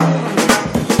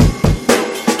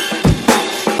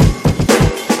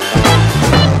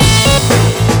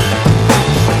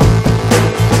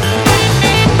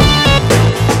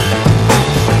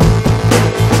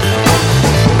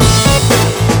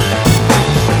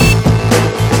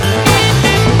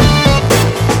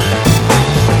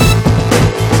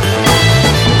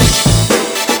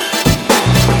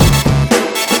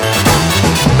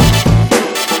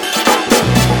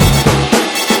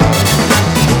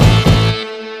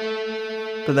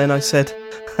but then I said,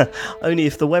 only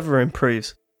if the weather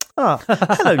improves.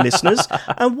 Hello, listeners,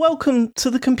 and welcome to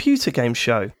the Computer Game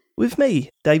Show with me,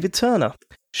 David Turner,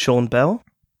 Sean Bell.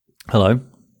 Hello.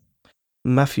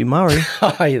 Matthew Murray.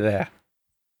 Hi there.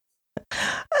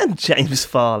 And James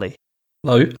Farley.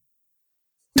 Hello.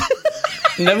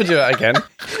 Never do it again.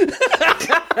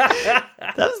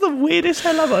 That was the weirdest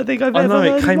hello I think I've ever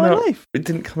heard in my life. It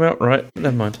didn't come out right.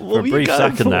 Never mind. What For a brief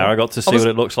second there, I got to see what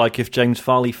it looks like if James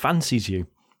Farley fancies you.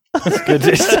 That's good.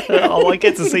 I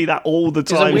get to see that all the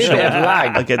time. There's a weird bit of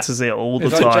lag. I get to see it all the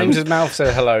It's time. like James's mouth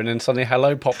said hello, and then suddenly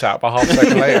hello popped out about half a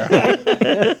second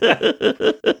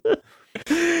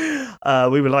later.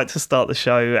 We would like to start the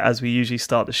show, as we usually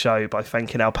start the show, by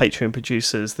thanking our Patreon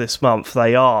producers this month.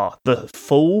 They are the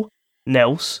Full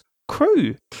Nels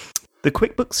crew. The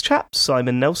QuickBooks chaps,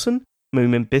 Simon Nelson,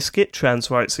 Moomin Biscuit,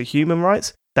 Trans Rights are Human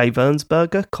Rights, Dave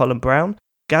Ernsberger, Colin Brown,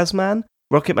 Gazman,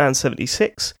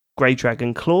 Rocketman76, Grey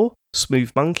Dragon Claw,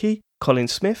 Smooth Monkey, Colin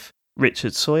Smith,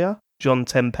 Richard Sawyer, John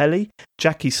Tempelli,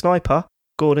 Jackie Sniper,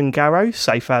 Gordon Garrow,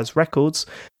 Safe As Records,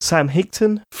 Sam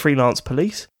Higton, Freelance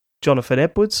Police, Jonathan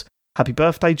Edwards, Happy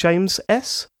Birthday James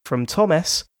S. from Tom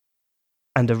S.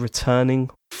 and a returning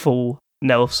Full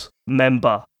Nels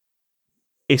member.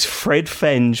 It's Fred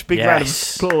Fenge. Big round of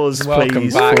applause, Welcome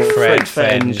please. back, for Fred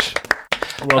Fenge.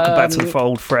 Welcome back to the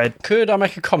fold, Fred. Could I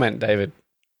make a comment, David?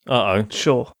 Uh-oh.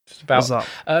 Sure. Just about, What's up?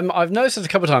 I've noticed it a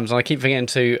couple of times, and I keep forgetting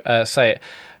to say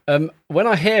it. When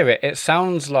I hear it, it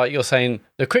sounds like you're saying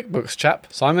the QuickBooks chap,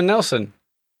 Simon Nelson.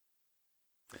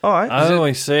 All right. Oh,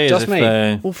 I see. just as me?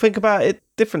 if, We'll think about it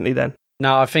differently then.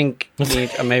 No, I think you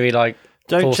need maybe like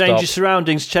don't full change stop. your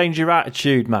surroundings, change your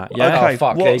attitude, Matt. Yeah. Okay. Oh,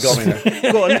 fuck, yeah, you got me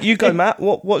there. Go on, you go, Matt.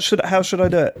 How should I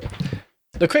do it?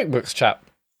 The QuickBooks chap.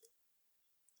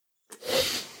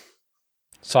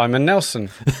 Simon Nelson.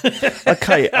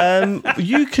 Okay,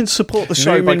 you can support the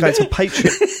show by going to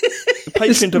Patreon.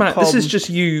 Matt, Patreon.com. this is just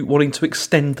you wanting to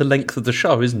extend the length of the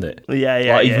show, isn't it?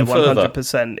 Yeah, even further.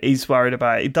 100%. He's worried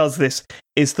about it. He does this.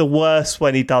 It's the worst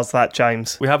when he does that,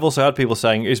 James. We have also had people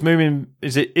saying, is it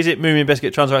Moomin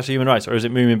Biscuit Trans Rights to Human Rights, or is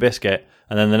it Moomin Biscuit,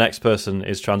 and then the next person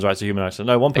is Trans Rights to Human Rights? So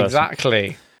no, one person.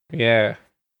 Exactly. Yeah.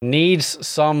 Needs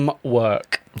some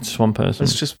work. It's one person.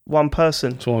 It's just one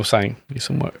person. That's what I'm saying. Needs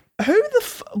some work.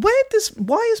 Why does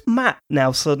Matt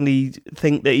now suddenly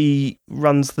think that he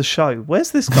runs the show?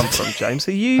 Where's this come from, James?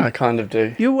 Are you I kind of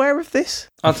do. you aware of this?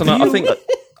 I don't know.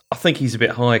 I think he's a bit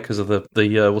high because of the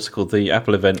what's it called, the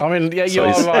Apple event. I mean, yeah, you So are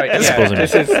it's- right.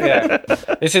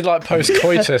 This is like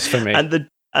post-coitus for me. And the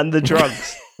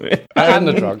drugs. And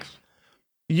the drugs.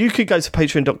 You could go to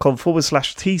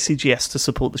patreon.com/TCGS to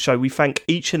support the show. We thank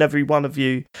each and every one of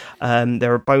you.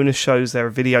 There are bonus shows, there are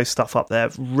video stuff up there.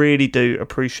 Really do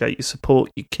appreciate your support.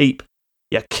 You keep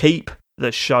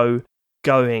the show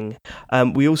going.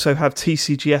 We also have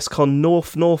TCGS Con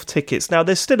North tickets. Now,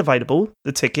 they're still available,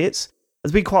 the tickets.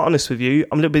 To be quite honest with you,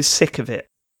 I'm a little bit sick of it.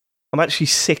 I'm actually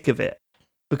sick of it.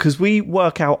 Because we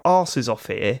work our arses off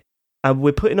here, and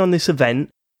we're putting on this event.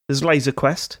 There's Laser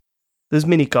Quest. There's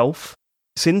Mini Golf.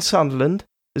 It's in Sunderland.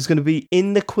 There's going to be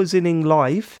In the Cuisining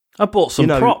Live. I bought some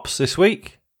props this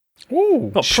week.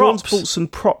 Ooh. Got Sean's props. bought some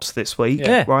props this week,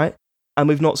 Yeah. right? And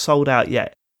we've not sold out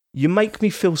yet. You make me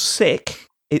feel sick.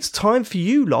 It's time for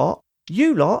you lot,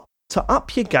 to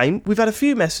up your game. We've had a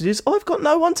few messages. I've got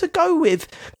no one to go with.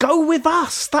 Go with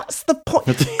us. That's the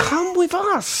point. Come with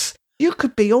us. You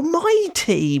could be on my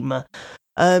team.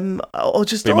 Or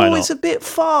just, We might it's not. a bit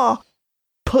far.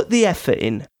 Put the effort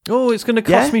in. Oh, it's going to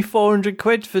cost me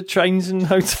 £400 for trains and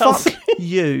hotels. Fuck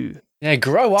you. Yeah,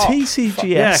 grow up. TCGS.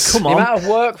 Yeah, come The on. amount of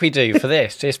work we do for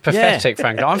this is pathetic,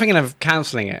 frankly. I'm thinking of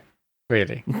cancelling it,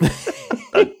 really.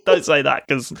 Don't say that,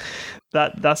 because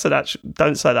that's an actual...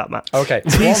 Don't say that, Matt. Okay,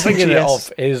 what I'm thinking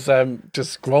TCGS. of is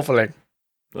just grovelling.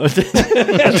 I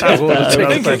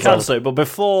think I can say, but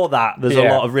before that, there's a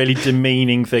Yeah. lot of really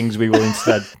demeaning things we will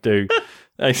instead do.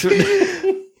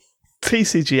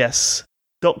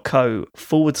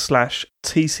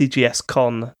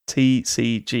 TCGS.co/TCGSCon,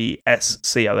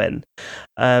 TCGSCON.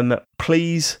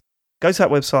 Please go to that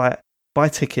website, buy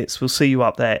tickets. We'll see you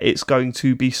up there. It's going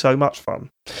to be so much fun.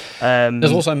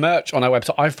 There's also merch on our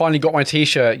website. I finally got my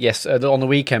T-shirt on the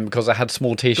weekend because I had small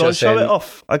Go and T-shirts show in. it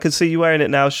off. I can see you wearing it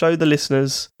now. Show the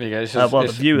listeners. There you go. It's The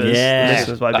viewers. Yeah. The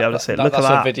listeners won't be able to see it. Look at that's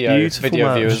that. a video Beautiful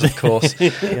merch. viewers, of course.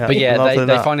 Yeah, But yeah, lovely they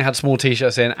that. finally had small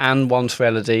T-shirts in and ones for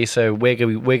Elodie, so we're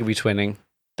gonna be twinning.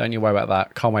 Don't you worry about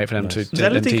that. Can't wait for them to. Is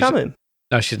Elodie coming?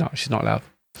 No, she's not. She's not allowed.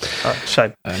 Oh,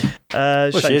 shame.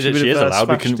 Well, she is allowed.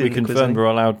 We confirmed we're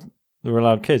allowed They're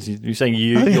allowed kids. You're saying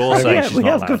you're saying she's we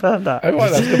not have allowed. confirmed that. Oh,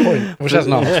 right, that's a good point. Which has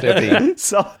not to be.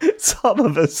 Some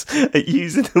of us are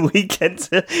using the weekend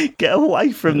to get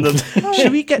away from them.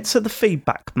 Should we get to the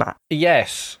feedback, Matt?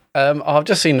 Yes. I've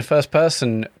just seen the first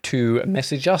person to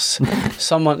message us.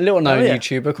 Someone, little known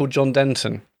YouTuber called John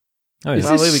Denton. Oh, Is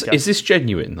yeah. this,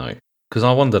 genuine though? Because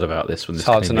I wondered about this when this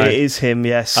hard to came know. in. It is him,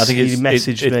 yes. I think he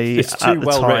messaged me. It's at too the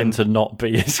well time. written to not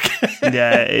be his.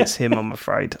 Yeah, it's him, I'm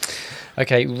afraid.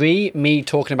 Okay, me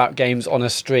talking about games on a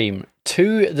stream.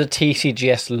 To the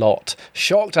TCGS lot,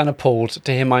 shocked and appalled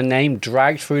to hear my name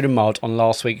dragged through the mud on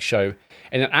last week's show.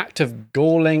 In an act of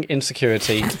galling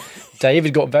insecurity,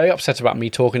 David got very upset about me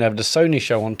talking over the Sony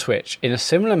show on Twitch in a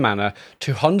similar manner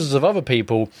to hundreds of other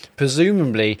people,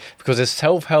 presumably because his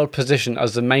self-held position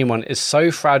as the main one is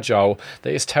so fragile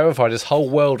that he's terrified his whole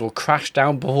world will crash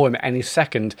down before him at any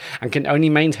second and can only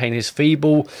maintain his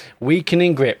feeble,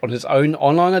 weakening grip on his own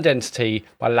online identity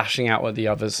by lashing out at the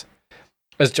others,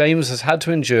 as James has had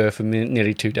to endure for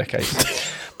nearly 2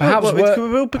 decades. Perhaps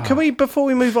can we, before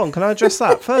we move on, can I address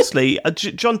that? Firstly,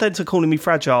 John Denton calling me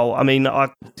fragile. I mean, I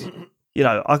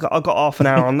got half an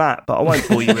hour on that, but I won't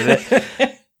bore you with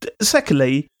it.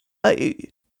 Secondly,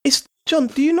 it's John.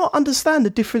 Do you not understand the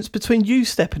difference between you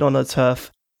stepping on a turf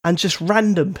and just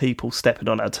random people stepping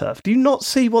on our turf? Do you not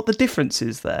see what the difference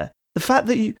is there? The fact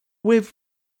that we're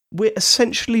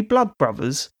essentially blood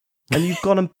brothers, and you've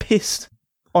gone and pissed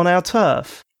on our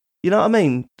turf. You know what I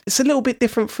mean? It's a little bit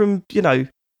different from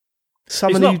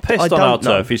someone He's who not pissed I on don't our know.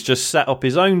 turf. He's just set up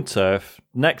his own turf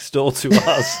next door to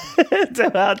us.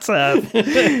 To our turf,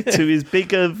 to his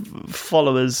bigger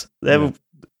followers. They're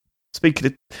speaking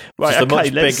of right. Just a Okay,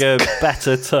 much bigger,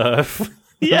 better turf.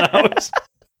 Yeah.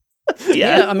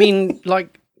 Yeah, I mean,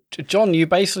 like, John, you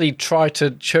basically tried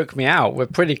to choke me out. We're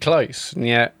pretty close, and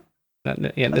yet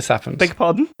this happened. Beg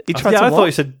pardon? He tried Yeah, to I what? thought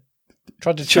he said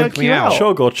Tried to choke me you out. out.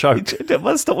 chug or choke.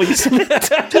 That's not what you said.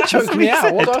 Choke me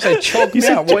out? What did I say? Choke me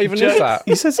said out? What even is that?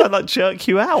 You said something like jerk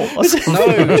you out.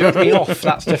 No, jerk me off.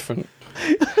 That's different.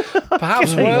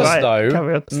 Perhaps Okay, worse, right, though,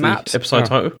 carry on. Matt... Episode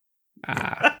title.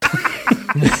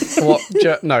 What?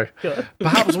 No.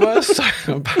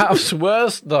 Perhaps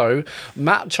worse, though,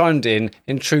 Matt chimed in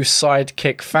true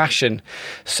sidekick fashion,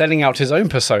 selling out his own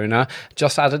persona,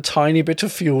 just add a tiny bit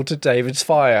of fuel to David's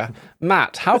fire.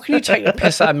 Matt, how can you take the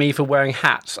piss out of me for wearing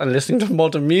hats and listening to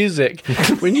modern music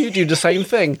when you do the same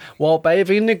thing while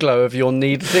bathing in the glow of your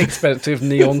needlessly expensive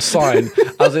neon sign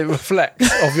as it reflects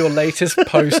of your latest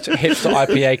post-hipster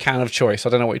IPA can of choice? I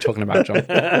don't know what you're talking about, John.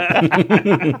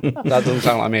 That doesn't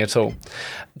sound like me at all.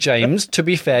 James, to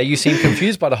be fair, you seem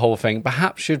confused by the whole thing.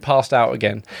 Perhaps you'd passed out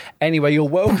again. Anyway, you're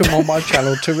welcome on my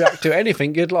channel to react to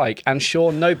anything you'd like. And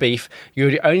sure, no beef.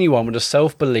 You're the only one with the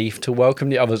self-belief to welcome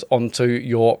the others onto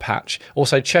your patch.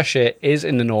 Also, Cheshire is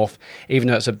in the north, even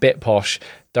though it's a bit posh.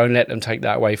 Don't let them take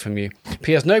that away from you.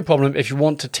 P.S. No problem if you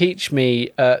want to teach me.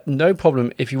 No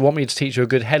problem if you want me to teach you a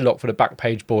good headlock for the back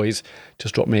page boys.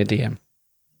 Just drop me a DM.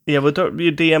 Yeah, well, drop me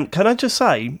a DM. Can I just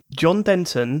say, John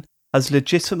Denton has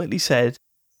legitimately said,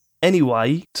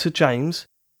 anyway, to James,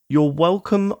 you're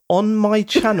welcome on my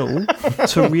channel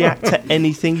to react to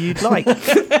anything you'd like.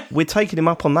 We're taking him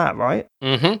up on that, right?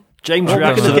 Mm-hmm. James Well,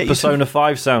 reacts we're to gonna the get you Persona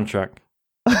 5 soundtrack.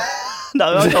 No,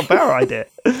 I got a better idea.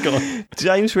 Go on.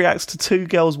 James reacts to 2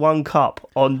 Girls, 1 Cup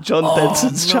on John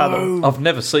Denton's channel. I've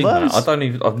never seen Well, that.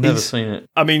 I've never he's- seen it.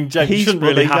 I mean, James, you He's- shouldn't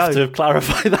well, really there you have go. to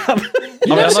clarify that. I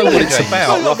mean, I know what it's about,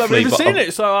 I've never roughly, even but seen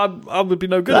it, so I would be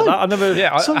no good at that. I never.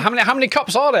 Yeah, how many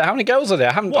cups are there? How many girls are there?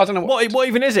 I don't know. What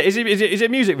even is it? Is it a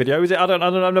music video? Is it? I've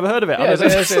never heard of it. Yeah,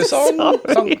 it's a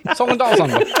song and dance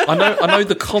number. I know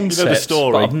the concept,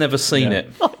 story. but I've never seen it.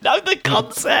 I know the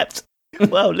concept.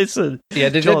 Well, listen. Yeah,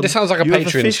 John, this sounds like a you have Patreon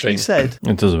officially stream. said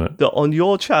It doesn't. that on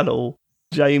your channel,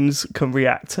 James can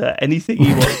react to anything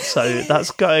he wants. So that's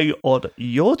going on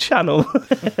your channel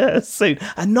soon.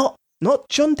 And not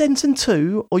John Denton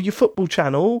 2 or your football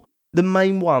channel, the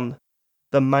main one.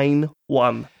 The main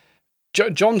one.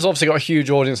 John's obviously got a huge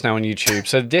audience now on YouTube,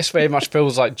 so this very much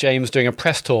feels like James doing a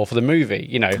press tour for the movie.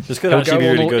 You know, This could He'll actually go be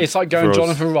on really all- good It's like going for us.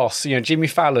 Jonathan Ross, Jimmy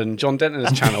Fallon, John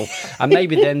Denton's channel, and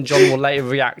maybe then John will later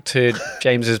react to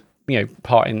James's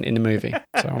part in the movie.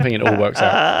 So I think it all works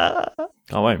out.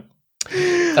 I won't.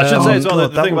 I should say as well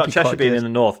God, the that thing would about be Cheshire quite being good. in the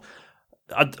north.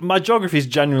 My geography is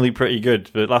generally pretty good,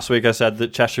 but last week I said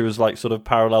that Cheshire was like sort of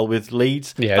parallel with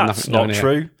Leeds. Yeah, That's nothing- not no, yeah.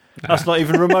 true. That's not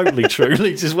even remotely true.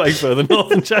 Leeds is way further north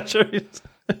than Cheshire is.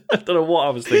 I don't know what I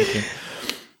was thinking.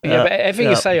 Yeah, but everything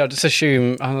yeah. you say, I just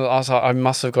assume I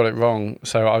must have got it wrong,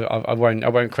 so I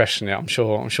won't question it. I'm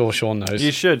sure Sean knows.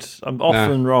 You should. I'm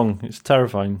often wrong. It's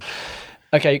terrifying.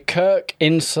 Okay, Kirk,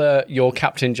 insert your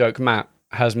captain joke, Matt.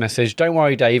 has messaged, don't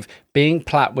worry, Dave, being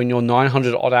plat when you're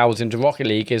 900 odd hours into Rocket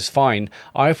League is fine.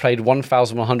 I've played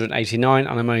 1,189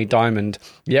 and I'm only diamond.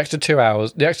 The extra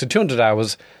 200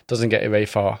 hours doesn't get you very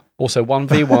far. Also,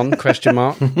 1v1, question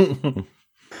mark.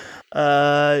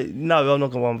 No, I'm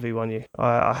not going to 1v1 you.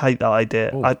 I hate that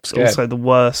idea. Ooh, It's scared. also the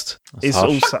worst. It's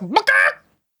harsh. also...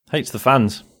 Hates the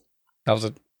fans. I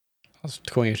was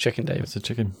calling you a chicken, Dave. It's a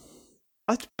chicken.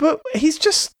 But he's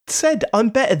just said, I'm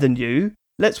better than you.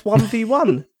 Let's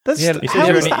 1v1. That's, Yeah, He how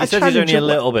says, is that a he's challenge? only a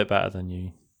little bit better than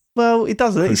you. Well, it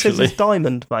doesn't. He says Crucially. he's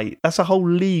diamond, mate. That's a whole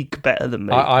league better than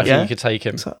me. I yeah? think you could take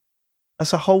him.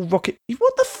 That's a whole rocket.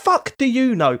 What the fuck do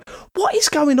you know? What is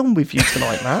going on with you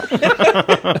tonight, Matt?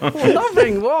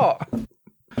 Nothing, what?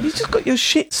 You just got your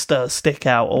shit stir stick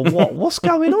out, or what? What's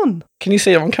going on? Can you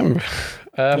see it on camera?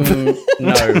 No.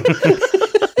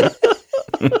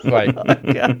 Wait,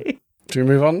 Okay. do we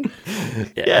move on?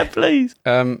 Yeah, please.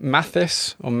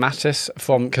 Mattis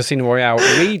from Casino Royale.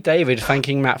 Read David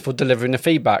thanking Matt for delivering the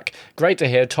feedback. Great to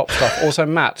hear, top stuff. Also,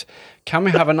 Matt, can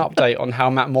we have an update on how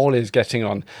Matt Morley is getting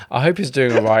on? I hope he's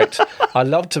doing all right. I'd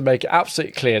love to make it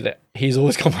absolutely clear that he's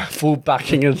always got my full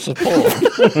backing and support.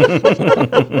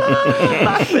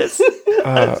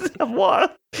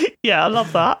 What? Yeah, I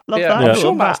love that. Love Yeah, that. I'm sure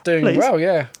Love Matt's that, doing please. well,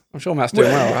 yeah. I'm sure Matt's doing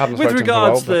well. I haven't With spoken to him for a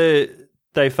regards while, to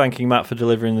Dave thanking Matt for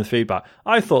delivering the feedback,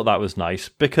 I thought that was nice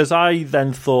because I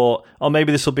then thought, oh,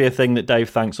 maybe this will be a thing that Dave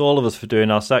thanks all of us for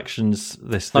doing our sections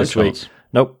this No week. chance.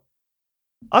 Nope.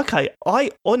 Okay,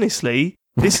 I honestly,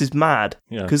 this is mad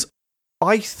Yeah. because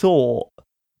I thought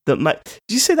that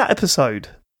Did you see that episode?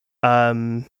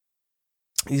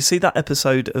 You see that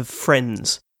episode of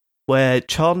Friends where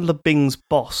Chandler Bing's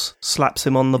boss slaps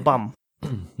him on the bum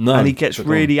No. and he gets But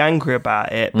go on. really angry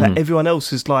about it, but Mhm. everyone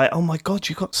else is like, "Oh my god,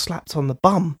 you got slapped on the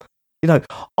bum." You know,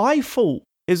 I thought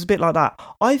it was a bit like that.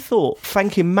 I thought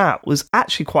thanking Matt was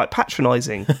actually quite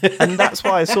patronising, and that's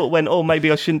why I sort of went, "Oh,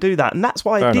 maybe I shouldn't do that," and that's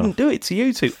why Fair I didn't enough. do it to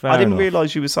you two. Fair I didn't enough.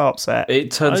 realise you were so upset.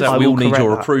 It turns I out we will all need correct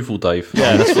your that. approval, Dave.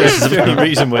 Yeah, that's the only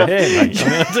reason we're here, mate.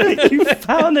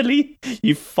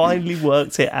 you finally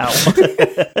worked it out.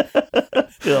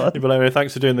 God. But anyway,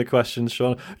 thanks for doing the questions,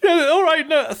 Sean. Yeah, all right.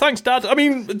 No, thanks, Dad. I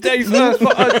mean, Dave.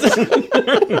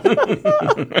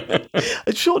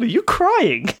 Sean, are you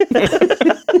crying?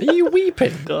 Are you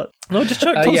weeping? God. no, just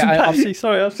choked on yeah, some I've- Pepsi.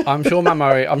 Sorry.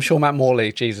 I'm sure Matt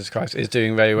Morley, Jesus Christ, is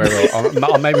doing very, very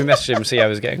well. I'll maybe message him and see how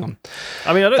he's getting on.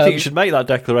 I mean, I don't think you should make that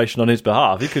declaration on his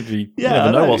behalf. He could be. Yeah, you never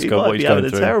I know what's he going, might what be he's having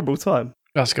going a through. terrible time.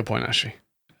 That's a good point, actually.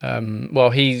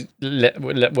 Well,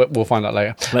 we'll find out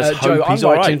later. Let's Joe, hope I'm he's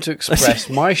all writing right. to express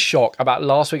my shock about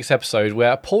last week's episode,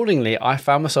 where appallingly I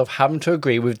found myself having to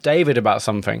agree with David about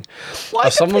something. Why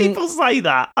As do someone- people say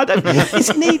that? I don't.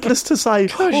 It's needless to say.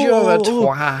 Because you're a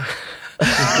twat.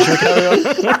 Should we carry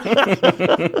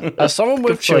on? As someone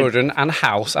with children and a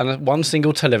house and one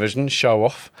single television, show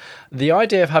off, the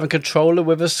idea of having a controller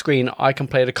with a screen I can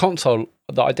play the console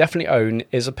that I definitely own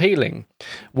is appealing.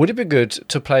 Would it be good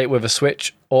to play it with a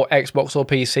Switch or Xbox or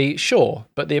PC? Sure,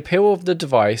 but the appeal of the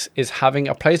device is having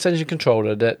a PlayStation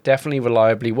controller that definitely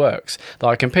reliably works, that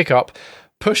I can pick up,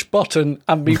 push button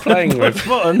and be playing with.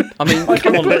 Button. I mean,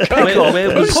 come on.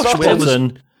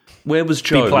 Where was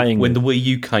Joe playing when with. the Wii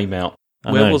U came out?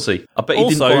 I Where know. was he? I bet he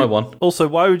didn't buy one. Also,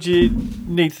 why would you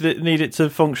need it to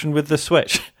function with the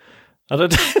Switch? I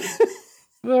don't.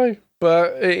 No,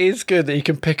 but it is good that you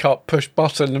can pick up, push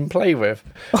button and play with.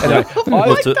 Anyway,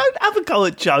 Why to- don't have a go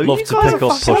at Joe? Love You to guys pick are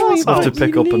up, push. fucking Love to assholes.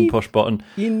 pick You up and need- push button.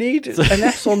 You need an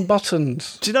S on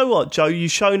buttons. Do you know what, Joe?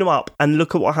 You've shown them up, and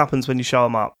look at what happens when you show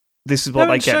them up. This is what No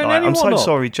they one's get shown like. I'm so anyone up.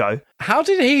 sorry, Joe. How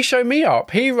did he show me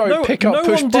up? He wrote pick up, no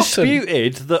push one button.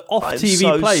 disputed that off I'm TV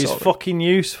so play is sorry. fucking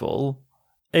useful.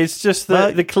 It's just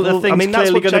that the thing's I mean, that's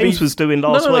clearly what going to James be. was doing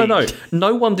No, last week.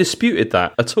 no one disputed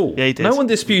that at all. Yeah, he did. No one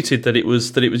disputed that it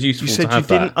was useful You said to you have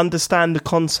didn't that. understand the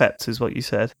concept, is what you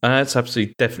said. That's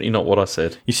absolutely definitely not what I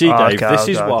said. You see, Oh, Dave, okay, this I'll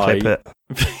is go and why. clip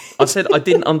it. I said I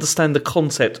didn't understand the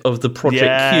concept of the Project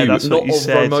Yeah, Q, that's not what you of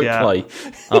said, remote yeah. play.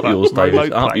 Up yours, David.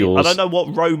 Remote Up play. yours. I don't know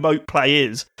what remote play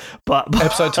is, but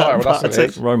Episode title, that's what it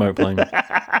is. Remote playing.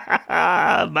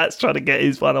 Matt's trying to get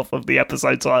his one off of the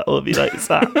episode title. Have you noticed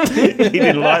that? He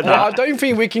didn't like Well, I that. don't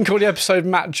think we can call the episode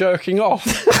Matt jerking off.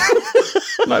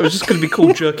 No, it was just going to be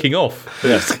called jerking off.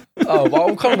 Yes. Oh, well,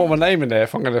 I'll come up with my name in there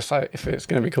if I'm going to say if it's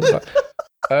going to be called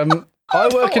that. I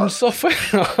work in software.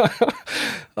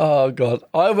 Oh God,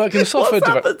 I work in software What's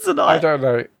development. happened tonight? I don't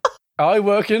know. I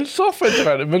work in software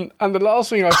development, and the last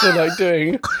thing I feel like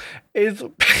doing is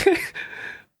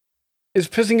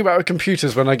pissing about with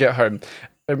computers when I get home.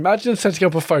 Imagine setting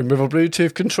up a phone with a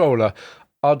Bluetooth controller.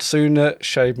 I'd sooner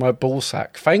shave my ball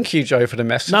sack. Thank you, Joe, for the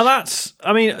message. Now that's.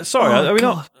 I mean, sorry. Oh, are we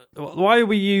not? Why are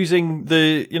we using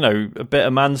the, a bit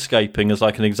of manscaping as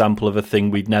like an example of a thing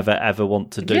we'd never ever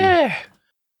want to do? Yeah.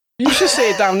 You should see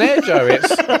it down there, Joe.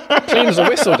 It's clean as a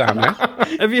whistle down there.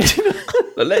 Have you?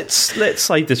 Let's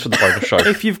save this for the bonus show.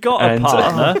 If you've got a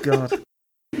partner, Oh God!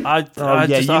 I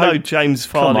James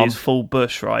Come Farley on. is full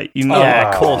bush, right? You know, Yeah,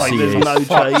 of course like, he there's is. no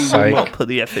Fuck's Jay sake. will not put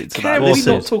the effort into that. Can we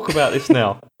Awesome. not talk about this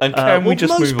now? And can we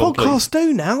just most move on, please? podcasts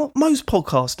do now. Most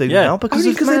podcasts do Yeah. now because Only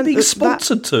of because they're man- being that-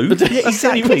 sponsored to. Yeah, That's the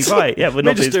only exactly. reason. Right. Yeah, we're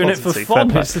not just being doing it for sponsored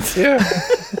fun. Fair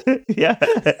play. Yeah.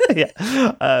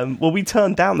 Yeah. Well, we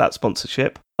turned down that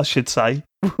sponsorship, I should say,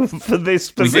 for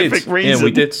this We did. specific reason. Yeah,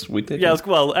 we did. We did. Yeah,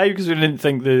 well, A, because we didn't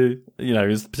think it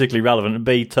was particularly relevant, and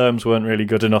B, terms weren't really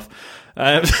good enough.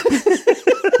 No,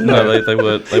 they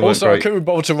weren't. They weren't Also, I great. couldn't be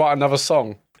bothered to write another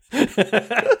song. You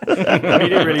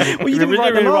didn't really, Well, you didn't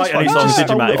write the last any one, songs, you did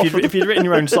you, Matt? stole it If you'd written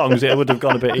your own songs, it would have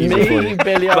gone a bit easier for Me, you.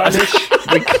 Billie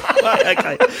Eilish. Right,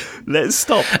 okay, let's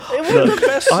stop. It was the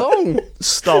best song.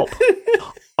 Stop.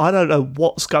 I don't know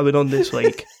what's going on this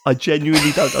week. I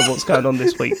genuinely don't know what's going on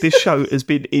this week. This show has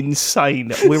been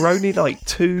insane. We're only like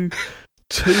two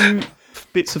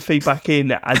bits of feedback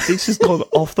in, and this has gone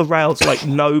off the rails like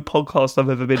no podcast I've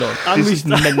ever been on. And This is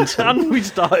mental. and we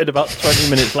started about 20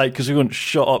 minutes late because we wouldn't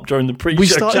shut up during the pre-show We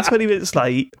started chat. 20 minutes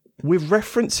late. We're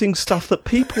referencing stuff that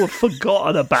people have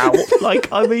forgotten about. Like,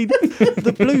 I mean,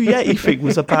 the Blue Yeti thing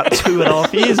was about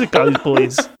 2.5 years ago,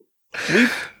 boys.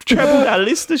 We've trebled our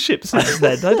listenership since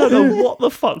then. I don't know what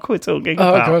the fuck we're talking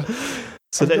about. God.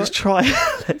 So let's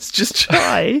just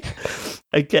try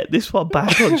and get this one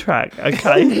back on track,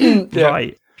 okay? Yeah.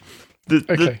 Right.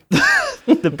 Okay.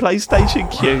 The PlayStation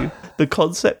Q, the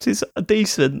concept is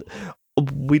decent.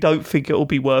 We don't think it will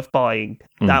be worth buying.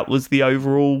 That was the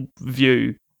overall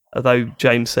view. Although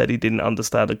James said he didn't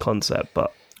understand the concept,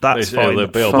 but that's It'll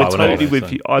fine. be all I'm about totally anyway, with so.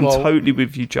 you. I'm Well- totally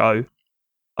with you, Joe.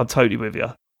 I'm totally with you.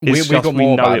 We It's got just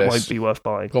more we know about it this. won't be worth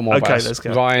buying. Got more Okay, about this. let's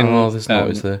go. Ryan, Oh, there's no,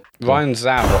 is there? Ryan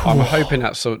Zhao. I'm hoping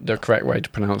that's the correct way to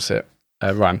pronounce it.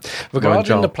 Ryan.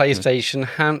 Regarding Zhao. the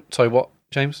PlayStation Sorry, what,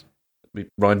 James?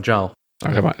 Ryan Jal.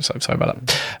 Okay, right. Sorry about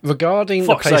that. Regarding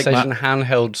Fuck's the sake, PlayStation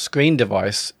handheld screen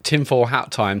device, tinfoil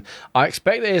hat time, I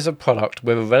expect it is a product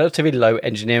with a relatively low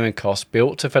engineering cost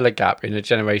built to fill a gap in a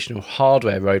generational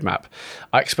hardware roadmap.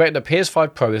 I expect the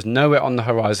PS5 Pro is nowhere on the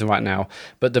horizon right now,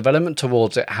 but development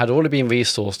towards it had already been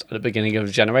resourced at the beginning of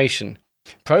the generation.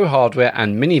 Pro hardware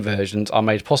and mini versions are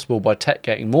made possible by tech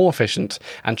getting more efficient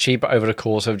and cheaper over the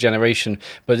course of a generation,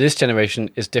 but this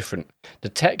generation is different. The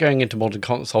tech going into modern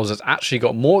consoles has actually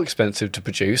got more expensive to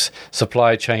produce,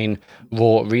 supply chain,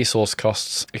 raw resource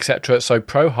costs, etc., so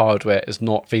Pro hardware is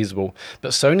not feasible.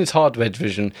 But Sony's hardware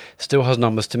division still has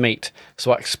numbers to meet,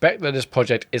 so I expect that this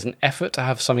project is an effort to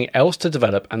have something else to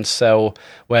develop and sell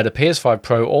where the PS5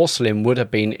 Pro or Slim would have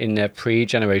been in their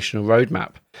pre-generational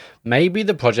roadmap. Maybe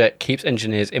the project keeps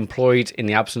engineers employed in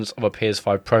the absence of a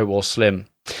PS5 Pro or Slim.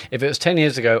 If it was 10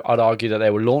 years ago, I'd argue that they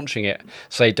were launching it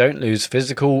so they don't lose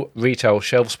physical retail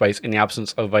shelf space in the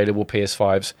absence of available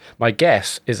PS5s. My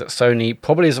guess is that Sony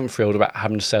probably isn't thrilled about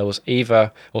having to sell this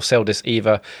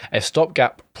either, a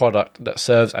stopgap product that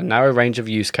serves a narrow range of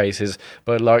use cases,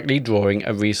 but likely drawing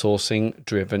a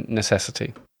resourcing-driven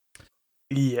necessity.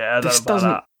 Yeah, I don't This know about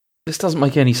that. This doesn't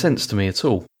make any sense to me at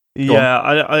all. Yeah,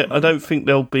 I don't think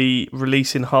they'll be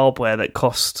releasing hardware that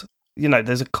cost.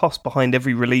 There's a cost behind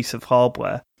every release of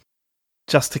hardware.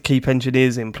 Just to keep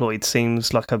engineers employed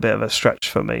seems like a bit of a stretch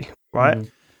for me, right?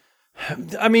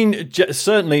 I mean,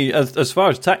 certainly, as far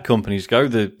as tech companies go,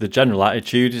 the general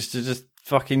attitude is to just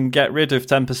fucking get rid of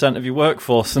 10% of your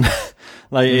workforce, and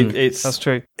it's That's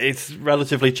true. It's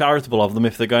relatively charitable of them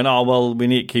if they're going, oh well, we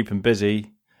need to keep them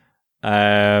busy.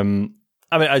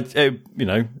 I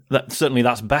mean, certainly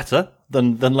that's better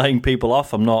than laying people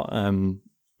off. I'm not,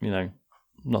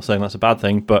 not saying that's a bad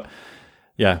thing, but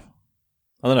yeah.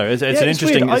 I don't know. It's an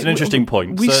interesting. weird. It's an interesting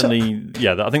point. Certainly,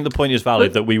 I think the point is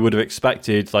valid that we would have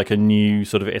expected like a new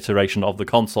sort of iteration of the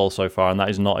console so far, and that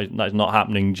is not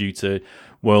happening due to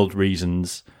world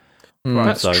reasons.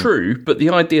 That's true, but the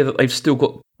idea that they've still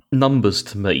got numbers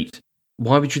to meet,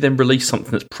 why would you then release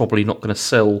something that's probably not going to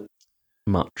sell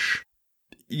much?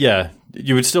 Yeah,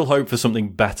 you would still hope for something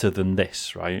better than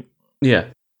this, right? Yeah.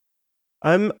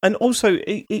 And also,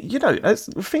 as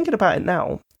thinking about it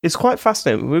now, it's quite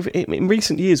fascinating. In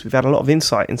recent years, we've had a lot of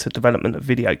insight into development of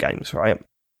video games, right?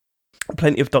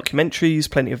 Plenty of documentaries,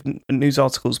 plenty of news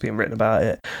articles being written about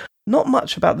it. Not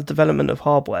much about the development of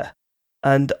hardware.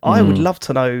 And I would love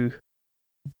to know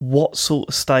what sort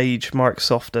of stage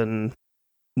Microsoft and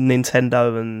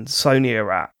Nintendo and Sony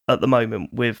are at the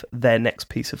moment with their next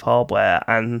piece of hardware,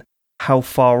 and how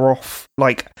far off,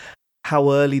 like,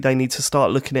 how early they need to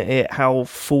start looking at it, how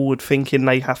forward thinking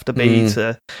they have to be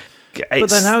to. But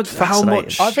then how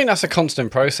much? I think that's a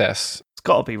constant process. It's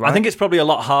got to be, right? I think it's probably a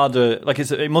lot harder. Like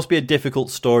it must be a difficult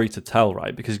story to tell,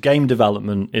 right? Because game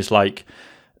development is like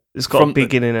it's got a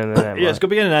beginning and an end. Yeah, it's got a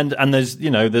beginning and end, and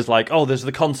there's like there's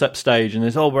the concept stage, and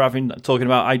there's we're talking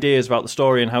about ideas about the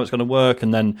story and how it's going to work,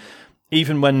 and then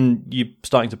even when you're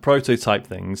starting to prototype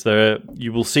things,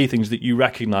 you will see things that you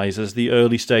recognise as the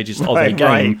early stages of a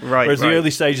game. Whereas the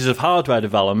early stages of hardware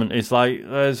development is like,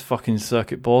 there's fucking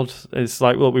circuit board. It's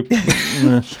like, well, But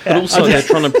also, they're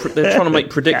trying to make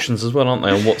predictions as well, aren't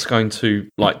they, on what's going to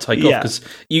like take off? Because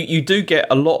you do get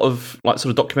a lot of like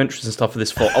sort of documentaries and stuff for this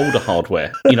for older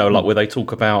hardware. Like where they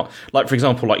talk about, like for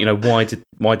example, like why did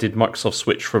Microsoft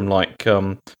switch from like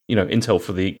Intel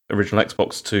for the original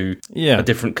Xbox to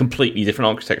a completely different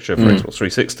architecture for Xbox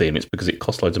 360, and it's because it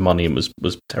cost loads of money and was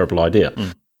a terrible idea.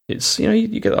 It's you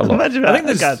get that a lot. Imagine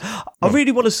I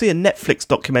really want to see a Netflix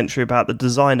documentary about the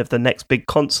design of the next big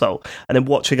console, and then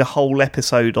watching a whole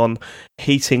episode on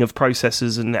heating of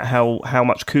processors and how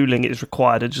much cooling is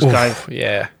required, and just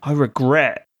going, I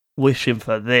regret wishing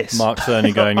for this. Mark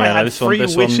Cerny going, this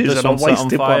one set on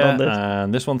fire,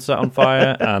 and this one set on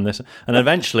fire, and this, and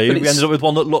eventually we ended up with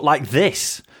one that looked like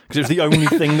this because it was the only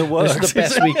thing that worked. It's the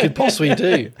best we could possibly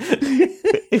do.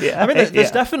 I mean,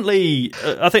 there's definitely.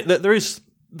 I think that there is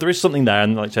something there,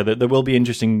 and like I said, there will be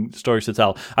interesting stories to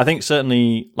tell. I think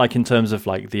certainly, like in terms of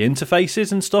like the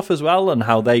interfaces and stuff as well, and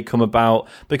how they come about,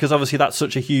 because obviously that's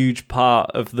such a huge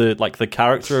part of the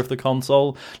character of the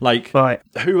console. Like,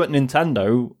 who at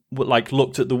Nintendo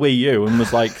looked at the Wii U and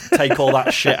was like, take all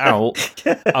that shit out.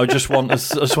 I just want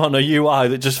a UI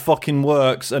that just fucking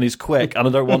works and is quick, and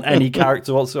I don't want any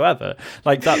character whatsoever.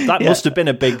 Like that must have been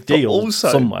a big deal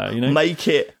also, somewhere. Make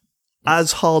it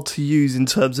as hard to use in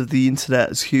terms of the internet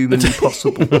as humanly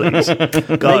possible, please.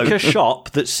 Go. Make a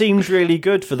shop that seems really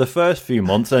good for the first few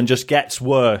months and just gets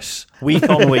worse week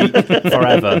on week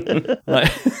forever.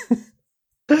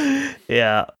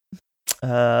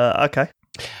 Okay.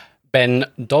 Ben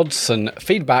Dodson,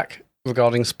 feedback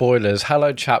regarding spoilers.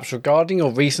 Hello, chaps. Regarding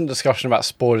your recent discussion about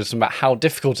spoilers and about how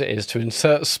difficult it is to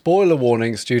insert spoiler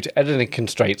warnings due to editing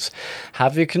constraints,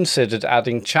 have you considered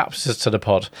adding chapters to the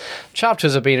pod?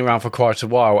 Chapters have been around for quite a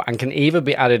while and can either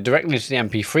be added directly to the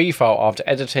MP3 file after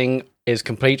editing is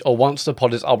complete or once the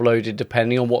pod is uploaded,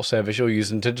 depending on what service you're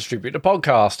using to distribute the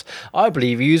podcast. I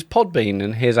believe you use Podbean,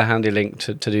 and here's a handy link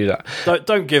to do that.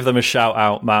 Don't give them a shout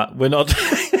out, Matt. We're not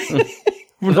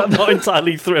not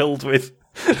entirely thrilled with.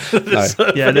 There's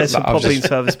some Podbean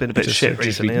service been a bit shit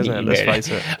recently, hasn't it? Let's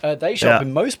face it. They show up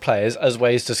in most players as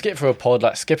ways to skip through a pod,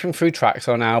 like skipping through tracks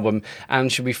on an album,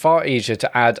 and should be far easier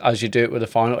to add as you do it with a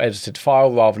final edited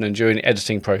file rather than during the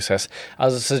editing process.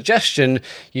 As a suggestion,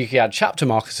 you can add chapter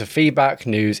markers of feedback,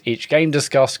 news, each game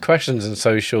discussed, questions and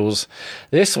socials.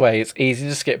 This way it's easy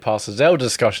to skip past the Zelda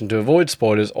discussion to avoid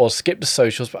spoilers, or skip the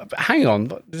socials. But hang on,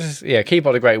 keep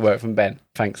on the great work from Ben.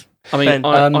 Thanks. I mean,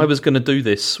 I was going to do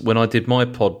this when I did my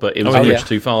pod, but it was a bit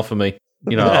too far for me. I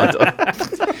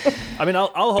mean,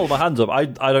 I'll hold my hands up. I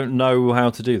don't know how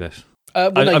to do this.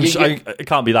 It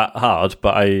can't be that hard,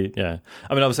 but I mean,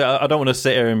 obviously, I don't want to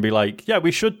sit here and be like,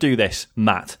 we should do this,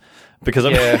 Matt, because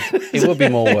it would be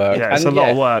more work. It's a lot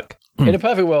of work. In a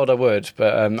perfect world, I would,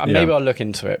 but maybe I'll look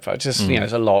into it. But just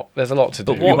there's a lot to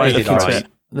do. But what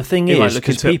the thing is,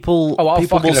 because people I'll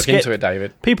fucking will look skip into it,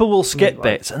 David. People will skip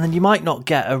bits, and then you might not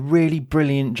get a really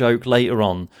brilliant joke later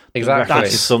on. Exactly,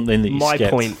 that's something that you my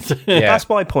skipped. point. That's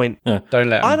my point. Yeah. Don't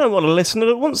let them. I don't want to listen to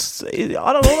it once. I don't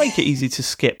want to make it easy to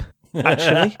skip.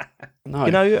 Actually, no. I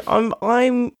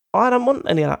don't want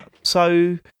any of that.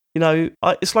 So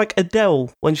it's like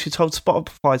Adele when she told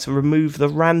Spotify to remove the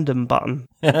random button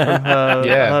from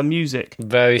her music.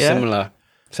 Very similar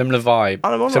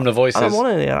vibe, similar voices. I don't want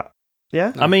any of that.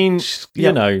 Yeah, I mean,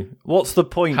 what's the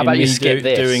point in me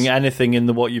doing anything in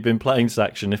the what you've been playing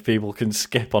section if people can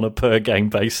skip on a per game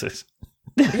basis?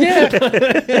 Yeah,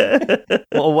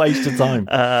 what a waste of time.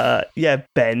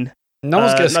 Ben. No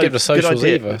one's going to skip the socials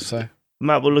either. So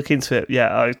Matt will look into it.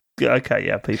 Yeah, okay,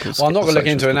 yeah. People. Well, I'm not going to look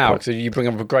into it now because you bring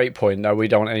up a great point. No, we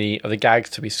don't want any of the gags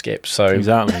to be skipped. So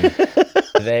exactly.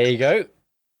 There you go.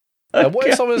 What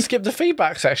if someone skipped the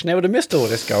feedback section? They would have missed all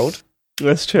this gold.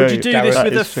 That's true. Would you do this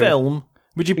with a film?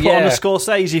 Would you put on a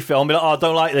Scorsese film? Be like, I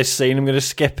don't like this scene. I'm going to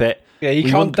skip it. Yeah, you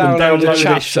We can't want them download a this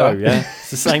chapter. show, yeah?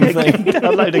 It's the same thing.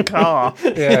 Download a car.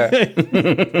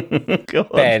 Yeah. God.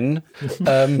 Ben,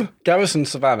 Garrison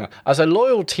Savannah. As a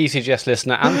loyal TCGS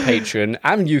listener and patron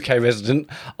and UK resident,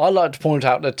 I'd like to point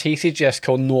out that TCGS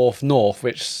Con North,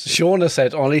 which Shauna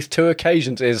said on at least 2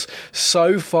 occasions is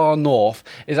so far north,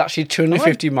 is actually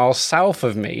 250 miles south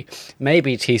of me.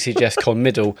 Maybe TCGS Con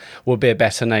Middle would be a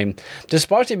better name.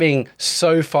 Despite it being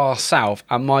so far south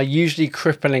and my usually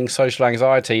crippling social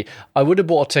anxiety, I would have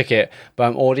bought a ticket, but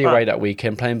I'm already away that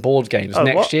weekend playing board games.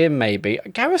 Next year, maybe.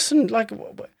 Garrison,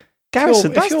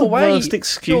 Garrison, that's the worst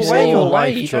excuse in your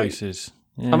life choices.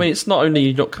 Yeah. I mean, it's not only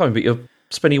you're not coming, but you're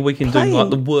spending a weekend doing like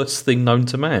the worst thing known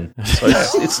to man. So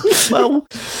it's not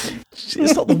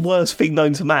the worst thing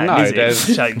known to man, No, is there's-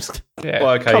 it, James? Yeah.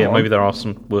 well, okay, Come yeah, on. maybe there are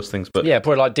some worse things, but Yeah,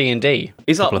 probably like D&D.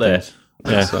 he's up Couple of there. things.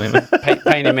 Yeah. So, you know.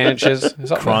 Painting miniatures. Is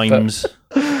that Crimes.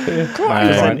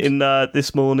 Present in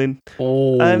this morning.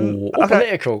 Oh, Okay.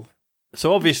 political.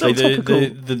 So obviously So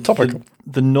Topical.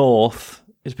 the north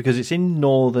is because it's in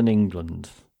northern England,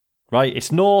 right?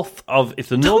 It's north of it's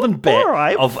the northern bit All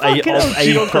right, of fucking hell, a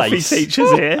geography place.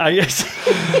 teachers here. Yes.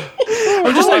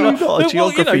 I'm just saying, you got a well, geography you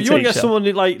want to get teacher. someone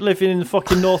like living in the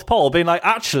fucking North Pole being like,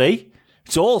 actually,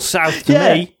 it's all south to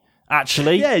Yeah. me.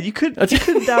 Actually, Yeah, you couldn't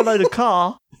download a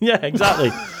car. yeah,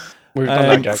 exactly. We've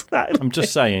done that game. I'm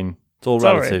just saying, it's all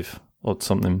Sorry. relative or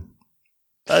something.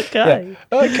 Okay.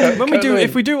 Okay, When we do,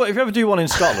 if we ever do one in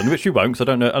Scotland, which we won't, because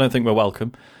I don't think we're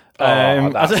welcome.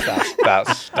 that's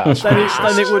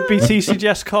Then it would be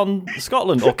TCGS Con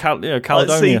Scotland or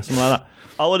Caledonia, something like that.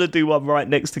 I want to do one right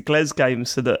next to Glez game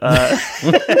so that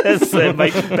so it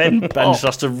makes Ben Ben pop. just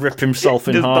has to rip himself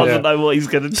in Just half. doesn't know what he's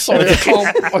going to do. Sorry,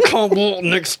 I can't walk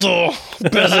next door.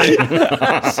 Busy.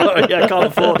 Sorry, I can't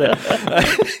afford it.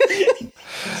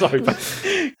 Sorry.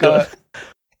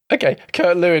 Okay,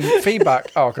 Kurt Lewin,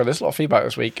 feedback. Oh, God, there's a lot of feedback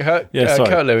this week. sorry.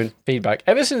 Kurt Lewin, feedback.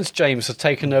 Ever since James has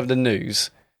taken over the news,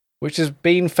 which has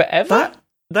been forever.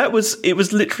 It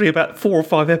was literally about 4 or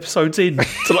 5 episodes in.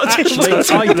 So like, Actually,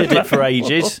 I did it for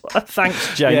ages.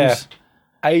 Thanks, James. Yeah.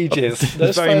 Ages.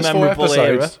 Those Very first 4 memorable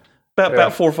episodes.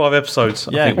 about 4 or 5 episodes,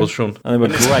 I think it was, Sean. And they were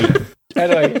great.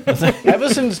 Anyway, ever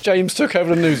since James took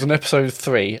over the news on episode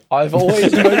 3, I've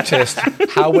always noticed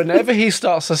how whenever he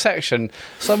starts a section,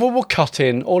 someone will cut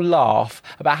in or laugh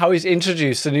about how he's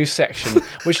introduced a new section,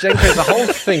 which then creates a whole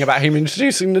thing about him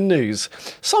introducing the news.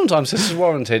 Sometimes this is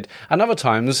warranted, and other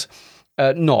times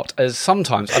not, as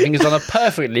sometimes I think he's done a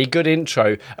perfectly good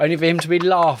intro, only for him to be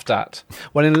laughed at.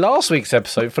 When in last week's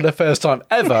episode, for the first time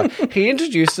ever, he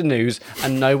introduced the news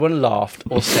and no one laughed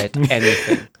or said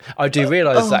anything. I do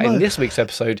realise that in this week's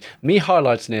episode, me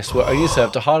highlighting this will only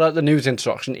serve to highlight the news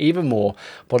introduction even more,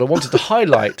 but I wanted to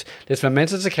highlight this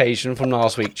momentous occasion from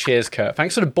last week. Cheers, Kurt.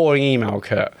 Thanks for the boring email,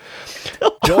 Kurt.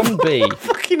 John B.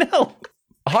 Fucking hell.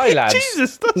 Hi, lads.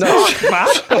 Jesus, that's No. harsh,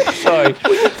 man. Sorry.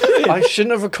 I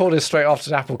shouldn't have recorded straight after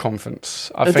the Apple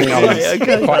conference. I think I'm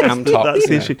Okay, quite amped up. That's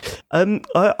the yeah. issue.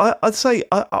 I'd say,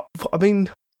 I mean,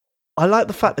 I like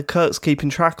the fact that Kurt's keeping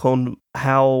track on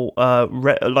how,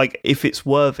 like, if it's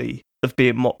worthy of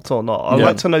being mocked or not. I'd Yeah.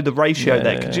 like to know the ratio Yeah,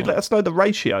 there. yeah, Could you yeah. let us know the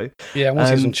ratio? Yeah, I want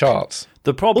to see some charts.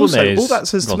 The problem Also, is... all that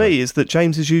says to me is that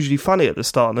James is usually funny at the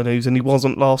start of the news and he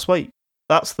wasn't last week.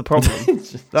 That's the problem.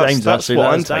 That's actually what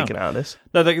let I'm us down. taking out of this.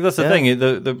 No, that's the Yeah.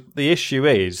 thing. The issue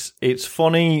is, it's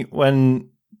funny when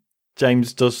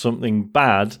James does something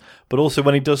bad, but also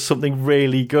when he does something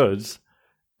really good.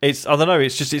 It's, I don't know,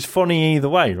 it's funny either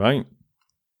way, right?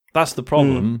 That's the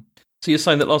problem. So you're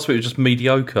saying that last week was just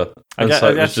mediocre? I and guess, so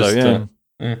it was so, just,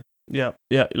 yeah.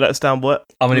 Yeah, let us down. What?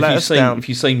 I mean, Let us down. if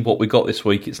you've seen what we got this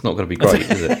week, it's not going to be great,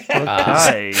 is it?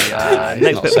 Okay. He's Next not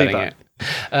bit of selling feedback. it.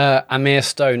 Amir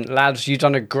Stone, lads, you've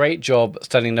done a great job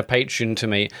sending the Patreon to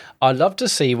me. I'd love to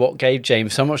see what gave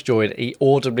James so much joy that he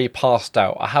audibly passed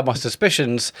out. I had my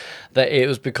suspicions that it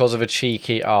was because of a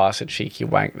cheeky, I said cheeky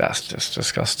wank, that's just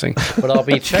disgusting. But I'll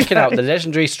be checking out the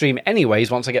legendary stream anyways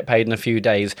once I get paid in a few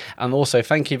days. And also,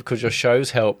 thank you because your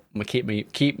shows help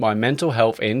keep my mental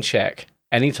health in check.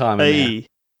 Anytime, Amir. Hey,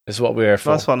 Is what we're here for.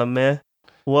 nice one, Amir.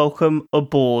 Welcome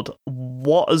aboard.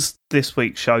 What has this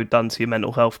week's show done to your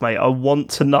mental health, mate? I want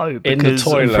to know In the because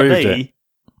toilet. for Improved me,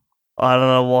 I don't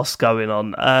know what's going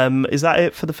on. Is that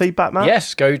it for the feedback, Matt?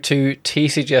 Yes, go to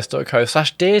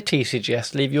tcgs.co/dear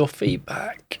TCGS, leave your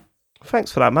feedback.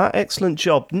 Thanks for that, Matt. Excellent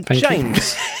job. you.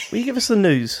 James, will you give us the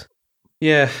news?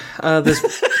 Yeah,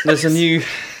 there's a new...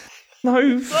 No,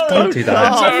 don't do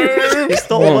that. It's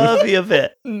not Come on. worthy of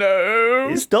it. No.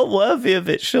 It's not worthy of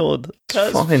it, Sean.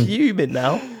 Kurt's fine. fuming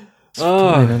now.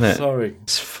 Oh, fine, isn't it? sorry.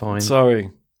 It's fine.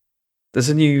 Sorry. There's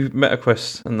a new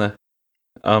MetaQuest in there.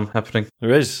 happening.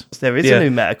 There is a new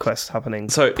MetaQuest happening.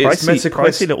 So it's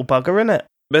pricey little bugger, isn't it?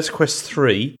 MetaQuest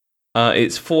 3.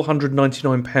 It's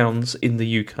 £499 in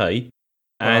the UK,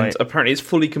 and apparently it's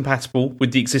fully compatible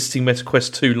with the existing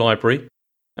MetaQuest 2 library.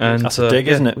 And that's a dig,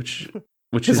 isn't it?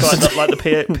 Which is like the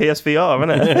PSVR,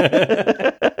 isn't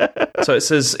it? So it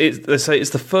says they say it's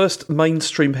the first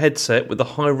mainstream headset with a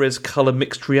high-res color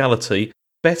mixed reality,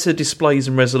 better displays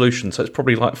and resolution. So it's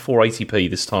probably like 480p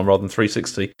this time rather than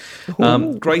 360.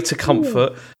 Greater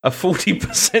comfort, a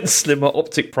 40% slimmer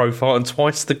optic profile, and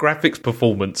twice the graphics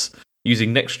performance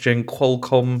using next-gen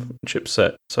Qualcomm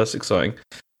chipset. So that's exciting.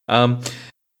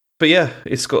 But yeah,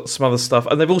 it's got some other stuff.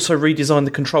 And they've also redesigned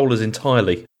the controllers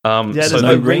entirely. There's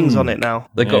no rings on it now.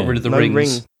 They got rid of the rings. Ring.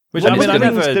 Which what I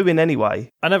never doing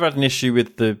anyway. I never had an issue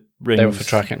with the rings. They were for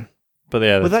tracking. But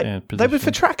yeah, they were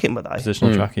for tracking, were they?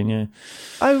 Positional tracking, yeah.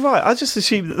 Oh, right. I just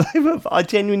assumed that they were... I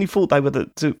genuinely thought they were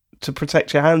to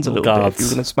protect your hands a little bit if you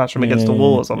were going to smash them against the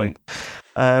wall or something.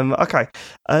 Okay.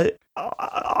 I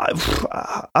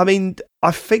mean,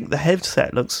 I think the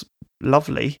headset looks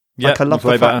lovely. Yep, I love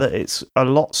the fact that it's a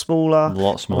lot smaller.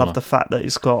 I love the fact that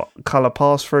it's got colour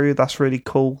pass-through. That's really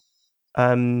cool.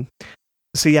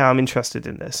 So yeah, I'm interested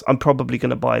in this. I'm probably going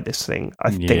to buy this thing,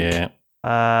 I think.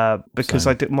 Because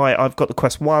I've got the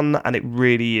Quest 1 and it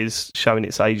really is showing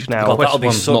its age now. God, that'll be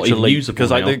such a leap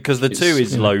because the 2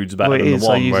 is loads better than the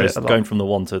 1, whereas going from the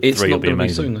 1 to 3 will be amazing. It's not going to be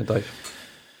soon, though, Dave.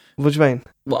 What do you mean?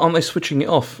 Well, aren't they switching it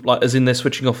off? Like, as in they're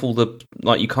switching off all the...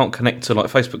 Like, you can't connect to, like,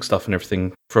 Facebook stuff and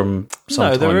everything from some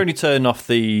time. No, they're only turning off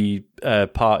the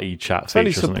party chat feature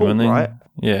or something, right?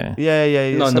 Yeah.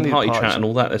 Yeah. No, and the party chat and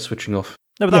all that, they're switching off.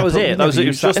 No, but that was it. It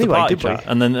was just the party chat.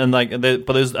 And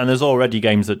there's already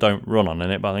games that don't run on in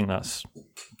it, but I think that's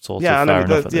sort of fair enough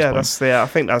at this point. I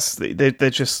think they're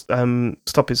just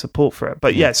stopping support for it.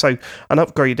 But yeah, so an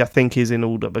upgrade I think is in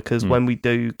order because when we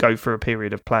do go for a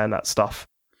period of playing that stuff,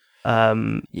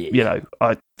 you know,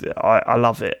 I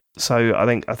love it. So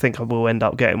I think I will end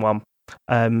up getting one.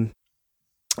 I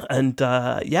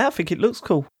think it looks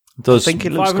cool. I think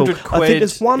it looks cool. I think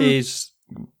there's one is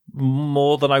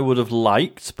more than I would have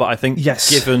liked, but I think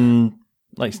given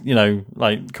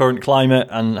current climate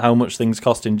and how much things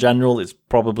cost in general, it's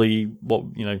probably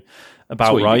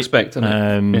about what right. You expect,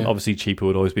 isn't it? Obviously, cheaper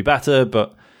would always be better,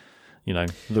 but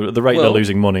the rate they're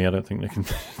losing money, I don't think they can.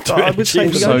 I would say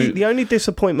the only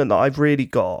disappointment that I've really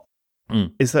got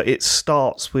is that it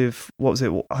starts with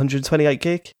 128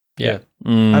 gig. Yeah,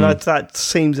 and that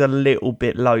seems a little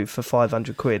bit low for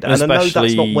 500 quid. And I know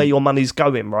that's not where your money's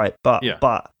going, right? But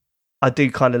I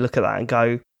do kind of look at that and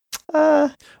go,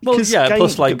 plus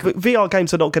VR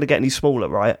games are not going to get any smaller,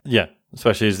 right? Yeah,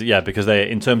 especially because they,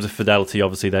 in terms of fidelity,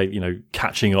 obviously they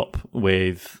catching up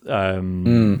with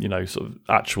sort of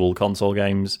actual console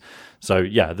games. So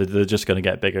yeah, they're just going to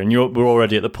get bigger, and we're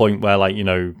already at the point where when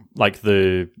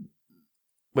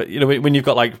you've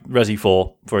got like Resi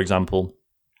 4, for example,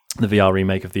 the VR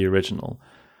remake of the original,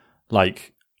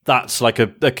 that's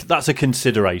a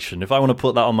consideration. If I want to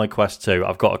put that on my Quest 2,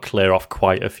 I've got to clear off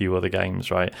quite a few other games,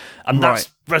 right? And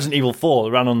that's Resident Evil 4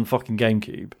 that ran on the fucking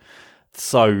GameCube.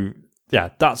 So yeah,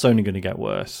 that's only going to get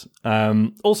worse.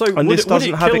 Also, and this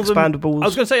doesn't have expandables. I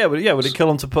was going to say, would it kill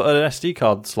them to put an SD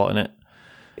card slot in it?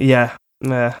 Yeah.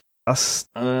 I don't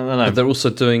know. But they're also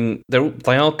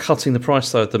they are cutting the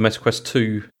price though of the MetaQuest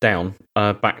 2 down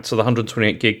back to the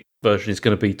 128 gig version is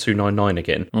going to be $299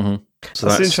 again. Mm-hmm. So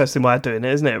that's an interesting way of doing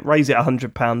it, isn't it? Raise it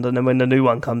 £100, and then when the new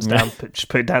one comes down, just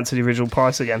put it down to the original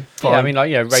price again. Fine.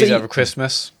 Yeah, raise it over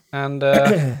Christmas and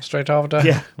straight after,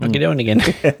 knock it on again.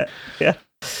 Yeah.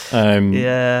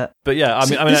 But yeah, I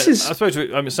suppose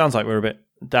it sounds like we're a bit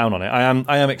down on it.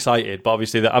 I am excited, but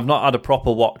obviously that I've not had a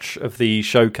proper watch of the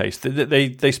showcase.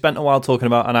 They spent a while talking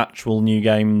about an actual new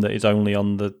game that is only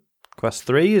on the Quest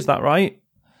 3. Is that right?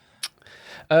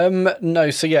 No.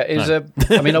 So yeah,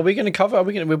 are we going to cover?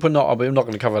 We're not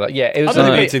going to cover that. Yeah, it was. I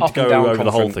don't think we need to go over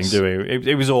the whole thing, do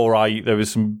we? It was all right. There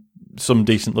was some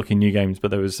decent looking new games, but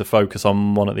there was a focus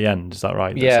on one at the end. Is that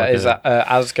right? Yeah,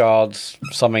 Asgard's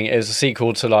something. Is a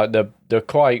sequel to the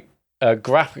quite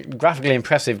graphically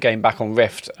impressive game back on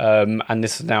Rift, and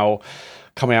this is now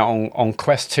coming out on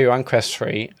Quest 2 and Quest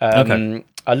 3. Okay.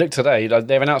 I looked today.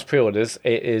 They've announced pre-orders.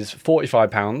 It is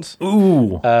 £45.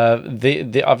 Ooh.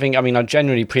 I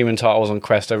generally premium titles on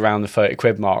Quest around the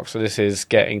 £30 mark. So this is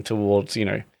getting towards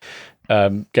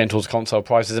console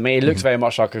prices. I mean, it looks very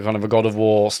much like a kind of a God of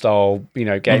War style,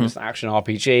 games, action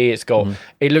RPG. It's got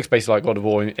it looks basically like God of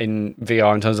War in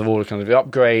VR in terms of all the kind of the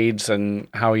upgrades and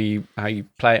how you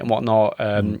play it and whatnot.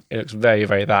 It looks very,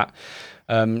 very that.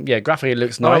 Graphically it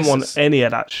looks I nice. don't want any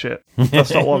of that shit.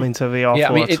 That's not what I'm into VR for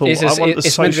at all. I want the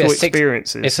social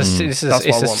experiences. It's a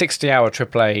 60-hour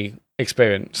AAA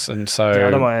experience, and so I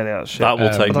don't want any of that shit. That will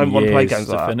take I don't want to play games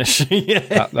to like finish.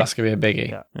 that's gonna be a biggie.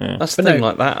 Yeah. That's the thing,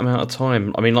 like that amount of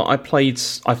time. I mean, like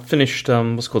I finished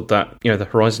what's called that, the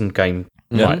Horizon game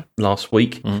like last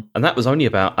week, and that was only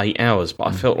about 8 hours, but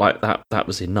I felt like that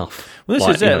was enough. Well, this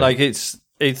is it. Like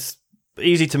it's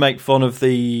easy to make fun of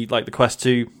the Quest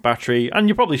 2 battery, and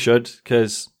you probably should,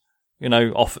 because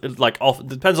off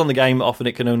depends on the game. Often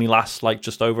it can only last like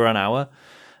just over an hour.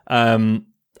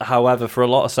 However, for a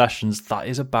lot of sessions, that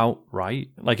is about right.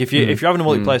 Like if you're having a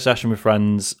multiplayer session with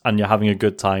friends and you're having a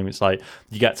good time, it's like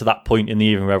you get to that point in the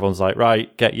evening where everyone's like,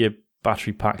 right, get your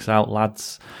battery packs out,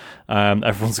 lads.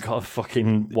 Everyone's got a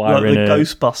fucking wire in the it.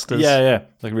 Ghostbusters. Yeah,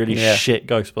 like really shit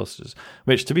Ghostbusters,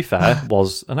 which to be fair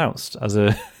was announced as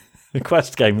a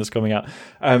Quest game that's coming out.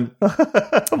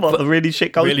 What, the really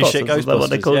shit Ghostbusters? Really shit Ghostbusters. Is that what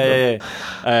they call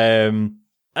them?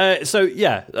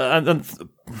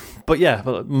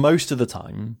 But most of the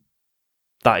time,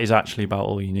 that is actually about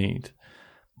all you need.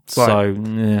 Right.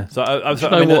 They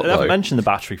haven't mentioned the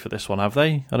battery for this one, have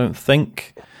they? I don't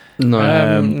think.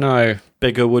 No. No.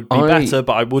 Bigger would be better,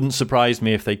 but it wouldn't surprise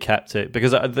me if they kept it,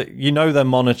 because they're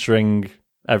monitoring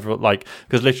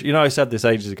because literally, I said this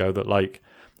ages ago that I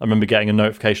remember getting a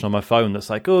notification on my phone that's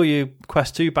like, oh, your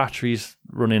Quest 2 battery's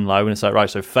running low, and it's like, right,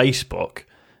 so Facebook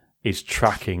is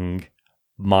tracking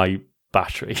my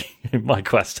battery in my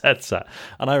Quest headset,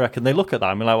 and I reckon they look at that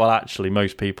and be like, well, actually,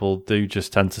 most people do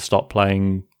just tend to stop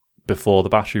playing before the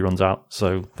battery runs out,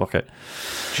 so fuck it.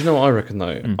 Do you know what I reckon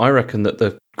though? I reckon that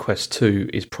the Quest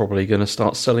 2 is probably going to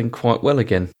start selling quite well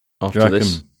again after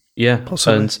this. Yeah,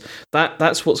 possibly. And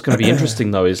that's what's going to be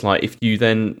interesting though, is like if you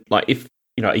then if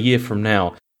a year from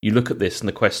now you look at this and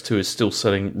the Quest 2 is still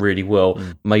selling really well,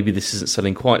 maybe this isn't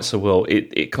selling quite so well.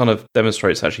 It kind of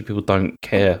demonstrates actually people don't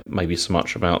care maybe so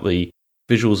much about the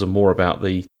visuals and more about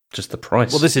just the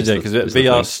price. Well, this is it, because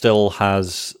VR still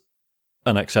has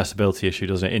an accessibility issue,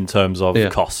 doesn't it, in terms of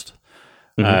cost?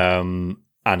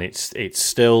 And it's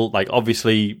still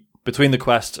obviously between the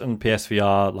Quest and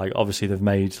PSVR, obviously they've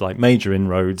made major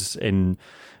inroads in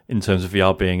terms of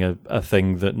VR being a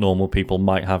thing that normal people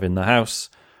might have in the house,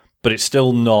 but it's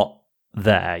still not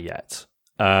there yet.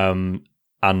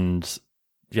 And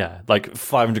yeah,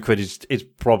 500 quid is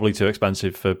probably too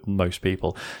expensive for most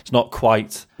people. It's not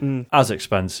quite as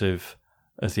expensive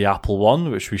as the Apple one,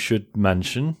 which we should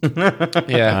mention. Well,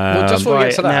 just before we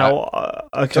get to that,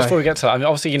 just before we get to that, I mean,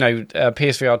 obviously,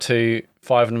 PSVR 2,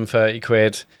 530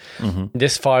 quid.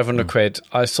 This 500 quid,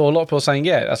 I saw a lot of people saying,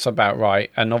 yeah, that's about right.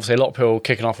 And obviously, a lot of people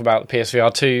kicking off about the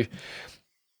PSVR 2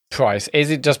 price. Is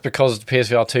it just because the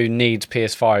PSVR 2 needs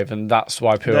PS5 and that's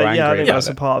why people are angry? Yeah, I think that's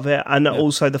a part of it. And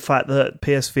also the fact that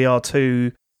PSVR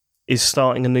 2 is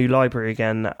starting a new library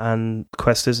again and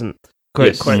Quest isn't.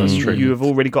 Yes, that's true. You have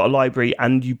already got a library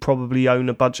and you probably own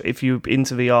a budget. If you're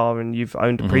into VR and you've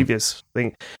owned a previous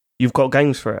thing, you've got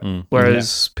games for it.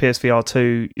 Whereas PSVR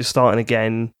 2, you're starting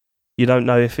again. You don't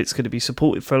know if it's going to be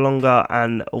supported for longer.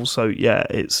 And also,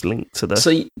 it's linked to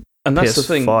the and that's PS5 the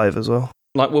thing as well.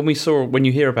 Like when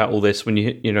you hear about all this, when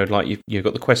you've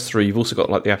got the Quest 3, you've also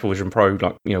got the Apple Vision Pro,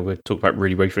 we'll talk about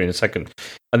really briefly in a second.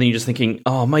 And then you're just thinking,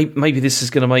 oh, maybe this is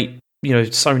going to make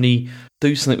Sony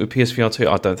do something with PSVR 2.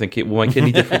 I don't think it will make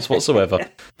any difference whatsoever.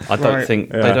 I don't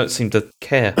think they don't seem to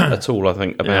care at all. I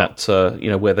think about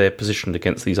where they're positioned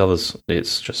against these others.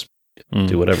 It's just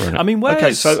do whatever. Innit? I mean,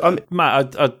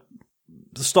 Matt,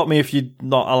 stop me if you're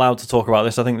not allowed to talk about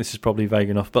this. I think this is probably vague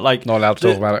enough, but not allowed to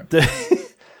talk about it.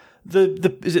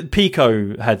 The is it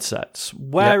Pico headsets?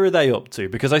 Where are they up to?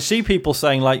 Because I see people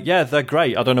saying they're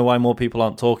great. I don't know why more people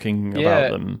aren't talking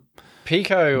about them.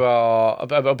 Pico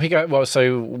are Pico. Well,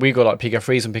 so we got Pico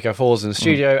 3s and Pico 4s in the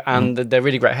studio, and they're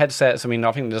really great headsets. I mean,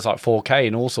 I think there's 4K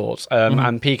and all sorts.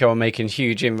 And Pico are making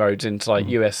huge inroads into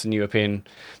US and European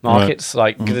markets.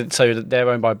 So they're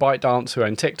owned by ByteDance, who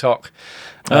own TikTok.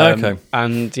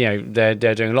 And they're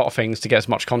doing a lot of things to get as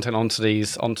much content onto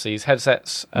these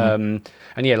headsets. And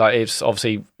it's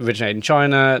obviously originated in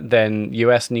China, then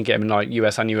US, and you get them in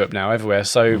US and Europe now everywhere.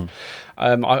 So.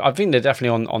 I think they're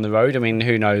definitely on the road. I mean,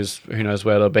 who knows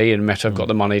where they'll be? And Meta have got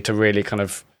the money to really kind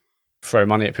of throw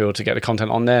money at people to get the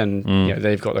content on there, and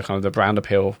they've got the kind of the brand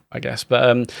appeal, I guess.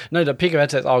 But no, the Pico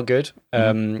headsets are good,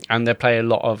 and they play a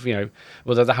lot of they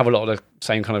have a lot of the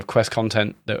same kind of Quest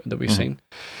content that we've seen.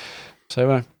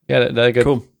 So they're good.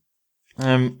 Cool.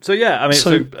 I mean,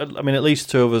 at least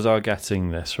two of us are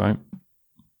getting this, right?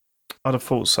 I'd have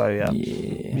thought so.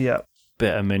 Yeah.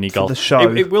 Bit of mini golf. The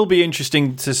show. It will be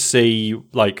interesting to see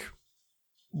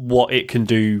what it can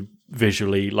do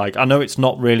visually. Like, I know it's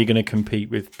not really going to compete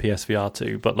with PSVR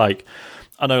 2, but like,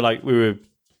 I know like we were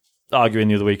arguing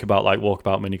the other week about like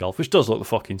Walkabout Mini Golf, which does look the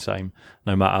fucking same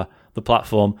no matter the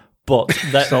platform. But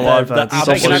they're absolutely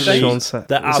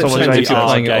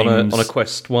playing it on a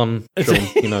Quest 1, Sean,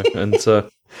 you know, and is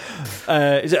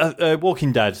it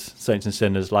Walking Dead, Saints and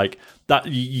Sinners? Like that,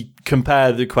 you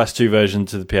compare the Quest 2 version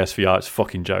to the PSVR, it's a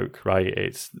fucking joke, right?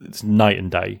 It's night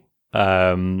and day.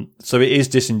 So it is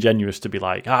disingenuous to be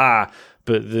like, but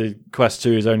the Quest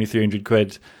 2 is only 300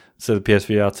 quid, so the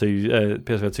PSVR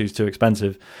 2 is too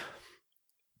expensive.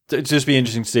 It'd just be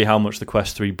interesting to see how much the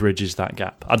Quest 3 bridges that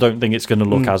gap. I don't think it's going to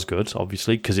look as good,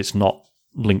 obviously, because it's not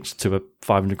linked to a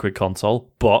 500 quid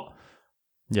console, but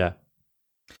yeah.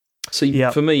 See,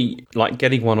 for me, like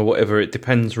getting one or whatever, it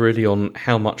depends really on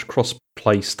how much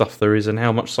cross-play stuff there is and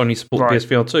how much Sony support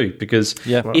PSVR 2, because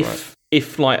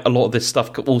if like a lot of this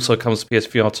stuff also comes to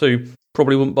PSVR 2,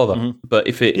 probably wouldn't bother. But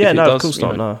if it does, of course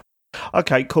not, no.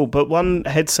 Okay, cool. But one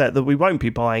headset that we won't be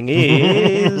buying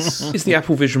is the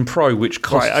Apple Vision Pro, which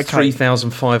costs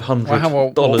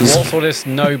 $3,500. What's all this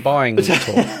no buying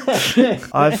talk?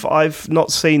 I've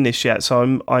not seen this yet,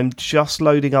 so I'm just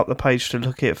loading up the page to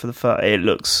look at it for the first. It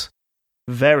looks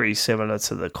very similar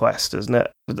to the Quest, doesn't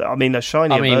it? I mean, a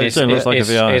shiny version.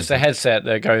 It's a headset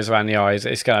that goes around the eyes.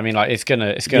 It's gonna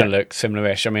look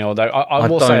similar-ish. I mean, although I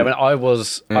will say, I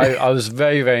was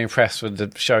very, very impressed with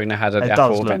the showing they had at the Apple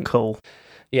event. It does look cool.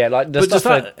 Yeah, like the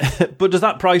stuff. But does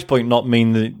that price point not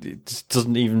mean that it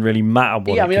doesn't even really matter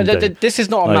what? Yeah, I mean, this is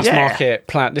not a mass market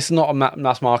plan. This is not a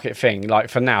mass market thing. Like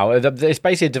for now, it's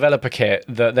basically a developer kit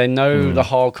that they know the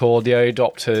hardcore, the early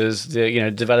adopters, the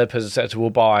developers, etc. will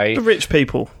buy. The rich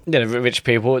people. Yeah, the rich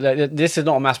people. This is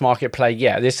not a mass market play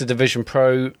yet. This is the Vision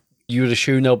Pro. You would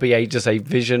assume there'll be just a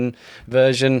Vision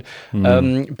version,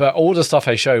 but all the stuff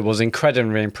they showed was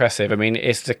incredibly impressive. I mean,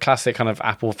 it's the classic kind of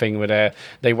Apple thing where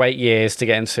they wait years to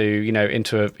get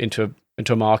into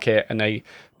a market, and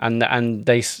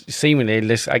they seemingly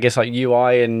list, I guess, like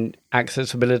UI and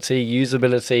accessibility,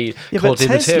 usability, quality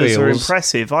but Teslas materials are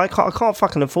impressive. I can't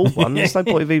fucking afford one. There's no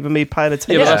point of even me paying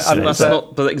attention.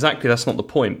 But exactly that's not the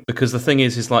point, because the thing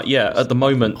is like, at the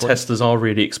moment Teslas are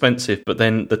really expensive, but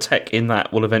then the tech in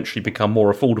that will eventually become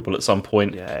more affordable at some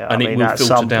point, and it will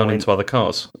filter down into other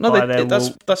cars. No,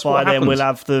 that's what happens. Then we'll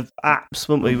have the apps,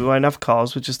 won't we? We won't have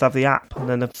cars. We'll just have the app, and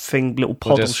then a little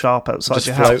podle sharp outside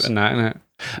your house. Just floating that, innit?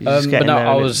 But no,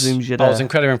 I was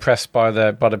incredibly impressed by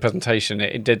the presentation.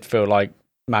 It did feel like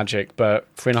magic,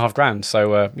 but $3,500.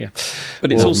 So yeah,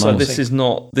 but it's also this is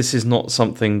not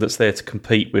something that's there to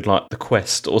compete with like the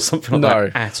Quest or something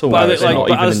like that at all. But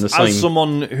as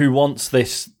someone who wants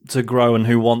this to grow and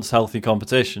who wants healthy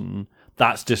competition,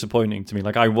 that's disappointing to me.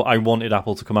 Like I wanted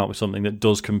Apple to come out with something that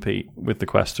does compete with the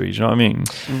Quest 3. Do you know what I mean?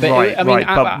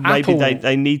 But maybe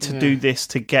they need to do this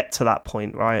to get to that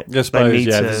point, right? I suppose,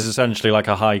 this is essentially like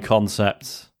a high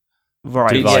concept.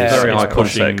 Right, it's very high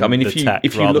concept. I mean, if you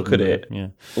look at it,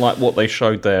 like what they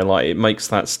showed there, like it makes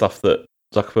that stuff that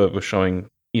Zuckerberg was showing,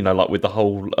 like with the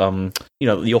whole,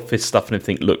 the Office stuff and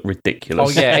everything look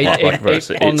ridiculous. Oh yeah,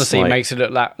 it honestly makes it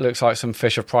looks like some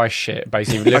Fisher Price shit.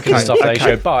 Basically, look at the stuff they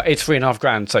showed, but it's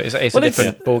 $3,500, so it's a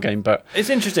different ball game. But it's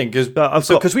interesting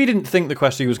because we didn't think the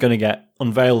Quest 2 was going to get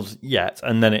unveiled yet,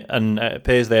 and then it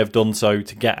appears they have done so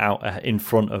to get out in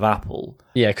front of Apple.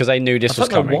 Yeah, because they knew this was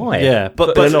coming. Why? Yeah,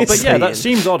 but that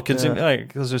seems odd because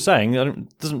we're saying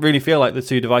it doesn't really feel like the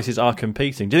two devices are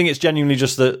competing. Do you think it's genuinely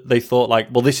just that they thought like,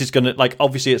 well, this is going to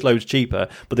obviously it's loads cheaper,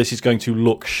 but this is going to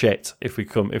look shit if we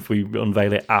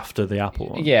unveil it after the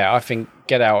Apple one? Yeah, I think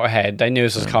get out ahead. They knew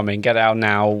this was coming. Get out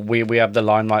now. We have the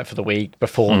limelight for the week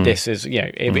before this is.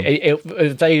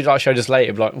 If they showed us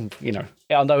later,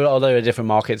 although they're different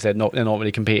markets, they're not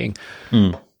really competing.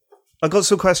 I got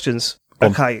some questions.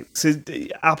 Okay, so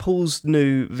Apple's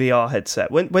new VR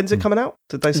headset. When's it coming out?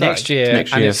 Did they say next year?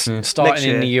 And it's starting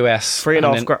in the US.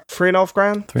 $3,500.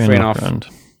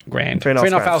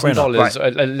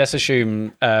 $3,500. Let's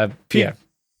assume.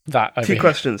 That. A few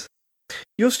questions.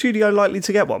 Your studio likely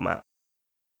to get one, Matt?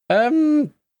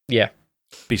 Yeah.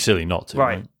 Be silly not to.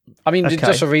 Right. I mean,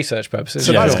 just for research purposes.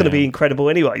 So that's going to be incredible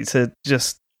anyway to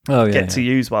just get to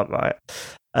use one, right?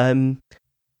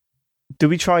 Do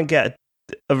we try and get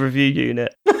a review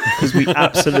unit? Because we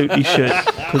absolutely should.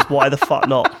 Because why the fuck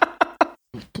not?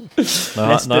 Let's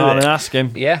ask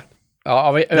him. Yeah.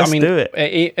 Let's do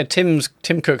it.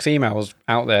 Tim Cook's email's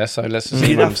out there, so let's just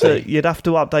you'd have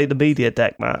to update the media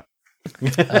deck, Matt.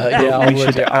 I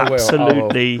will.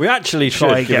 Absolutely. We actually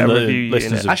try and get a review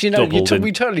unit. Actually, no,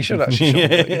 we totally should.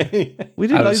 We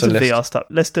did loads of VR stuff.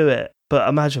 Let's do it. But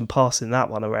imagine passing that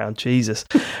one around. Jesus.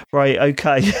 Right.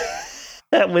 Okay.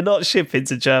 We're not shipping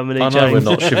to Germany, I know James.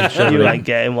 we're not shipping to Germany. You ain't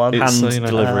getting one. It's, Hand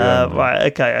delivery.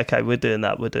 Right, okay, we're doing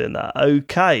that.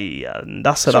 Okay, and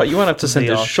that's enough. So you won't have to send it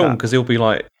to VR Sean chat. because he'll be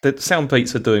like, the Sound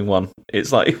Pizza doing one.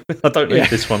 It's like, I don't need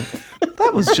this one.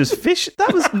 That was just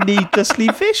That was needlessly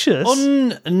vicious.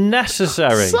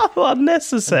 Unnecessary. So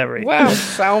unnecessary. Wow,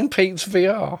 Sound Pete's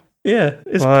VR. Yeah,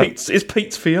 it's Right. Pete's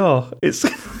VR. It's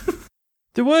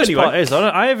The worst Anyway. part is,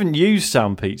 I haven't used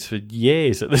Soundpeats for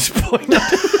years at this point.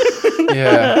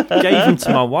 Yeah, Gave them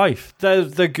to my wife. They're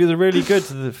really good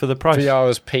for the price. VR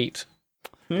as Pete.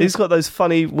 He's got those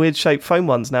funny, weird-shaped phone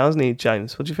ones now, hasn't he,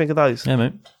 James? What do you think of those? Yeah,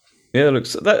 mate. yeah, it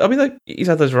looks. I mean, he's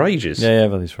had those for ages. Yeah,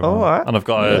 I've had these for a while. All right. And I've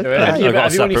got a, Yeah, I've got a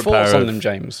have you any separate thoughts pair on of, them,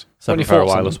 James? separate Any pair of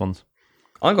thoughts on wireless them?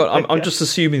 ones. I'm just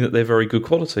assuming that they're very good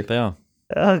quality. They are.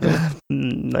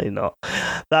 No, you're not.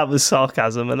 That was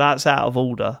sarcasm, and that's out of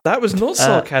order. That was not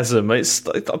sarcasm.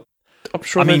 I'm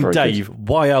sure. I mean, they're very Dave,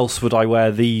 why else would I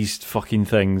wear these fucking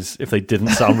things if they didn't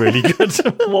sound really good?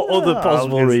 What other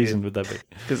possible I'll give reason you- would there be?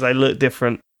 Because they look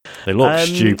different. They look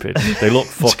stupid. They look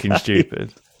fucking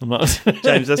stupid. I'm not...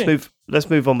 James, let's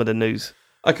move on with the news.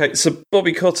 good. Okay, so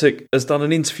Bobby Kotick has done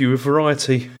an interview with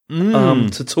Variety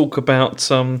to talk about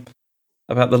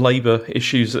the Labour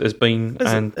issues that has been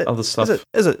and other stuff.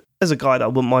 As a guy that I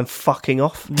wouldn't mind fucking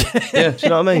off. Yeah, Do you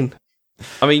know what I mean?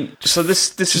 I mean, so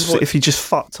this is what If he just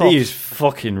fucked off. He is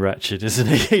fucking wretched, isn't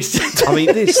he? I mean,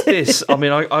 this. I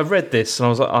mean, I read this and I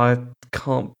was like, I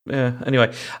can't. Yeah.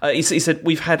 Anyway, he said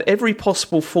we've had every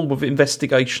possible form of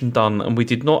investigation done, and we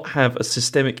did not have a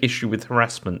systemic issue with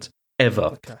harassment ever.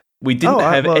 Okay. We didn't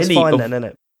have it's any. fine Of, then,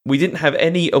 innit? we didn't have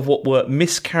any of what were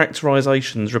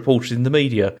mischaracterisations reported in the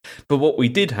media. But what we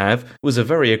did have was a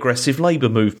very aggressive Labour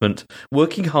movement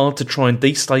working hard to try and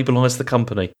destabilise the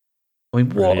company. I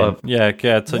mean, what a Yeah,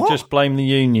 so What? just blame the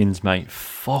unions, mate.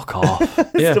 Fuck off.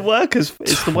 It's yeah. the workers'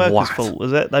 Twat. fault,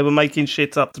 was it? They were making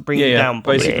shit up to bring you down.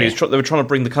 Basically, they were trying to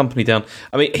bring the company down.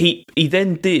 I mean, he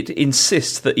then did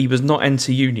insist that he was not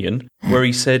anti-union, where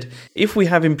he said, if we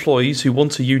have employees who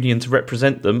want a union to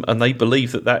represent them and they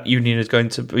believe that union is going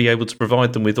to be able to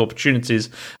provide them with opportunities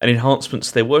and enhancements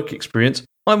to their work experience,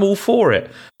 I'm all for it.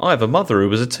 I have a mother who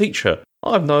was a teacher.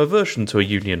 I have no aversion to a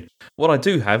union. What I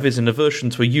do have is an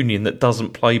aversion to a union that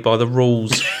doesn't play by the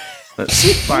rules.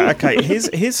 Right, okay.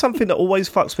 Here's something that always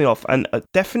fucks me off, and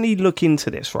definitely look into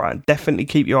this, right? And definitely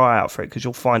keep your eye out for it, because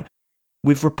you'll find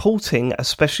with reporting,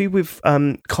 especially with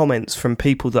comments from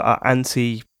people that are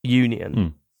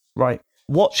anti-union, right?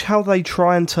 Watch how they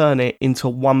try and turn it into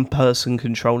one person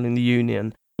controlling the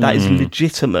union. That is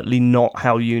legitimately not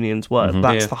how unions work.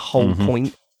 That's the whole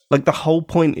point. Like, the whole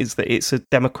point is that it's a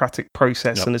democratic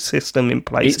process and a system in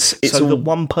place It's so all- that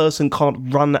one person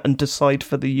can't run and decide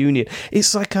for the union.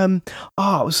 It's like, I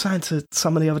was saying to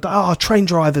somebody the other day, train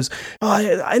drivers,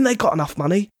 ain't they got enough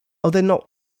money? Oh, they're not.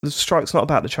 The strike's not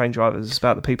about the train drivers, it's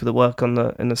about the people that work in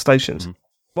the stations.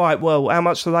 Right, well, how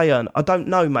much do they earn? I don't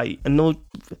know, mate. And nor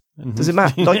does it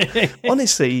matter. Like,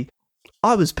 honestly,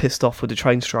 I was pissed off with the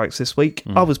train strikes this week.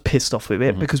 I was pissed off with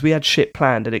it because we had shit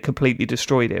planned and it completely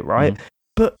destroyed it, right?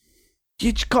 But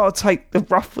you just got to take the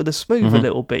rough with the smooth a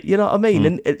little bit, you know what I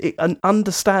mean? And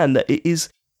understand that it is...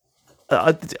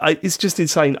 it's just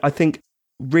insane. I think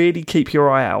really keep your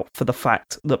eye out for the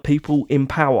fact that people in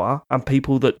power and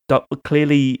people that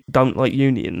clearly don't like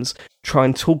unions try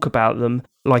and talk about them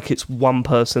like it's one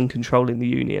person controlling the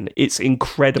union. It's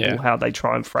incredible how they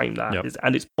try and frame that,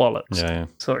 and it's bollocks. Yeah.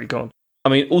 Sorry, go on. I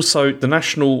mean, also, the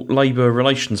National Labour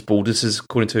Relations Board, this is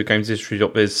according to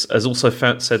GamesHistory.biz, has also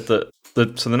said that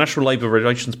the National Labour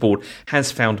Relations Board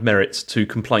has found merit to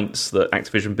complaints that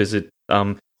Activision Blizzard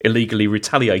illegally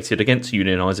retaliated against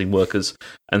unionising workers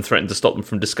and threatened to stop them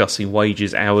from discussing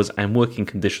wages, hours and working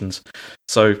conditions.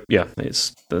 So, yeah,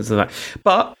 there's that.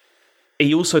 But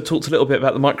he also talked a little bit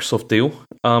about the Microsoft deal.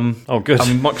 Good. I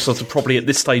mean, Microsoft are probably at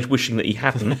this stage wishing that he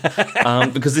hadn't,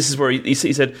 because this is where he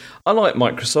said, I like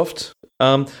Microsoft.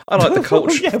 I like the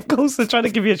culture. Yeah, of course, they're trying to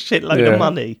give you a shitload of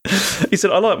money. He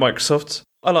said, I like Microsoft.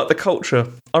 I like the culture.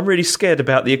 I'm really scared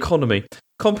about the economy.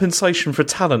 Compensation for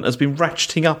talent has been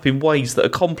ratcheting up in ways that are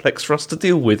complex for us to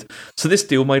deal with. So this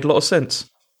deal made a lot of sense.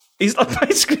 He's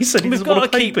basically said he We've doesn't got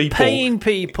want to to pay keep people. paying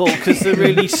people because they're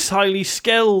really highly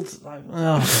skilled. Like,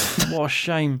 what a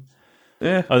shame.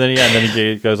 Yeah. Oh, then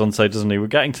he goes on to say, doesn't he? We're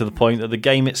getting to the point that the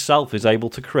game itself is able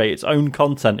to create its own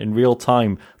content in real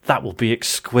time. That will be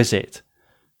exquisite.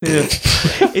 Yeah.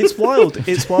 It's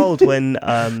wild when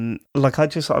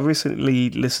I recently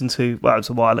listened to, well, it was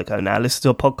a while ago now, listened to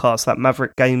a podcast that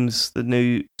Maverick Games, the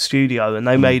new studio, and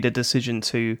they made a decision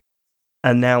to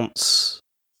announce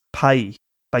pay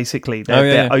Basically,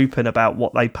 they're open about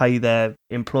what they pay their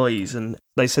employees, and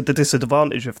they said the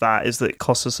disadvantage of that is that it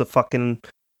costs us a fucking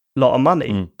lot of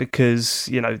money because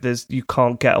you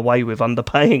can't get away with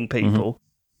underpaying people.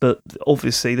 But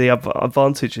obviously, the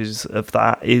advantages of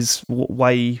that is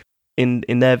way,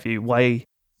 in their view, way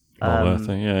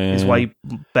is way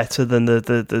better than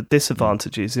the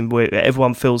disadvantages. In where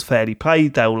everyone feels fairly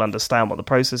paid, they all understand what the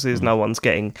process is. No one's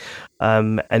getting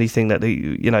anything that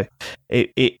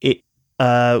it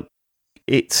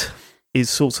is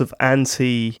sort of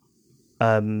anti.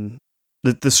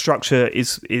 The structure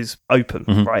is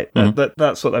open, right?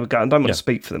 That's what they were going. I don't want to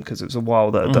speak for them because it was a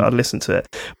while that I listened to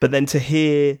it. But then to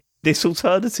hear this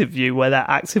alternative view where they're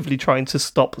actively trying to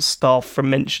stop staff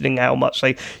from mentioning how much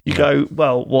go,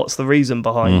 well, what's the reason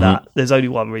behind that? There's only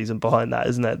one reason behind that,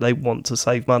 isn't it? They want to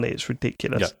save money. It's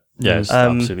ridiculous. Yeah, it's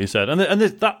absolutely said. And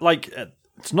that, like,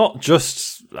 it's not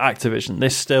just Activision.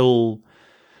 There's still,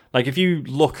 like, if you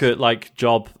look at, like,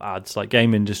 job ads, like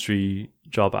game industry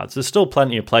job ads, there's still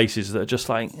plenty of places that are just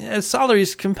like,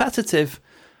 salary's competitive.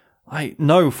 Like,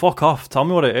 no, fuck off. Tell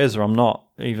me what it is or I'm not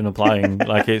even applying.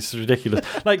 Like, it's ridiculous.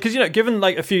 Like, because, given,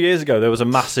 like, a few years ago, there was a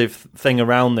massive thing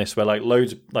around this where, like,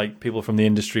 loads of, like, people from the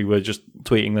industry were just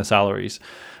tweeting their salaries.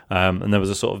 And there was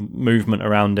a sort of movement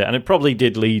around it. And it probably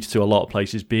did lead to a lot of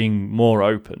places being more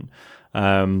open.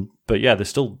 But, yeah, there's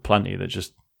still plenty that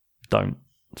just don't.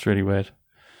 It's really weird.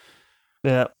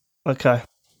 Yeah. Okay.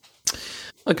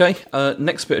 Okay,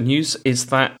 next bit of news is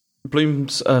that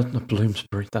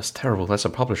Bloomsbury, that's terrible, that's a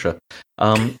publisher.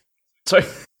 So,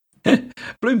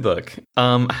 Bloomberg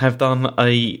have done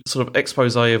a sort of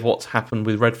expose of what's happened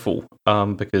with Redfall,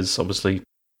 because obviously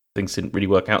things didn't really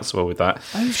work out so well with that.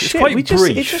 Oh, it's quite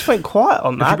brief. It just went quiet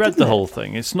on that. If you read the whole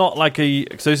thing, it's not like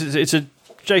it's a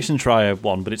Jason Schreier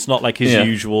one, but it's not like his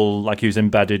usual, like he was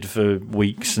embedded for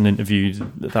weeks and interviewed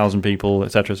 1,000 people,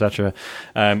 etc., etc.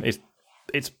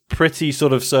 It's pretty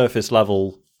sort of surface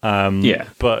level.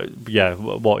 But yeah,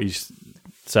 what he's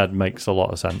said makes a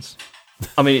lot of sense.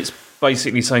 I mean, it's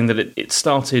basically saying that it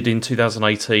started in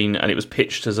 2018 and it was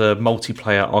pitched as a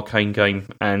multiplayer arcane game.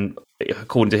 And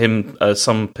according to him,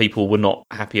 some people were not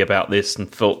happy about this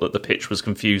and felt that the pitch was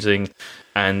confusing.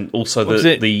 And also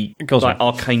that the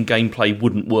arcane gameplay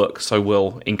wouldn't work so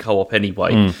well in co-op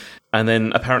anyway. And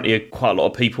then apparently quite a lot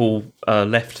of people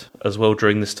left as well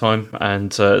during this time,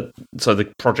 and so the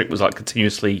project was like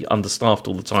continuously understaffed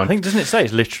all the time. I think, doesn't it say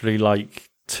it's literally like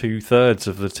 2/3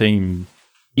 of the team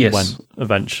went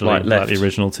eventually? Like the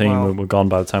original team were gone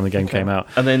by the time the game came out.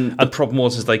 And then the problem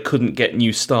was they couldn't get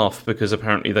new staff because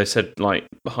apparently they said like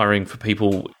hiring for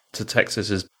people to Texas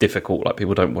is difficult. Like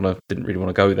people didn't really want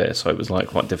to go there, so it was like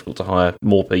quite difficult to hire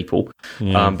more people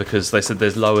because they said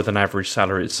there's lower than average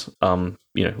salaries.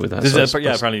 With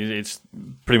that. Apparently it's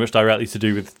pretty much directly to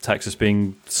do with Texas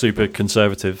being super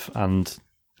conservative, and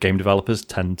game developers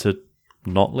tend to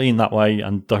not lean that way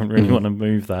and don't really want to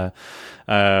move there.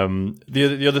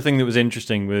 The other thing that was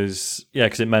interesting was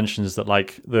because it mentions that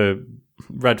like the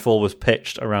Redfall was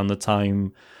pitched around the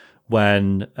time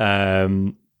when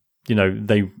they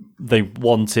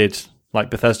wanted, like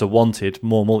Bethesda wanted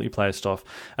more multiplayer stuff,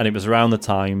 and it was around the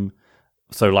time.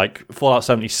 So like Fallout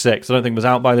 76, I don't think was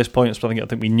out by this point. I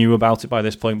think we knew about it by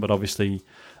this point, but obviously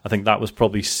I think that was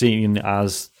probably seen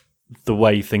as the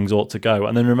way things ought to go.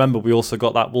 And then remember, we also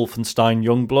got that Wolfenstein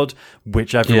Youngblood,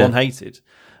 which everyone hated.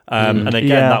 And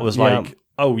again, that was like,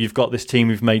 oh, you've got this team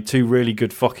who've made 2 really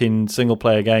good fucking single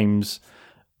player games.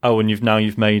 Oh, and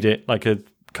you've made it like a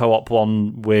co-op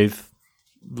one with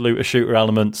looter shooter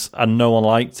elements, and no one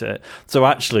liked it. So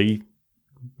actually,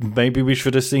 maybe we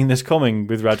should have seen this coming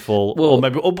with Redfall.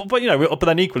 But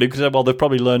then equally, because they've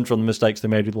probably learned from the mistakes they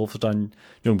made with Wolfenstein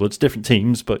Youngblood. It's different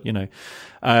teams, but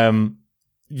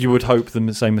you would hope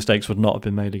the same mistakes would not have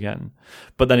been made again.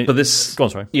 Go on,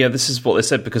 sorry. Yeah, this is what they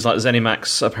said, because like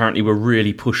ZeniMax apparently were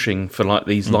really pushing for like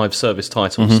these live service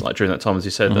titles like during that time, as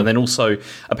you said. And then also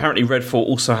apparently Redfall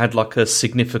also had like a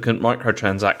significant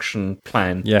microtransaction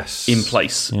plan in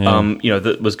place.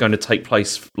 That was going to take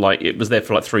place, like it was there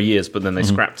for like 3 years, but then they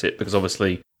scrapped it because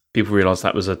obviously people realised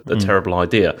that was a terrible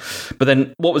idea. But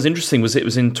then what was interesting was it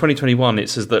was in 2021, it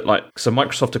says that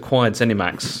Microsoft acquired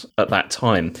ZeniMax at that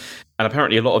time, and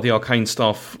apparently a lot of the Arcane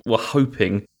staff were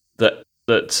hoping that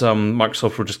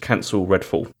Microsoft will just cancel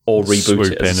Redfall or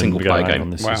reboot it as a single-player game.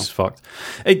 This is fucked.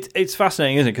 It's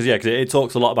fascinating, isn't it? Because it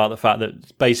talks a lot about the fact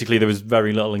that basically there was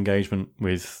very little engagement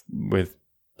with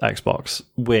Xbox,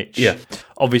 which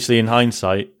obviously in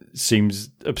hindsight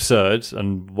seems absurd,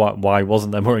 and why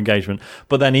wasn't there more engagement?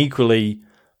 But then equally,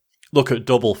 look at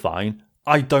Double Fine.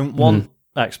 I don't want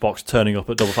Xbox turning up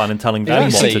at Double Fine and telling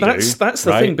them what to do. That's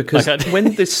the thing, because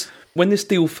when when this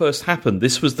deal first happened,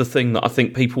 this was the thing that I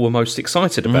think people were most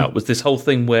excited about, was this whole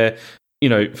thing where, you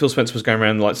know, Phil Spencer was going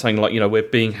around like saying like, you know, we're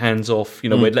being hands off, you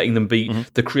know, we're letting them be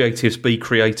the creatives be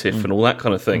creative and all that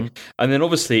kind of thing. And then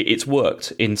obviously it's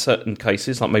worked in certain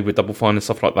cases, like maybe with Double Fine and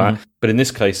stuff like that. But in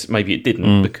this case, maybe it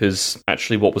didn't because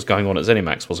actually what was going on at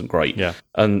ZeniMax wasn't great. Yeah.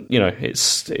 And you know,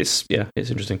 it's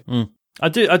interesting.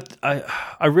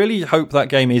 I really hope that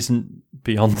game isn't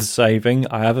beyond saving.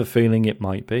 I have a feeling it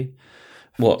might be.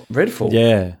 What, Redfall?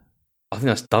 Yeah. I think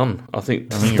that's done. I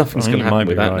think nothing's going to happen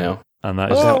with that now. And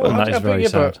that is very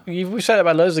sad. We've said it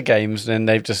about loads of games, and then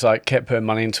they've just like kept putting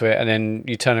money into it, and then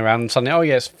you turn around and suddenly, oh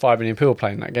yes, 5 million people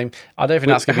playing that game. I don't think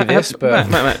that's going to be this. But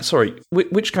Matt, sorry,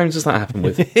 which games does that happen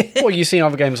with? Well, you've seen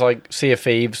other games like Sea of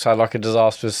Thieves had like a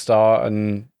disastrous start,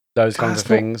 and those kinds of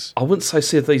things. I wouldn't say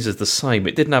Sea of Thieves is the same.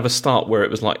 It didn't have a start where it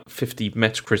was like 50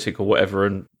 Metacritic or whatever,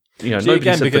 and you know, nobody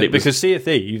said that it was... because Sea of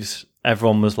Thieves,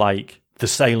 everyone was like, the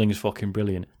sailing's fucking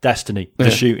brilliant. Destiny, the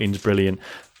shooting's brilliant.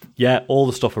 Yeah, all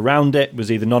the stuff around it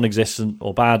was either non-existent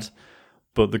or bad,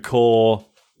 but the core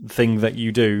thing that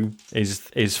you do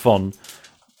is fun.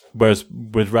 Whereas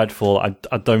with Redfall,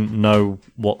 I don't know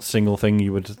what single thing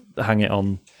you would hang it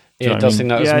on. Yeah, it does seem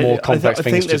that there's more complex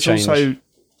things to change. Also,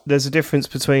 there's a difference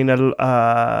between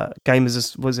a game as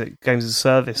a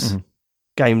service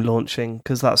game launching,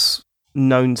 because that's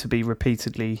known to be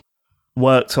repeatedly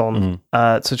worked on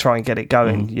to try and get it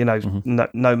going. You know,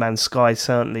 No Man's Sky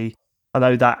certainly. I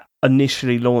know that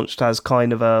initially launched as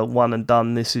kind of a one and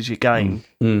done, this is your game.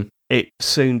 It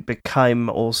soon became,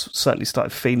 or certainly started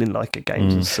feeling like a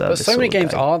games as a service. But so many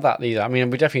games are that these. I mean,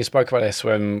 we definitely spoke about this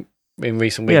in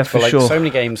recent weeks. But like, so many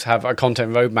games have a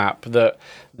content roadmap that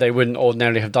they wouldn't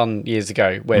ordinarily have done years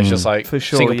ago, where it's just like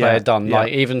single player done. Yeah.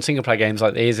 Like even single player games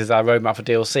like these is our roadmap for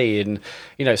DLC, and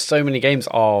you know, so many games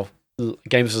are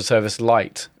games as a service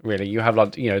light. Really, you have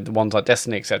like, you know, the ones like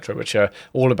Destiny, etc., which are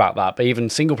all about that. But even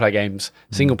single player games,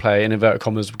 single player in inverted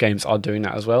commas games are doing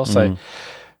that as well. So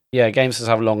yeah, games just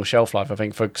have a long shelf life, I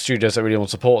think, for studios that really want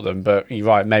to support them. But you're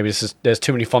right, maybe there's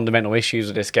too many fundamental issues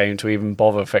with this game to even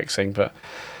bother fixing. But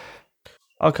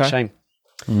shame.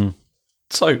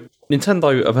 So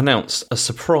Nintendo have announced a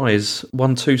surprise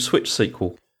 1-2 Switch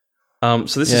sequel.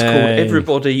 So this is called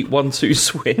Everybody 1-2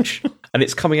 Switch, and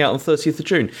it's coming out on 30th of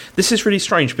June. This is really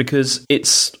strange because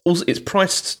it's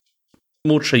priced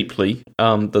more cheaply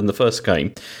than the first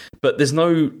game, but there's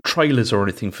no trailers or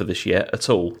anything for this yet at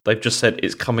all. They've just said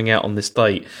it's coming out on this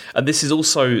date. And this is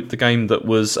also the game that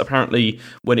was apparently,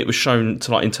 when it was shown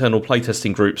to like internal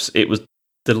playtesting groups, it was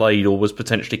delayed or was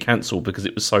potentially cancelled because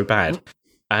it was so bad.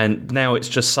 And now it's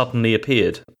just suddenly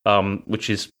appeared, which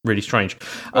is really strange.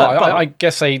 Well, I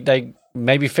guess they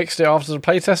maybe fixed it after the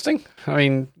playtesting. I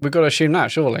mean, we've got to assume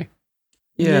that, surely.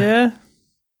 Yeah.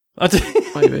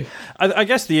 Maybe. I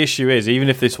guess the issue is, even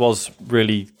if this was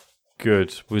really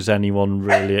good, was anyone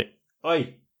really...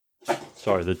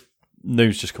 Sorry, the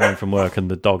news just coming from work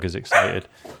and the dog is excited.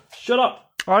 Shut up!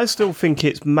 I still think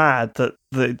it's mad that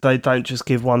they don't just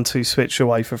give 1-2 Switch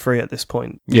away for free at this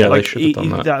point. Yeah, like, they should have done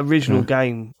that. That original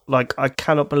game, like, I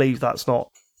cannot believe that's not,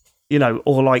 you know,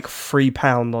 or like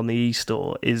 £3 on the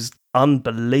eStore is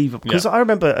unbelievable. Because I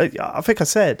remember, I think I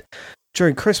said,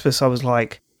 during Christmas, I was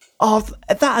like, oh,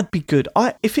 that'd be good.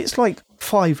 If it's like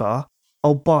 £5,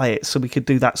 I'll buy it so we could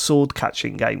do that sword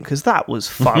catching game, because that was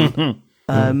fun.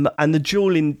 And the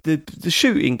dueling, the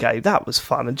shooting game, that was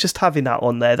fun. And just having that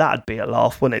on there, that'd be a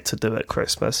laugh, wouldn't it, to do at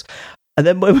Christmas? And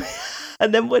then when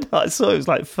I saw it was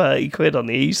like 30 quid on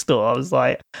the eStore, I was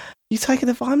like, you taking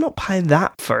the... I'm not paying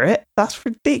that for it. That's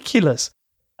ridiculous.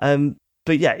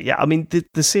 But yeah, I mean,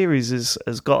 the series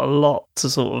has got a lot to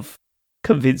sort of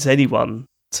convince anyone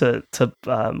to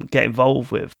get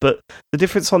involved with. But the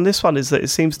difference on this one is that it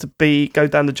seems to go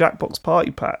down the Jackbox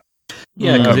Party Pack.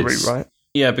 Yeah, route, right?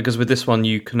 Yeah, because with this one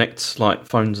you connect like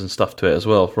phones and stuff to it as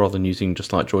well, rather than using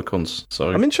just like Joy-Cons. So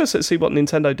I'm interested to see what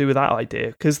Nintendo do with that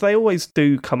idea, because they always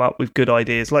do come up with good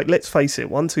ideas. Like, let's face it,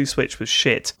 1-2 Switch was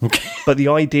shit, but the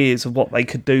ideas of what they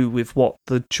could do with what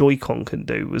the Joy-Con can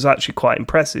do was actually quite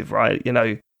impressive, right? You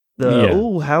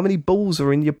know, how many balls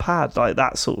are in your pad? Like,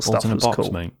 that sort of stuff was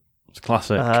cool. Mate. It's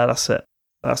classic. That's it.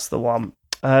 That's the one.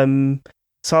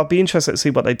 So I'll be interested to see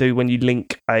what they do when you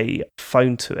link a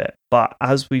phone to it. But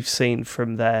as we've seen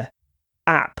from their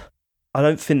app, I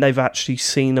don't think they've actually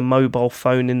seen a mobile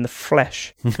phone in the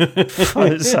flesh.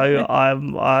 So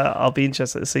I'll be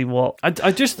interested to see what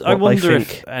I wonder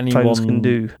if anyone can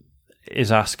do.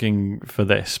 Is asking for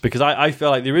this, because I feel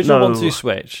like the original 1-2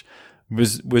 Switch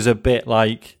was a bit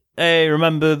like, hey,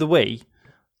 remember the Wii?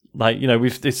 Like, you know,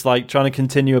 it's like trying to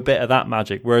continue a bit of that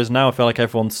magic. Whereas now I feel like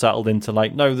everyone's settled into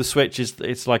like, no, the Switch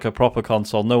it's like a proper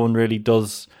console. No one really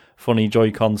does funny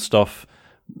Joy-Con stuff.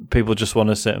 People just want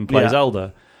to sit and play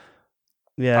Zelda.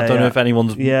 Yeah, I don't know if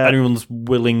anyone's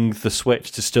willing the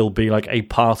Switch to still be like a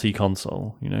party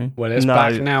console, you know? Well, it's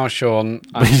back now, Sean.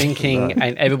 I'm thinking,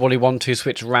 and everybody want to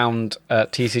switch round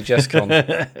at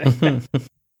TCGSCon.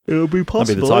 It'll be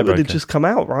possible. It would just come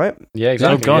out, right? Yeah,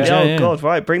 exactly. Oh, God, God,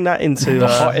 right. Bring that into the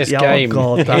hottest game.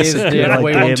 Oh, God, that's a good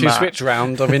idea, want to switch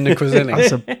round of In the Cuisine.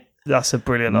 That's a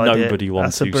brilliant idea. Nobody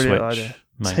wants to switch.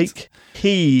 Mate. Take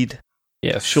heed,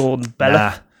 Sean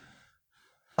Bella.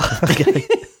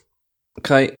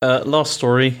 Okay, last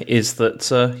story is that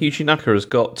Yuji Naka has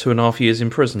got 2.5 years in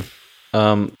prison.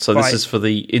 So this is for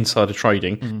the insider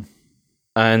trading.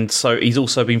 And so he's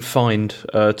also been fined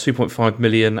 2.5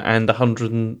 million and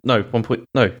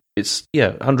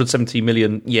 170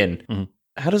 million yen. Mm-hmm.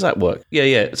 How does that work?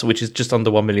 Yeah. So which is just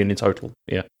under 1 million in total.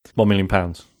 Yeah, £1 million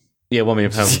pounds. Yeah, £1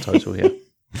 million in total. Yeah.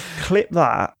 Clip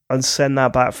that and send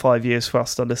that back 5 years for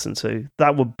us to listen to.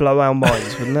 That would blow our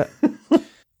minds, wouldn't it?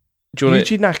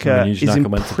 Yuji Naka is in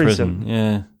prison.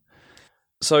 Yeah.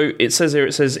 So it says here,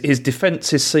 his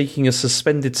defence is seeking a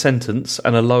suspended sentence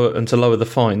and to lower the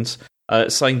fines,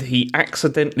 saying that he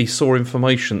accidentally saw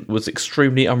information that was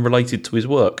extremely unrelated to his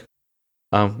work.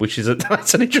 Which is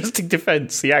that's an interesting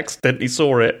defence. He accidentally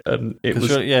saw it, and it was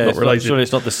not related. Surely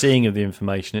it's not the seeing of the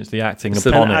information; it's the acting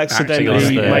upon it.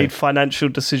 Accidentally made financial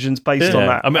decisions based on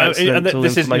that. I mean, and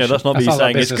this is that's not me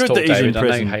saying it's good that he's in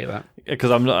prison. I hate that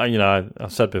because I'm not.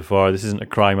 I've said before, this isn't a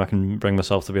crime I can bring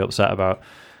myself to be upset about.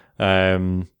 I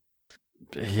mean,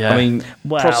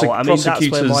 that's where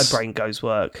my brain goes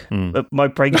work. My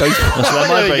brain goes. That's where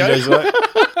my brain goes work.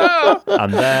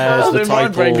 And there's the title. My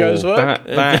brain goes work.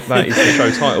 That is the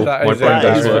show title. My brain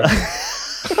goes work.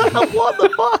 What the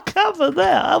fuck happened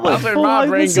there? That's where my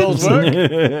brain goes work.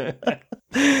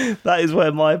 That is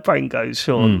where my brain goes,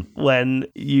 Sean. When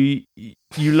you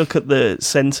look at the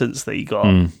sentence that you got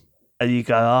and you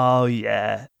go, oh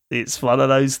yeah, it's one of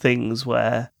those things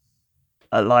where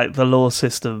like the law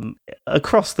system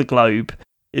across the globe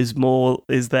is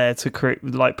there to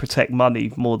protect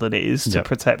money more than it is to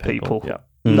protect people.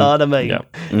 Know what I mean? Yeah.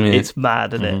 It's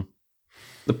mad, isn't it?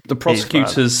 The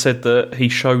prosecutors said that he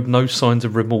showed no signs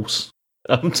of remorse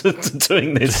to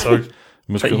doing this. So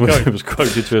it was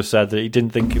quoted to have said that he didn't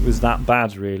think it was that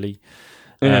bad, really.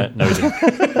 No, he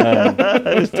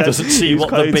didn't. Doesn't see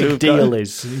what the big deal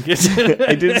is. He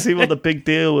didn't see what the big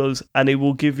deal was, and he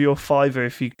will give you a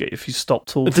 £5 if you stop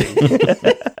talking. He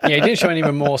didn't show any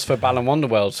remorse for Balan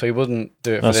Wonderworld, so he wouldn't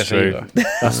do it for this either.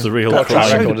 That's the real crime. He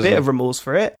showed a bit of remorse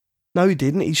for it. No, he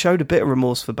didn't. He showed a bit of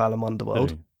remorse for Balan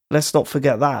Wonderworld. Let's not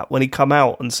forget that when he come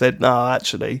out and said, "No,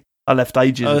 actually, I left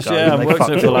ages ago." Yeah, I'm working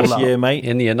for the last year, mate.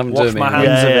 In the end, I'm doing my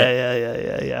hands of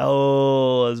it. Yeah.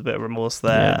 Oh, there's a bit of remorse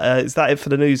there. Yeah. Is that it for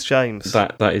the news, James?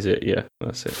 That is it. Yeah,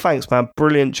 that's it. Thanks, man.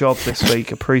 Brilliant job this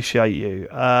week. Appreciate you.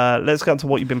 Let's get on to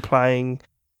what you've been playing.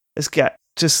 Let's get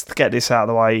this out of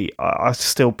the way. I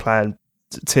still playing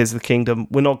Tears of the Kingdom.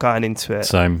 We're not going into it.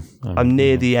 Same. I'm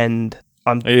near the end.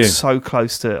 I'm so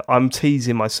close to it. I'm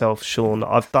teasing myself, Sean.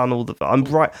 I've done all the...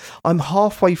 I'm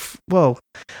halfway...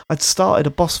 I'd started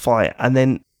a boss fight and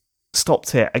then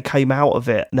stopped it and came out of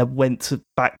it and then went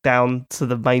back down to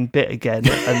the main bit again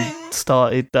and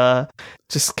started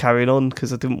just carrying on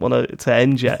because I didn't want it to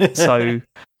end yet. So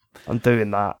I'm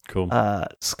doing that. Cool.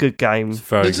 It's a good game.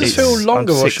 Does this feel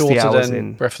longer or shorter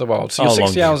than Breath of the Wild? So you're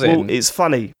 60 hours in. Well, it's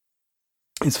funny.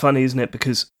 It's funny, isn't it?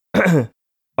 Because...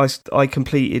 I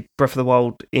completed Breath of the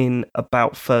Wild in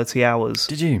about 30 hours.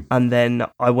 Did you? And then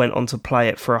I went on to play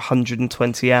it for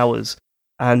 120 hours.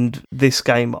 And this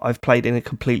game I've played in a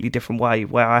completely different way,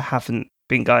 where I haven't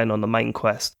been going on the main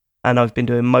quest. And I've been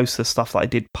doing most of the stuff that I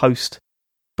did post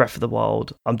Breath of the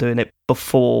Wild. I'm doing it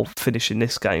before finishing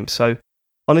this game. So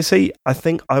honestly, I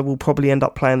think I will probably end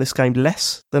up playing this game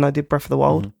less than I did Breath of the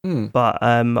Wild. But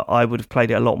I would have played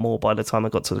it a lot more by the time I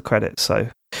got to the credits. So...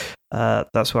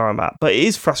 that's where I'm at. But it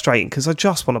is frustrating because I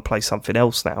just want to play something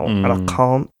else now and I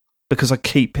can't because I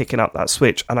keep picking up that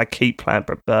Switch and I keep playing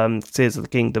Tears of the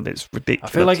Kingdom. It's ridiculous.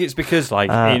 I feel like it's because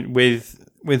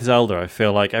with Zelda, I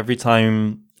feel like every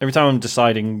time I'm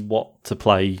deciding what to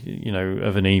play,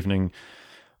 of an evening,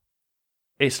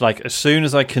 it's like as soon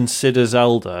as I consider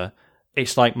Zelda,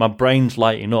 it's like my brain's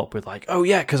lighting up with like, oh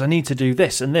yeah, because I need to do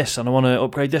this and this and I want to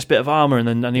upgrade this bit of armor and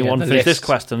then I want to finish this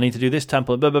quest and I need to do this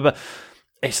temple, blah, blah, blah.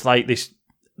 It's like this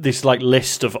like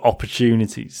list of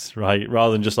opportunities, right?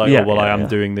 Rather than just like, I am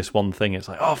doing this one thing. It's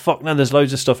like, oh fuck, no, there's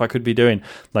loads of stuff I could be doing.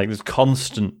 Like there's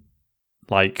constant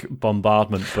like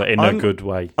bombardment, but in a good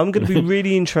way. I'm going to be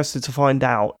really interested to find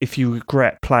out if you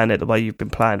regret playing it the way you've been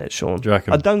playing it, Sean. Do you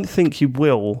reckon? I don't think you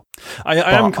will. I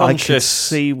am conscious. I could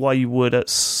see why you would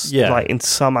like in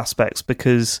some aspects,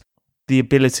 because the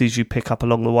abilities you pick up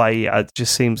along the way, it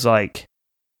just seems like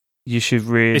you should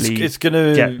really it's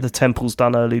gonna get the temples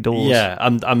done early doors. Yeah,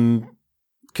 I'm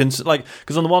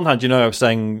because on the one hand, I was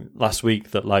saying last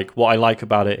week that like what I like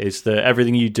about it is that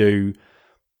everything you do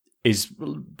is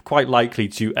quite likely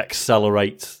to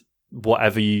accelerate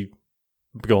whatever you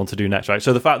go on to do next, right?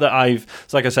 So the fact that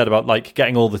it's like I said about like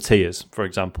getting all the tiers, for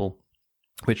example,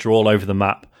 which are all over the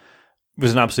map,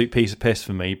 was an absolute piece of piss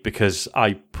for me because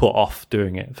I put off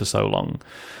doing it for so long.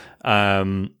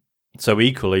 So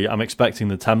equally, I'm expecting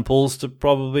the temples to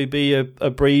probably be a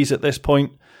breeze at this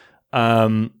point.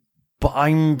 But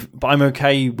I'm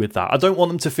okay with that. I don't want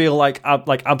them to feel like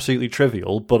absolutely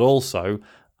trivial, but also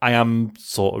I am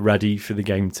sort of ready for the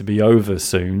game to be over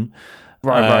soon.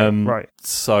 Right.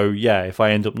 So yeah, if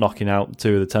I end up knocking out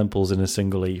 2 of the temples in a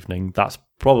single evening, that's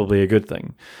probably a good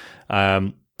thing.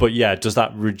 But yeah, does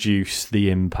that reduce the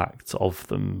impact of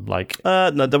them?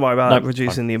 No, don't worry about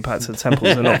reducing the impact of the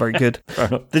temples. They're not very good.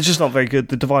 They're just not very good.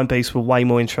 The Divine Beasts were way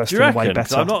more interesting, way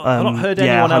better. I've not heard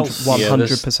anyone else.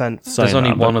 100%. There's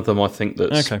only one of them I think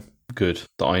that's good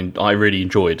that I really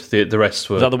enjoyed. The rest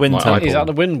were. Is that the Wind Temple? Is that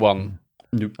the Wind one?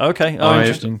 Okay,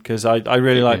 interesting, because I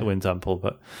really like the Wind Temple,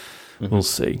 but we'll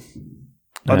see.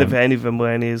 I don't think any of them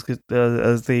were any as good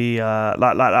as the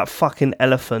like that fucking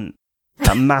elephant,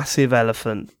 that massive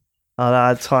elephant. I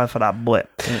had time for that boy.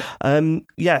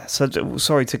 So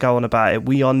sorry to go on about it.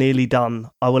 We are nearly done.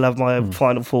 I will have my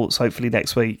final thoughts hopefully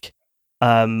next week.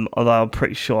 Although I'm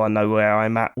pretty sure I know where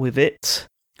I'm at with it.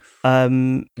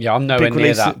 I'm nowhere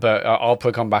near that, but I'll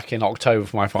probably come back in October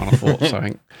for my final thoughts, I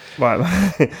think.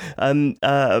 Right.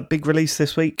 A big release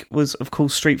this week was, of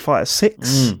course, Street Fighter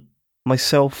 6.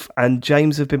 Myself and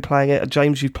James have been playing it.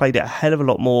 James, you've played it a hell of a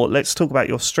lot more. Let's talk about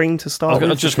your stream to start with. I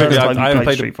haven't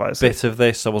played a bit of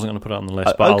this. I wasn't going to put it on the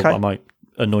list, but I might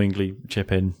annoyingly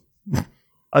chip in.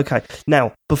 Okay.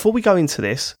 Now, before we go into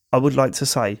this, I would like to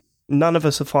say, none of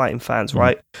us are fighting fans,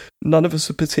 right? None of us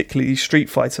are particularly Street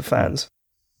Fighter fans.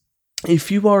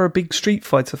 If you are a big Street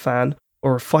Fighter fan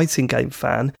or a fighting game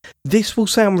fan, this will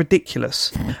sound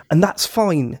ridiculous, and that's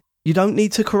fine. You don't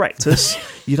need to correct us.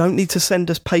 You don't need to send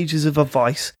us pages of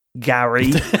advice, Gary.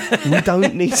 We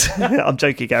don't need to... I'm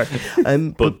joking, Gary.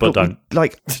 But don't.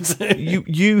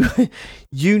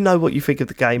 You know what you think of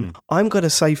the game. I'm going to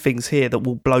say things here that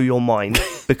will blow your mind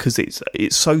because it's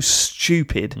so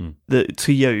stupid that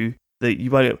to you that you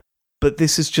won't... But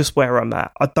this is just where I'm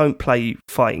at. I don't play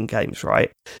fighting games,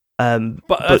 right?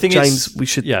 But I think James, we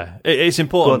should... Yeah, it's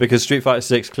important because Street Fighter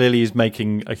 6 clearly is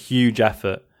making a huge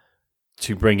effort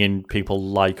to bring in people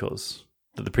like us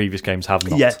that the previous games have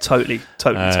not. Yeah, totally.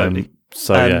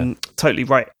 So totally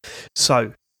right.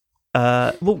 So,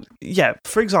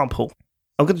 for example,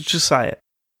 I'm going to just say it.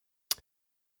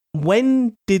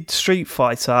 When did Street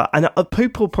Fighter, and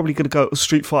people are probably going to go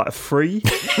Street Fighter 3,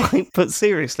 right? But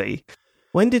seriously,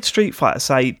 when did Street Fighter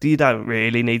say, you don't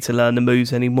really need to learn the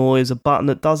moves anymore, there's a button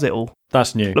that does it all?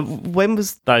 That's new.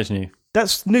 That is new.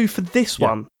 That's new for this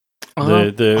one.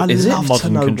 I'd love to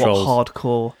know controls. What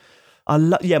hardcore...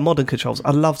 modern controls.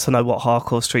 I'd love to know what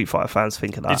hardcore Street Fighter fans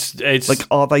think of that. It's like,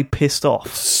 are they pissed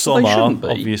off? Some are,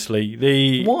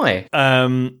 obviously. Why?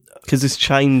 Because it's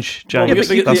changed, James.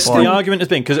 The argument has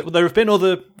been, because there have been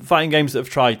other fighting games that have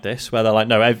tried this, where they're like,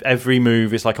 no, every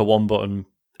move is like a one-button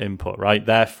input, right?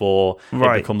 Therefore,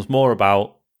 it becomes more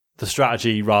about the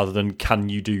strategy rather than can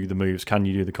you do the moves, can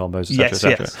you do the combos,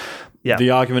 etc., etc. Yeah.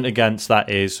 The argument against that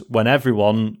is when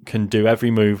everyone can do every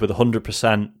move with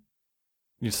 100%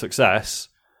 success,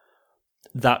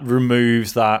 that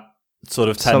removes that sort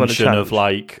of tension of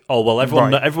like, oh well,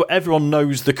 everyone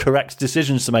knows the correct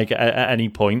decisions to make at any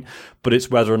point, but it's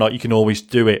whether or not you can always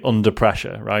do it under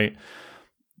pressure, right?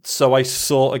 So I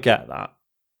sort of get that,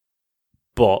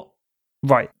 but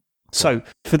right. So,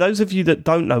 for those of you that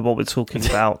don't know what we're talking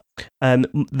about, the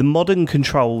modern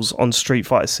controls on Street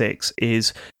Fighter 6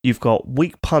 is you've got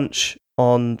weak punch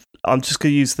on... I'm just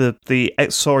going to use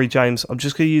sorry, James. I'm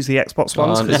just going to use the Xbox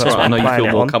ones. That's right. I know you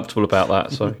feel more comfortable about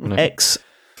that. So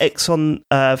X on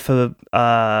for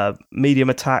medium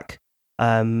attack,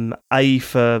 A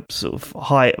for sort of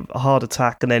hard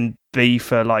attack, and then B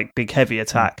for like big heavy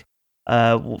attack.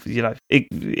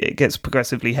 It gets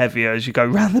progressively heavier as you go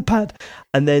around the pad,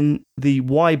 and then the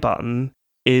Y button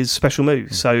is special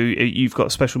moves. So you've got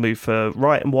a special move for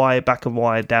right and Y, back and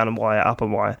Y, down and Y, up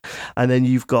and Y, and then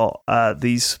you've got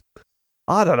these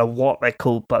I don't know what they're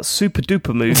called, but super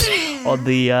duper moves on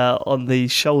the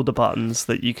shoulder buttons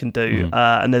that you can do,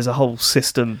 and there's a whole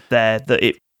system there that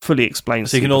it fully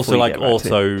explains. So you can also like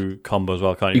auto combo as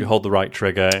well, can't you? You hold the right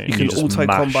trigger. You can auto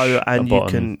combo, and you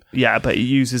can but it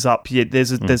uses up. Yeah,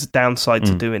 there's a downside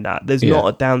to doing that. There's not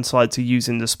a downside to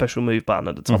using the special move button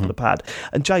at the top of the pad.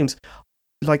 And James,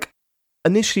 like,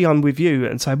 initially I'm with you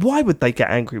and say, why would they get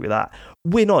angry with that?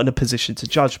 We're not in a position to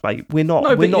judge, mate. We're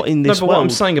not. We're not in this world. What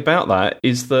I'm saying about that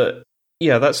is that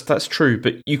that's true.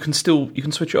 But you can switch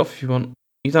it off if you want.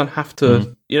 You don't have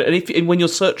to. And when you're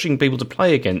searching people to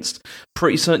play against,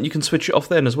 pretty certain you can switch it off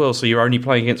then as well. So you're only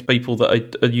playing against people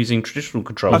that are using traditional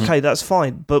controls. Okay, that's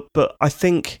fine. But I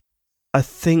think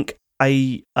someone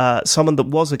that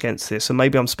was against this, and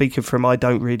maybe I'm speaking for him, I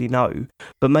don't really know,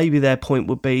 but maybe their point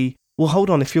would be, well,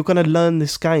 hold on, if you're going to learn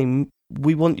this game,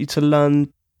 we want you to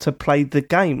learn to play the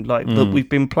game that we've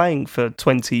been playing for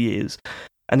 20 years.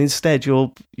 And instead,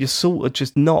 you're sort of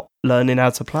just not learning how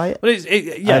to play it. But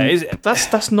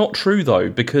that's not true though,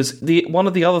 because one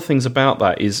of the other things about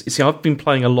that is, you see, I've been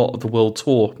playing a lot of the World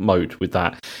Tour mode with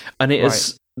that, and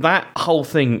that whole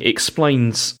thing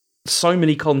explains so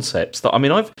many concepts that, I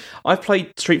mean, I've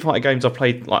played Street Fighter games. I've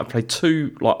played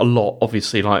 2 a lot,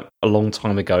 obviously, a long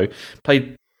time ago.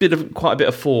 Played quite a bit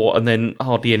of 4 and then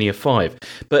hardly any of 5.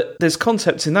 But there's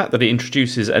concepts in that it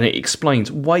introduces and it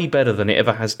explains way better than it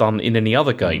ever has done in any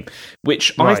other game.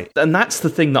 And that's the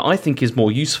thing that I think is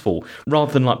more useful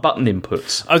rather than button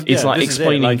inputs.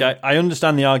 Explaining. I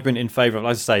understand the argument in favour of,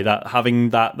 as I say, that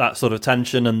having that sort of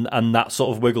tension and that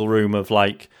sort of wiggle room of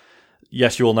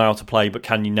yes, you all know how to play, but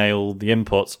can you nail the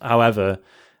inputs? However,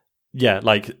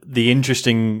 the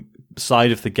interesting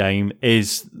side of the game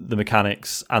is the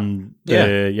mechanics and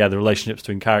the relationships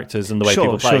between characters and the way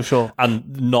people play,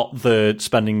 and not the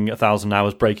spending 1,000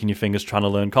 hours breaking your fingers trying to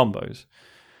learn combos.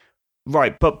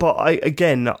 Right, but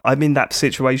I'm in that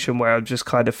situation where I'm just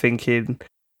kind of thinking,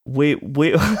 we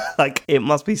it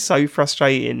must be so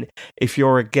frustrating if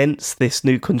you're against this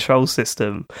new control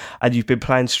system and you've been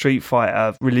playing Street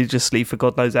Fighter religiously for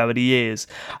God knows how many years,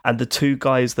 and the 2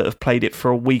 guys that have played it for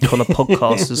a week on a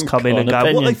podcast has come in and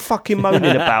go, what are they fucking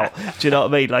moaning about? Do you know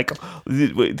what I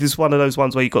mean? This is one of those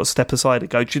ones where you've got to step aside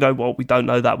and go, do you know what, we don't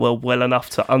know that well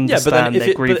enough to understand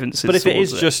their grievances. But if it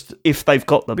is just if they've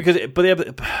got them,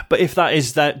 but if that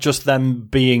is just them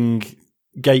being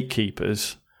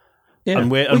gatekeepers. Yeah.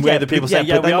 And we're the people saying,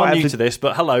 we are new to this,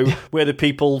 but hello, we're the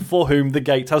people for whom the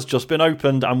gate has just been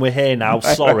opened and we're here now,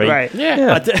 sorry. Right.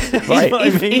 Yeah.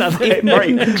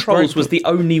 If controls was the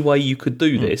only way you could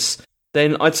do this,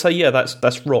 then I'd say,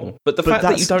 that's wrong. But the fact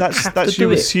that you don't have to do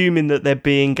it... assuming that they're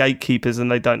being gatekeepers and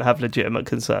they don't have legitimate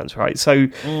concerns, right? So,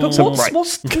 but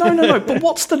but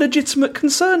what's the legitimate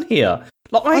concern here?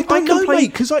 I don't know,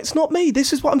 mate, because it's not me.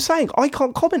 This is what I'm saying. I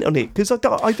can't comment on it because I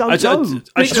don't know.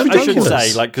 I should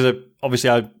say, because obviously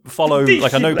I follow,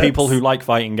 I know people who like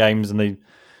fighting games and they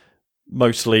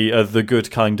mostly are the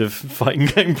good kind of fighting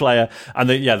game player. And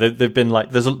they've been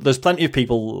there's plenty of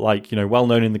people well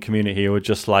known in the community who are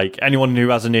just anyone who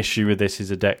has an issue with this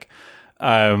is a dick.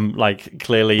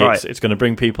 Clearly it's going to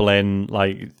bring people in,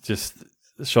 just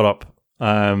shut up.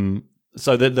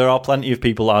 So there are plenty of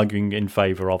people arguing in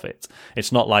favour of it.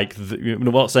 It's not we're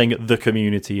not saying the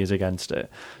community is against it,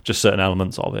 just certain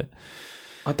elements of it.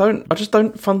 I just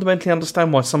don't fundamentally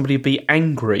understand why somebody would be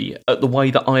angry at the way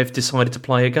that I've decided to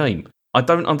play a game. I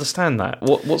don't understand that.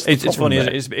 What's the problem? It's funny.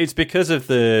 There? It's because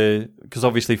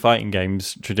obviously fighting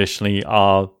games traditionally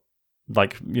are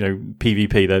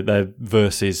PvP. They're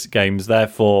versus games.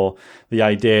 Therefore, the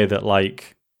idea that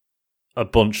a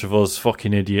bunch of us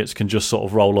fucking idiots can just sort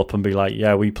of roll up and be like,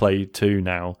 yeah, we play too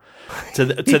now. To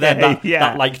them,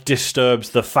 that disturbs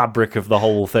the fabric of the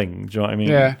whole thing. Do you know what I mean?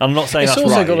 Yeah. I'm not saying it's that's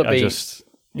also right. Gotta be,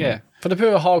 for the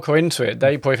people who are hardcore into it,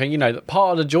 they probably think, that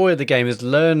part of the joy of the game is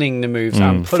learning the moves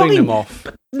and pulling them off.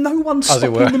 But no one's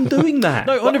stopping them doing that.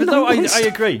 No, I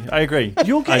agree.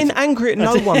 You're getting angry at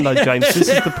no one, though, James. This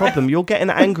is the problem. You're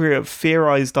getting angry at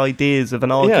theorised ideas of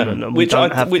an argument, and we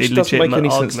don't have the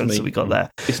legitimate arguments that we got there.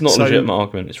 It's not a legitimate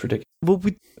argument. It's ridiculous. Well,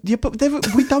 we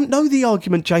don't know the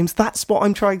argument, James. That's what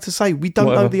I'm trying to say. We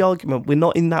don't know the argument. We're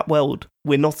not in that world.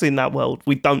 We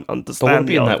don't understand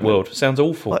be in that world. Sounds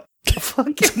awful.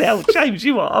 Fucking hell, James,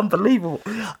 you are unbelievable.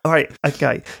 All right,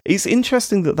 okay. It's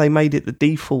interesting that they made it the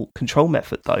default control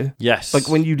method, though. Yes.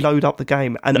 When you load up the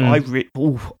game, and I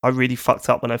really fucked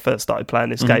up when I first started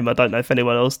playing this game. I don't know if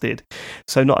anyone else did.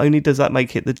 So not only does that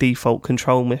make it the default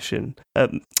control mission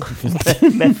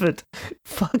method,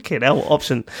 fucking hell,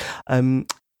 option.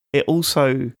 It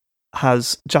also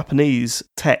has Japanese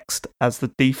text as the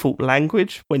default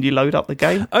language when you load up the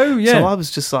game. Oh, yeah. So I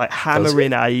was just like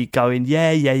hammering A, going,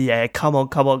 yeah, come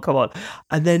on.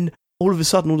 And then all of a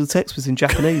sudden, all the text was in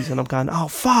Japanese, and I'm going, oh,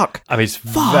 fuck. I mean, it's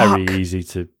very easy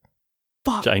to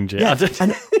change it.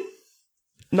 Yeah.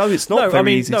 No, it's not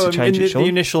easy to change it, Sean. The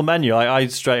initial menu, I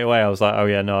straight away, I was like, oh,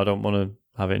 yeah, no, I don't want to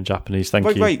have it in Japanese, thank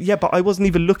you. Right, yeah, but I wasn't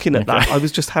even looking at that. I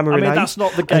was just hammering A. That's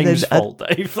not the game's fault,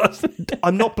 Dave.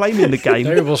 I'm not blaming the game.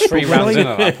 It was 3 rounds in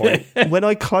at that point. When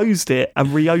I closed it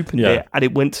and reopened it and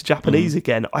it went to Japanese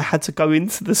again, I had to go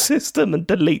into the system and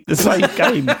delete the same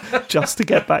game just to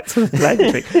get back to the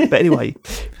language. But anyway,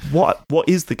 what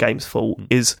is the game's fault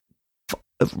is,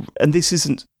 and this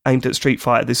isn't aimed at Street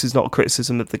Fighter, this is not a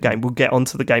criticism of the game, we'll get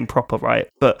onto the game proper, right?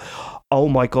 But oh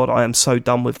my god, I am so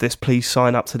done with this. Please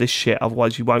sign up to this shit,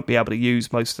 otherwise you won't be able to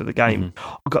use most of the game.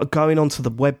 Going onto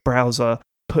the web browser,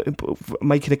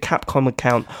 making a Capcom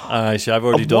account. See, I've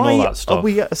already done all that stuff. Are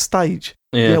we at a stage?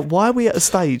 Yeah, why are we at a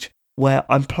stage where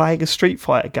I'm playing a Street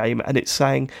Fighter game and it's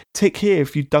saying, tick here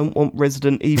if you don't want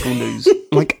Resident Evil news?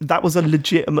 Like, that was a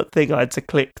legitimate thing I had to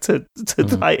click to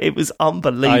it was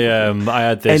unbelievable. I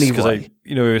had this because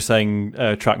we were saying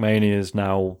Trackmania is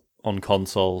now on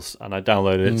consoles, and I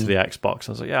downloaded it to the Xbox.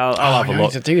 I was like, yeah, I'll have a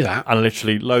look. To do that. And I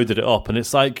literally loaded it up, and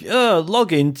it's like,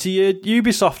 log into your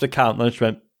Ubisoft account. And I just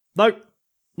went, nope,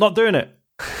 not doing it.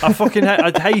 I fucking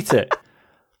I'd hate it.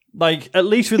 Like, at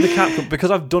least with the Capcom,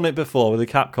 because I've done it before with the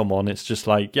Capcom one, it's just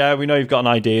like, yeah, we know you've got an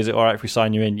ID. Is it all right if we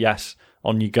sign you in? Yes,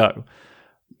 on you go.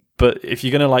 But if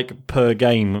you're going to, like, per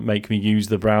game, make me use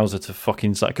the browser to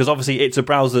fucking... Because obviously it's a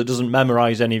browser that doesn't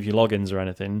memorise any of your logins or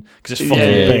anything, because it's fucking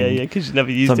Bing. Yeah, because you never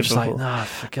used it before. Like, nah,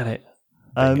 forget it.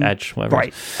 Edge, whatever.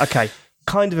 Right, okay.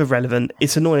 Kind of irrelevant.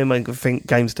 It's annoying when I think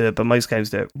games do it, but most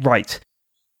games do it. Right.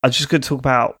 I'm just going to talk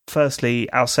about, firstly,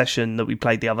 our session that we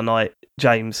played the other night,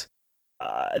 James.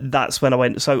 That's when I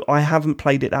went. So I haven't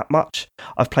played it that much.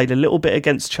 I've played a little bit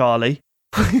against Charlie,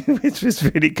 which was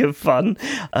really good fun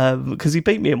because he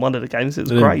beat me in one of the games. It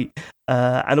was great.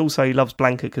 And also he loves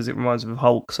Blanca because it reminds him of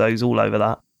Hulk, so he's all over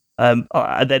that. And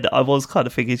then I was kind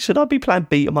of thinking, should I be playing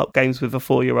beat-em-up games with a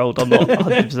 4-year-old? I'm not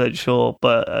 100% sure,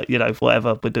 but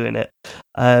whatever, we're doing it.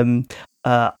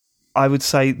 I would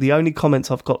say the only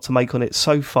comments I've got to make on it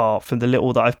so far from the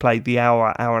little that I've played, the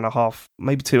hour and a half,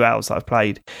 maybe 2 hours that I've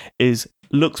played, is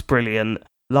looks brilliant,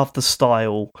 love the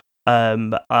style,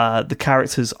 the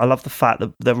characters, I love the fact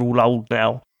that they're all old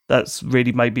now. That's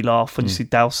really made me laugh when you see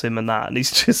Dhalsim and that, and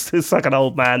it's like an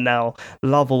old man now.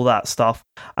 Love all that stuff.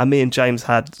 And me and James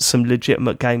had some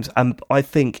legitimate games, and I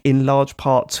think in large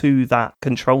part to that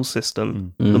control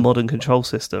system, the modern control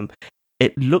system,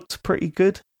 it looked pretty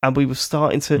good. And we were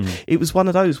starting to... It was one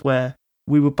of those where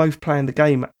we were both playing the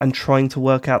game and trying to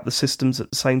work out the systems at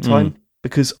the same time.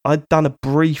 Because I'd done a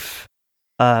brief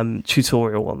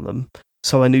tutorial on them,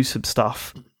 so I knew some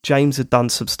stuff. James had done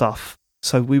some stuff.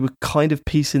 So we were kind of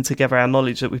piecing together our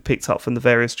knowledge that we picked up from the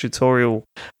various tutorial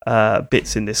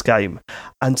bits in this game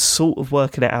and sort of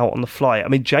working it out on the fly. I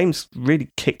mean, James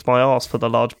really kicked my ass for the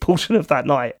large portion of that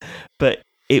night. But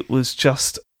it was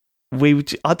just...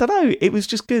 I don't know. It was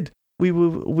just good. We were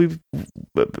playing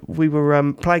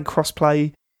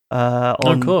crossplay on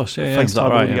FaceTime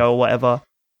audio or whatever.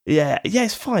 Yeah,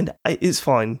 it's fine. It's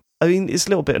fine. I mean, it's a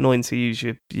little bit annoying to use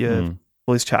your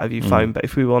voice chat over your phone, but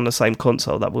if we were on the same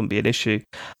console, that wouldn't be an issue.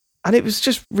 And it was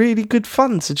just really good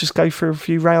fun to just go through a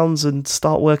few rounds and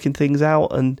start working things out,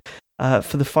 and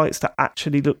for the fights to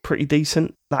actually look pretty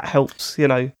decent, that helps,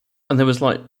 And there was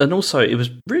and also it was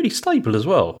really stable as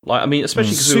well. Like, I mean,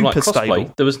 especially because we were crossplay.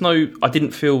 Stable. There was no, I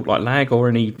didn't feel like lag or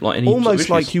any almost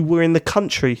like you were in the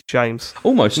country, James.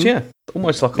 Almost, yeah,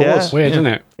 almost like I was. Weird, isn't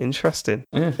it? Interesting,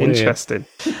 interesting.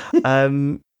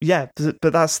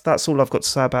 But that's all I've got to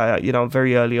say about it. I'm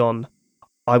very early on.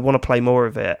 I want to play more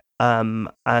of it, and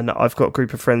I've got a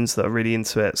group of friends that are really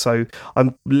into it. So I'm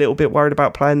a little bit worried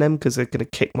about playing them because they're going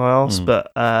to kick my ass,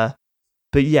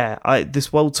 But yeah,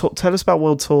 this World Tour. Tell us about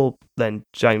World Tour then,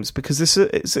 James, because it's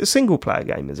a single player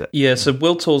game, is it? Yeah, so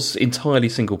World Tour's entirely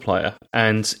single player,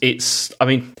 and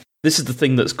this is the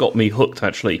thing that's got me hooked,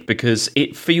 actually, because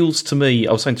it feels to me,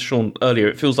 I was saying to Sean earlier,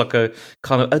 it feels like a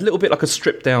kind of a little bit like a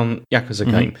stripped down Yakuza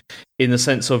game, in the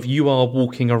sense of you are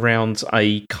walking around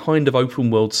a kind of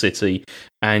open world city,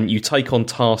 and you take on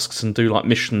tasks and do like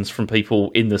missions from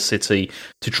people in the city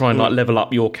to try and like level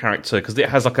up your character, because it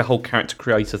has like a whole character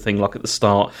creator thing like at the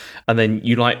start, and then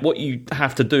you what you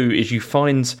have to do is you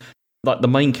find like the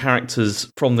main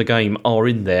characters from the game are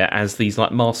in there as these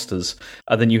like masters,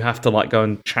 and then you have to like go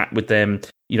and chat with them.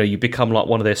 you become like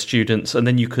one of their students, and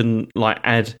then you can like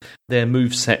add their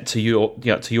move set to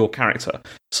your character.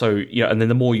 So and then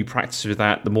the more you practice with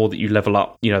that, the more that you level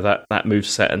up, that move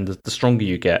set, and the stronger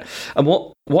you get. And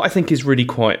what I think is really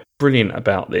quite brilliant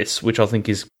about this, which I really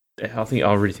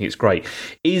think it's great,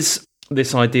 is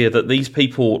this idea that these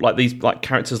people, like these like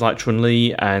characters like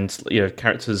Chun-Li, and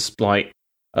characters like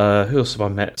who else have I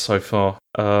met so far?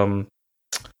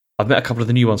 I've met a couple of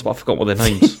the new ones, but I forgot what their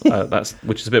names.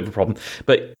 Which is a bit of a problem.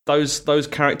 But those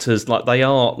characters, like, they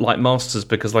are like masters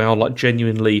because they are like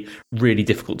genuinely really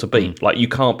difficult to beat. Like, you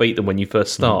can't beat them when you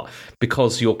first start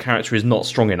because your character is not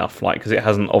strong enough. Like, because it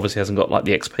hasn't got like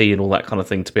the XP and all that kind of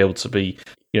thing to be able to be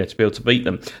to beat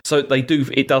them. So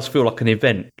it does feel like an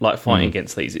event, like fighting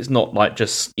against these. It's not like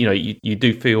just you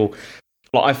do feel.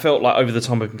 Like, I felt like over the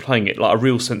time I've been playing it, like a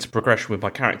real sense of progression with my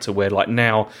character, where like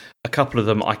now a couple of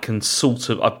them I can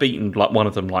I've beaten like one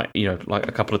of them like like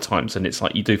a couple of times, and it's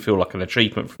like you do feel like an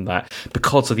achievement from that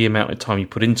because of the amount of time you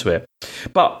put into it.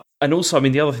 And also, I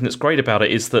mean, the other thing that's great about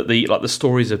it is that the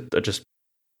stories are just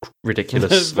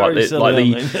ridiculous. It's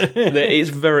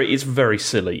very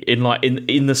silly in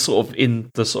the sort of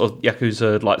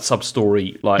Yakuza like sub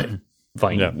story like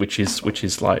vein, which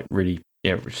is like really.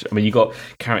 Yeah, I mean, you got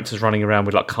characters running around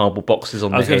with like cardboard boxes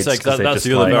on their heads. I was going to say, that's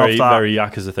the other very, very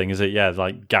Yakuza thing, is it? Yeah,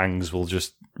 like gangs will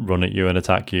just run at you and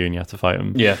attack you, and you have to fight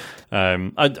them. Yeah. I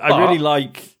really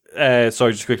like.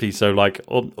 Sorry, just quickly. So, like,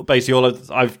 basically, all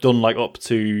I've done like up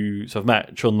to. So I've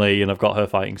met Chun-Li and I've got her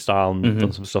fighting style and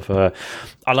done some stuff for her.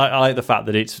 I like the fact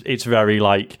that it's very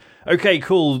like, okay,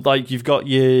 cool. Like, you've got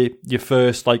your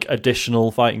first like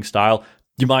additional fighting style.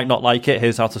 You might not like it.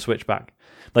 Here's how to switch back.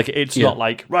 Like, it's not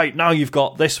like, right, now you've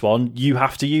got this one, you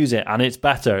have to use it, and it's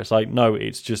better. It's like, no,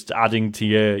 it's just adding to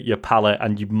your palette,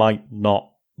 and you might not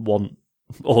want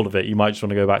all of it. You might just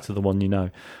want to go back to the one you know,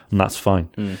 and that's fine.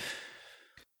 And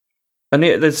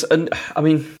I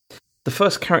mean, the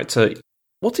first character,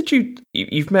 what did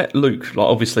you've met Luke, like,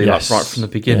 obviously, yes. Like, right from the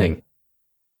beginning. Yeah.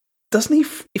 Doesn't he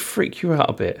freak you out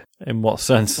a bit? In what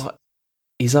sense? Like,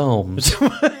 his arms.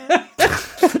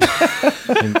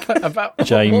 About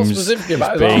James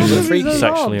about being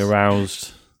sexually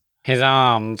aroused. His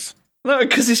arms. No,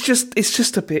 because it's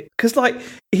just a bit, because like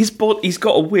he's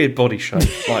got a weird body shape,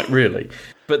 like really.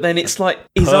 But then it's like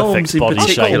his arms in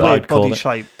particular. Weird body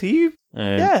shape. Do you?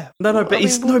 Yeah. No, but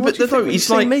he's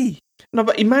like me. No,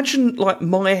 but imagine like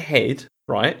my head,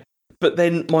 right? But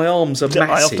then my arms are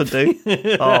massive. I often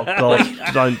do. Oh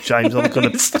God, don't, James! I'm gonna.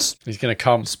 He's gonna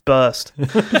come. Burst. No,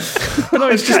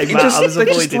 it's just, I was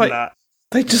avoiding that.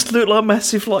 They just look like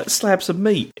massive, like slabs of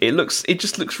meat. It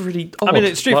just looks really odd. I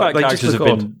mean, Street Fighter characters have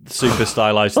been super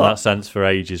stylized in that sense for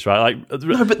ages, right? Like,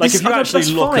 no, but if you actually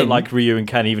look at like Ryu and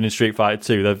Ken, even in Street Fighter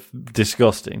 2, they're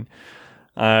disgusting.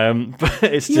 But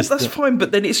it's just that's fine.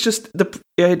 But then it's just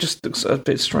it just looks a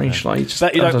bit strange. Yeah. Like,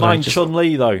 bet you don't mind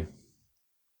Chun-Li though.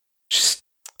 Just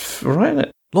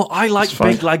right. Look, I like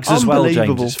big legs as well,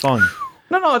 James. It's fine.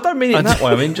 No, I don't mean it in that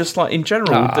way. I mean, just like in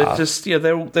general, they're just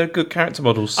they're good character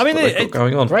models. I mean, they've got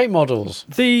going on. Great models.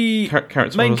 The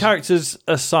main characters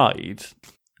aside,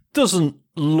 doesn't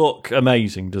look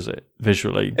amazing, does it?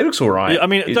 Visually, it looks all right. I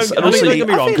mean, don't get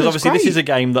me wrong, because obviously this is a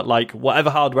game that, like, whatever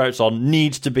hardware it's on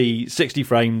needs to be 60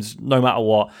 frames no matter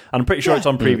what. And I'm pretty sure it's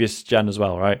on previous gen as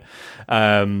well, right?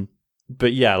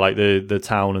 But yeah, like the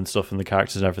town and stuff and the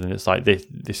characters and everything, it's like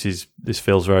this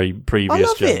feels very previous. I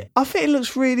love it. I think it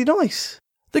looks really nice.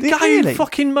 The guy who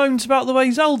fucking moans about the way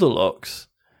Zelda looks,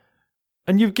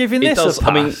 and you've given this a pass.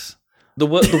 I mean, the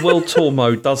World Tour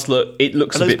mode does look. It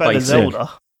looks a bit basic. Zelda.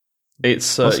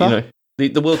 It's the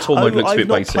World Tour mode looks a bit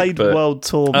basic. I've not played World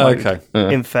Tour mode.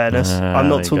 In fairness, I'm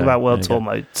not talking about World Tour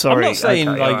mode. Sorry, I'm not saying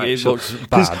it looks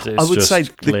bad. It's I would just say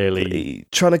clearly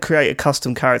trying to create a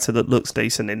custom character that looks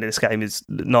decent in this game is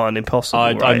not an impossible.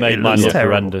 I made mine look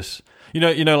horrendous. You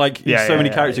know, like so many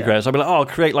character creators. I'd be like, I'll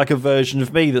create like a version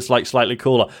of me that's like slightly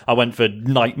cooler. I went for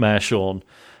Nightmare Sean.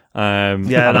 I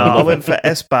went for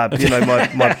Esbab,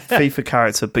 my FIFA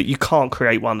character, but you can't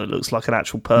create one that looks like an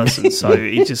actual person, so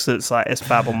he just looks like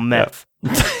Esbab on meth.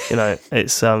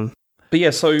 It's but yeah,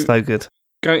 so good.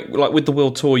 Going like with the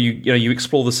World Tour, you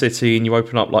explore the city and you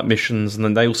open up like missions, and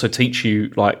then they also teach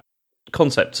you like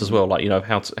concepts as well, like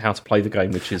how to play the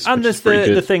game, which is there's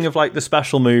the thing of like the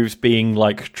special moves being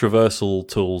like traversal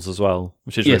tools as well,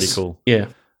 which is really cool. Yeah,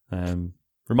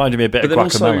 reminded me a bit of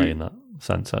Guacamelee in that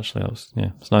sense. Actually,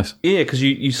 it's nice. Yeah, because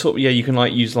you can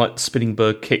like use like spinning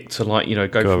bird kick to like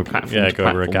go from platform to platform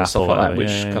over a gap and stuff like that,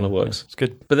 which kind of works. It's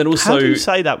good. But then also, how do you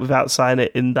say that without saying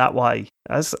it in that way?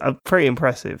 That's pretty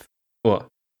impressive. What?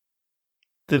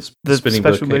 The spinning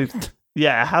special move.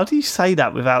 Yeah, how do you say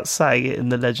that without saying it in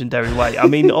the legendary way? I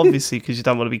mean, obviously, because you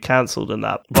don't want to be cancelled and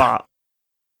that, but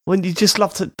when you just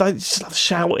love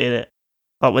shouting it,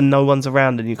 like when no one's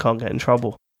around and you can't get in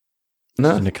trouble.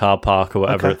 No. In a car park or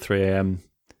whatever at 3 a.m.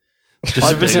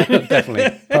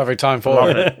 Definitely. Perfect time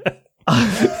for it.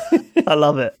 I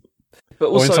love it. But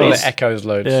also, it echoes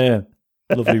loads. Yeah.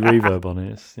 Lovely reverb on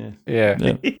it. Yeah.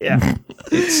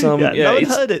 It's no one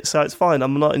heard it, so it's fine.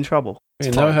 I'm not in trouble.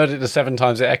 No one heard it the 7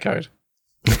 times it echoed.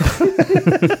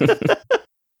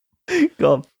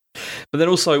 Go on. But then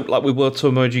also, like with World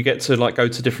Tour mode, you get to like go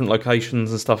to different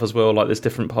locations and stuff as well. Like there's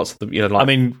different parts of the,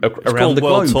 around the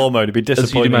World globe. Tour mode. It'd be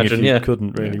disappointing imagine, if you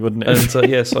couldn't really, wouldn't it?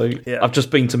 And so I've just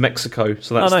been to Mexico,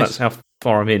 so that's how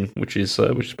far I'm in, which is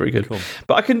pretty good. Cool.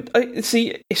 But I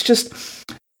see. It's just,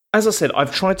 as I said,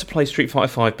 I've tried to play Street Fighter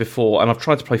 5 before, and I've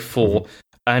tried to play 4.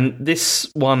 And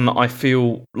this one, I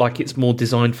feel like it's more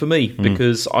designed for me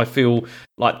because I feel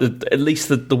like at least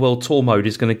the World Tour mode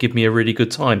is going to give me a really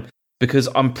good time. Because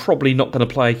I'm probably not going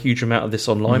to play a huge amount of this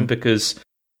online because,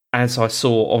 as I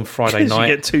saw on Friday night...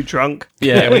 you get too drunk.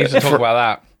 Yeah, we need to talk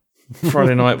about that.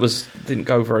 Friday night didn't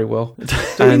go very well.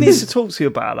 We need to talk to you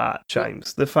about that,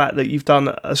 James. The fact that you've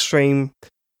done a stream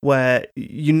where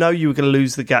you were going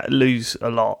to lose a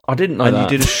lot. I didn't know that. And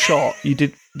you did a shot. You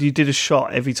did a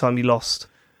shot every time you lost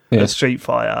a Street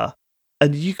Fighter.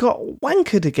 And you got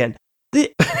wankered again.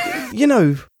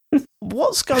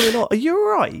 What's going on? Are you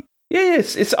all right? Yeah,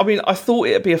 it's. I mean, I thought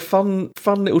it'd be a fun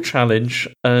little challenge,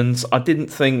 and I didn't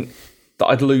think that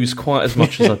I'd lose quite as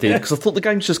much as I did because I thought the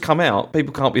game's just come out.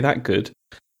 People can't be that good,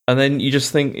 and then you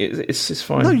just think it's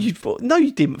fine. No,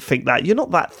 you didn't think that. You're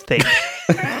not that thick.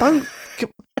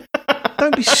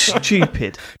 Don't be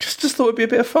stupid. Just thought it'd be a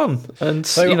bit of fun. And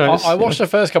so I watched the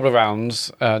first couple of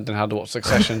rounds, then had to watch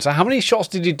Succession. So how many shots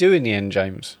did you do in the end,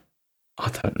 James? I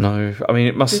don't know. I mean,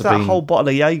 it must have been that whole bottle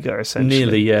of Jaeger, essentially.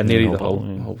 Nearly the whole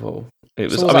bottle.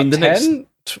 It was. So was the 10?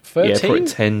 13? Probably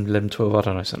 10, 11, 12. I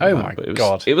don't know something. Oh my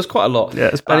god! It was quite a lot. Yeah,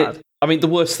 it's bad. The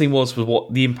worst thing was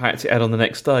what the impact it had on the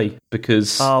next day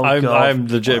because I'm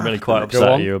legitimately quite upset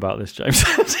at you about this, James.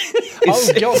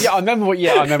 God! Yeah, I remember what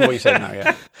you said now.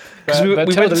 Yeah, because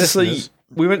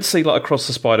we went to see like Across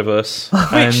the Spider-Verse.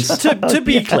 And to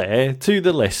be clear to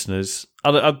the listeners,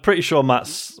 and I'm pretty sure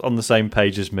Matt's on the same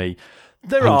page as me.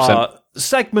 There 100%. Are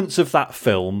segments of that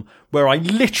film where I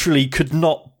literally could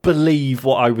not believe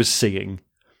what I was seeing.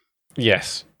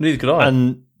 Yes. Neither could I.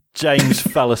 And James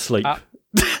fell asleep.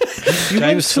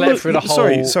 James slept through the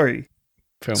whole Sorry,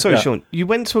 film. Sorry, Sean. You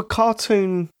went to a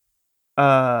cartoon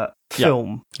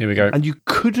film. Here we go. And you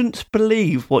couldn't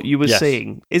believe what you were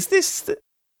seeing. Is this...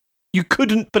 You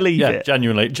couldn't believe it?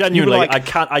 Genuinely.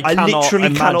 Like, I cannot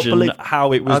imagine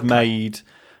how it was made...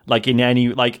 Like in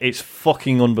any, it's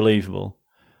fucking unbelievable.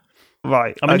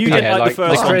 Right. I mean, you didn't like the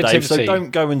first one, Dave, so don't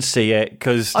go and see it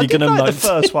because you're going to like the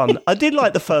first one. I did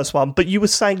like the first one, but you were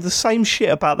saying the same shit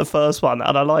about the first one,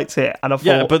 and I liked it, and I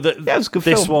thought, but it was a good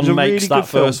this film. One makes that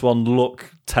first one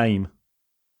look tame.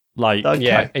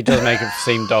 Yeah, it does make it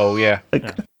seem dull. Yeah.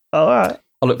 All right.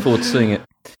 I look forward to seeing it.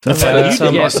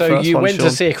 So you went to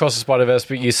see Across the Spider-Verse,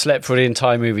 but you slept for the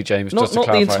entire movie, James. Not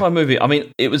the entire movie. I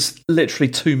mean, it was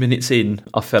literally 2 minutes in,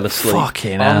 I fell asleep.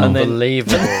 Fucking hell.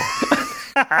 Unbelievable.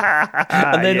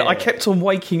 And then I kept on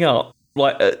waking up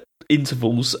at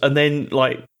intervals, and then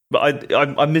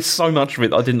I missed so much of it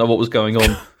that I didn't know what was going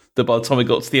on. That by the time it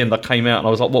got to the end, I came out and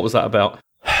I was like, "What was that about?"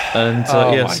 And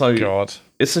God,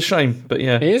 it's a shame, but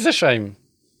yeah, it is a shame.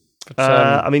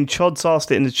 I mean, Chod's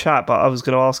asked it in the chat, but I was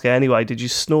going to ask it anyway. Did you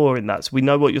snore in that? So we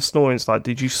know what your snoring's like.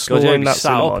 Did you snore in that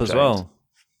cinema, as well?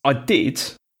 I did,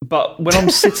 but when I'm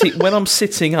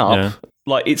sitting up,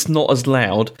 it's not as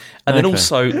loud. And then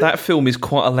also, that film is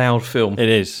quite a loud film. It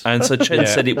is. And so Chen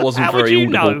said it wasn't very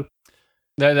audible.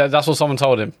 That's what someone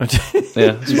told him.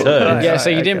 So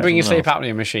you didn't bring your sleep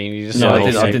apnea machine. You just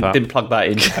I didn't plug that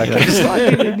in. It's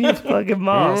like a new fucking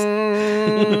mask.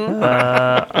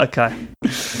 Okay.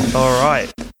 All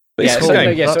right.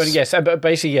 But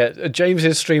basically,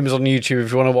 James's stream is on YouTube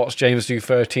if you want to watch James do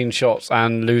 13 shots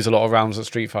and lose a lot of rounds at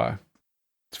Street Fighter.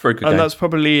 It's very good. And that's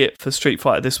probably it for Street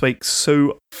Fighter this week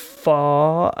so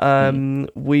far.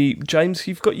 James,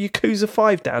 you've got Yakuza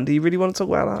 5 down. Do you really want to talk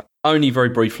about that? Only very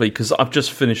briefly, because I've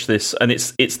just finished this, and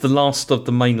it's the last of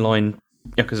the mainline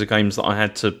Yakuza games that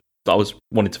I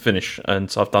wanted to finish,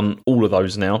 and so I've done all of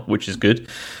those now, which is good.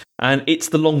 and it's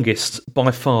the longest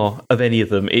by far of any of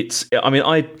them.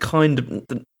 I kind of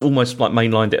almost like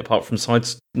mainlined it apart from side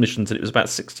missions, and it was about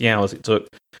 60 hours it took,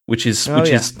 which is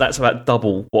that's about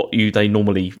double what they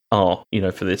normally are,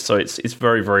 for this. So it's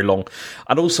very, very long.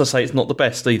 I'd also say it's not the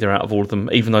best either out of all of them,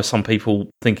 even though some people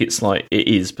think it's like it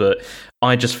is. But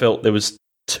I just felt there was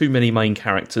too many main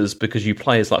characters because you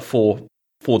play as like four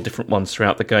different ones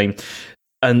throughout the game.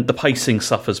 And the pacing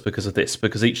suffers because of this,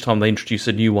 because each time they introduce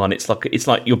a new one, it's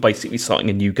like you're basically starting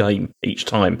a new game each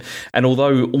time. And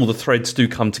although all the threads do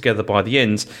come together by the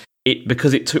end,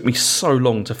 because it took me so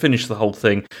long to finish the whole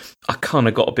thing, I kind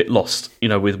of got a bit lost,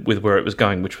 with where it was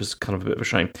going, which was kind of a bit of a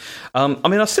shame.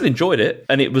 I still enjoyed it,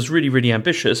 and it was really, really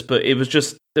ambitious, but it was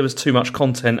just, there was too much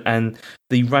content, and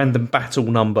the random battle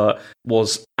number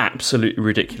was absolutely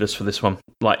ridiculous for this one.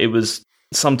 Like, it was...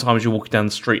 Sometimes you're walking down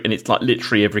the street and it's like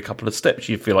literally every couple of steps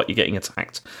you feel like you're getting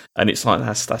attacked, and it's like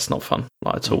that's not fun,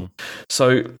 like, at all.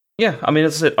 So yeah,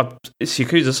 as I said, it's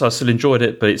Yakuza, so I still enjoyed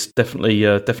it, but it's definitely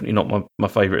not my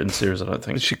favourite in the series, I don't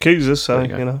think. It's Yakuza, so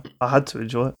I had to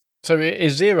enjoy it. So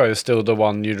is Zero still the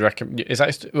one you'd recommend?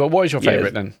 What is your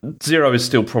favourite then? Zero is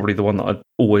still probably the one that I'd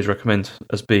always recommend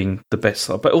as being the best.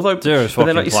 But although Zero's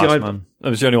fucking class, man. It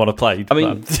was the only one I played.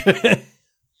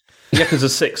 Yakuza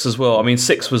 6 as well.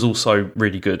 6 was also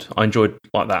really good. I enjoyed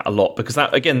like that a lot because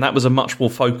that was a much more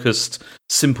focused,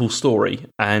 simple story,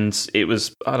 and it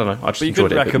was, I don't know, I just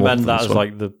enjoyed it. But you couldn't recommend that as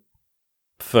like the...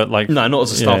 No, not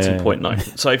as a starting point, no.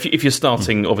 So if you're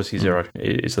starting, obviously Zero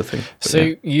is the thing. But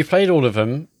so you've played all of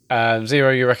them.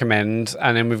 Zero you recommend,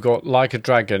 and then we've got Like a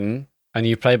Dragon, and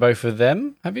you play both of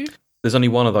them, have you? There's only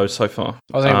one of those so far.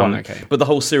 Oh, there's only one, okay. But the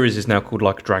whole series is now called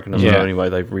Like a Dragon as well. Anyway,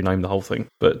 they've renamed the whole thing.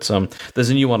 But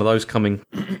there's a new one of those coming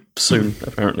soon,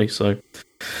 apparently. So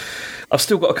I've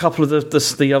still got a couple of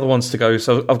the other ones to go.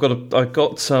 So I've got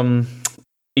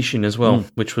Ishin as well,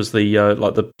 which was the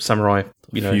like the samurai,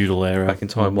 feudal era back in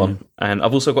time one. And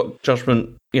I've also got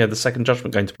Judgment, the second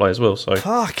Judgment game to play as well. So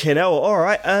fucking hell! All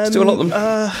right, still a lot of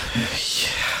them.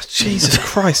 Jesus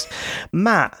Christ,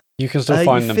 Matt, you can still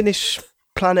find them. You finished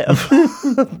Planet of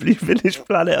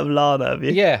Lana, have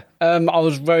you? Yeah, I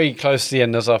was very close to the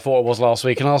end as I thought it was last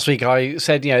week. And last week I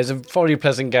said, it's a thoroughly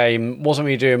pleasant game. Wasn't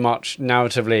really doing much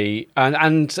narratively, and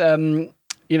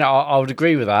I would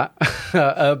agree with that.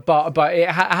 but it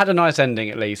had a nice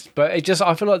ending at least. But I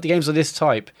feel like the games of this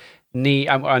type need.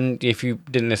 And if you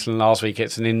didn't listen last week,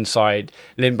 it's an inside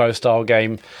Limbo style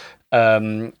game.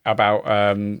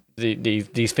 About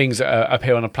these things that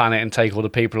appear on a planet and take all the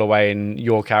people away, and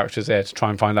your character's there to try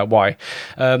and find out why.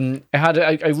 It had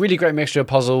a really great mixture of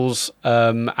puzzles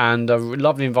and a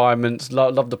lovely environment.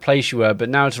 Loved the place you were, but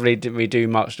narratively didn't really do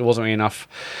much. There wasn't really enough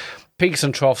peaks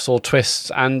and troughs or twists,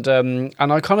 and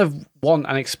I kind of want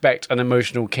and expect an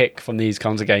emotional kick from these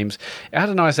kinds of games. It had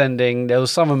a nice ending. There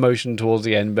was some emotion towards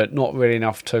the end, but not really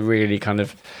enough to really kind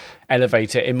of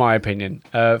elevate it, in my opinion.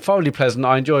 Thoroughly pleasant.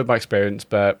 I enjoyed my experience,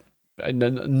 but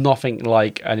nothing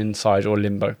like an Inside or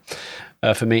Limbo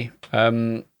for me.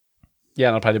 And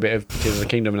I played a bit of Tears of the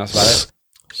Kingdom, and that's about it.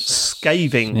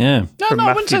 Scathing. Yeah. No,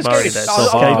 I wouldn't say scathing.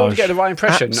 I want to get the right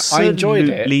impression. Absolutely I enjoyed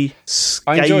it. Scathing.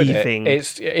 I enjoyed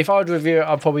it. If I would review it,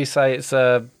 I'd probably say it's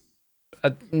a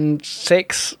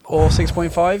 6 or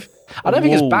 6.5. I don't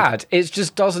think it's bad. It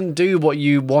just doesn't do what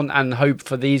you want and hope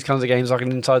for these kinds of games like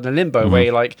an Inside and Limbo, where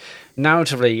you're like,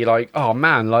 narratively, you're like, oh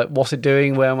man, like, what's it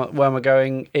doing? Where am I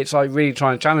going? It's like really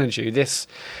trying to challenge you. It's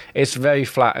very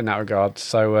flat in that regard.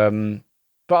 So,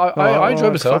 but I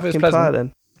enjoyed myself. It was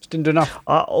pleasant. Just didn't do enough.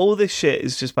 All this shit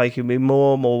is just making me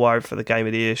more and more worried for the Game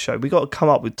of the Year show. We got to come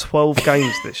up with 12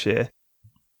 games this year.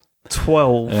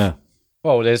 12. Yeah.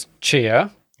 Well, there's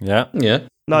Chia. Yeah. Yeah.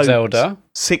 No, Zelda.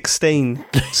 16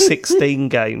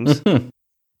 games.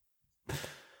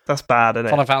 That's bad, isn't it?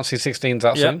 Final Fantasy 16's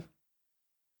out soon.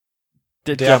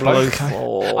 Diablo.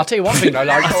 I'll tell you one thing though,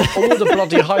 like all the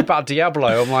bloody hype about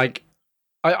Diablo, I'm like,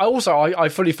 I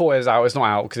fully thought it was out. It's not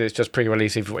out because it's just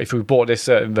pre-release. If we bought this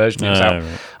certain version, it's out.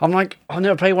 Right. I'm like, I've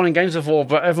never played one in games before,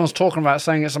 but everyone's talking about it,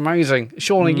 saying it's amazing.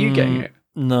 Surely you getting it?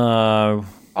 No.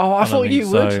 Oh, I thought you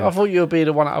would. I thought you would be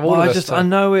the one out of all of us. I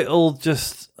know it'll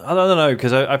just... I don't know,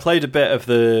 because I played a bit of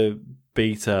the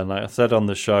beta, and like I said on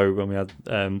the show when we had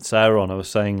Sarah on, I was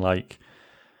saying, like,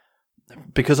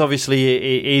 because obviously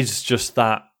it is just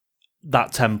that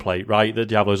template, right, that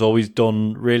Diablo's always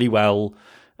done really well,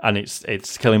 and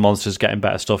it's killing monsters, getting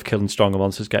better stuff, killing stronger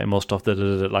monsters, getting more stuff,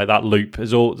 like that loop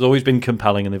has always been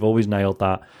compelling, and they've always nailed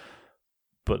that.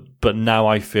 But now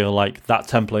I feel like that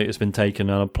template has been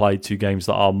taken and applied to games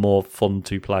that are more fun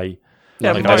to play.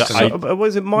 Yeah,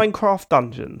 was it Minecraft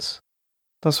Dungeons?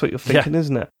 That's what you're thinking,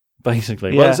 isn't it?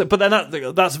 basically. Yeah. Well, but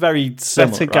then that's very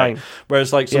similar, Better right? game.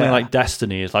 Whereas like something Yeah. like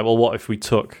Destiny is like, well, what if we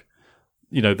took,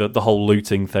 the whole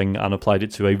looting thing and applied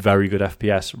it to a very good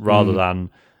FPS rather than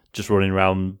just running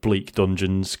around bleak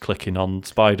dungeons clicking on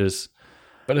spiders.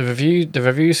 But the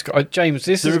reviews, James,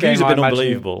 this The is a reviews game have been I imagine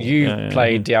unbelievable. you've Yeah.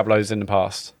 played Diablos in the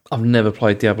past. I've never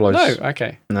played Diablos. No,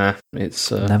 okay. Nah, it's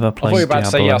Never I played thought you were about to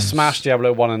say, yeah, I Diablos. smashed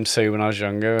Diablo 1 and 2 when I was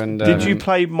younger. And Did you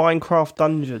play Minecraft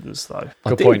Dungeons though?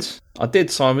 Good I point. did. I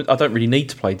did, Simon. I don't really need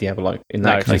to play Diablo in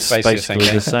that No, case. it's basically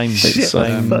the same, Shit,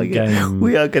 fucking- game.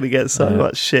 We are going to get so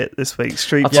much shit this week.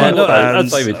 Street I'll tell Fighter you what,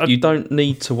 fans. David, you don't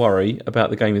need to worry about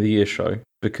the Game of the Year show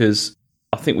because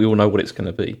I think we all know what it's going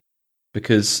to be.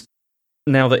 Because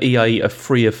now that EA are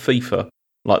free of FIFA,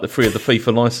 like the free of the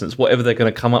FIFA license, whatever they're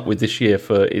going to come up with this year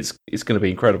for it's going to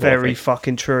be incredible. I Very think.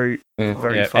 fucking true. Yeah.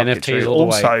 Very Yeah, fucking NFTs true. all the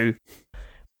way. Also,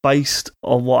 based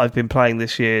on what I've been playing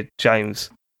this year, James,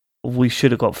 we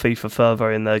should have got FIFA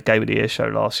further in the Game of the Year show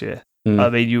last year. I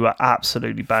mean, you were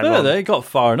absolutely bang on. They got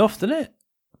far enough, didn't it?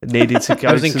 It needed to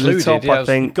go was to the included, top, yeah, it I was-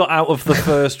 think. Got out of the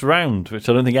first round, which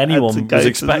I don't think anyone to go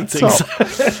was to the expecting. top.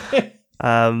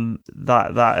 I'm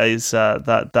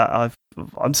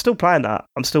still playing that.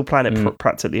 I'm still playing it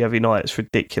practically every night. It's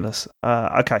ridiculous.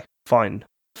 Okay, fine.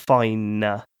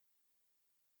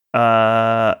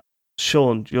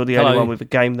 Sean, you're the only Hello. one with a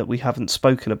game that we haven't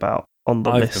spoken about on the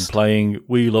I've list. been playing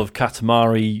We Love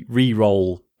Katamari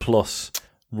Reroll plus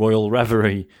Royal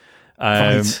Reverie.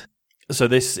 Right. So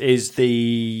this is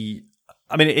the...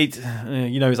 I mean,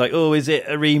 it's like, oh, is it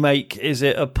a remake? Is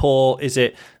it a port?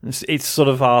 It's sort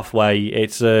of halfway.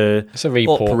 It's a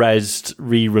report. up-resed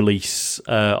re-release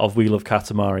of We Love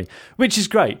Katamari, which is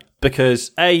great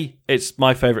because A, it's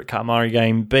my favourite Katamari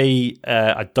game. B,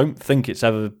 I don't think it's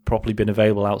ever properly been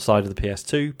available outside of the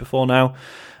PS2 before now.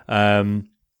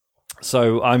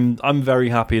 So I'm very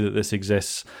happy that this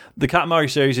exists. The Katamari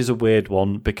series is a weird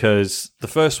one because the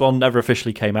first one never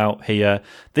officially came out here.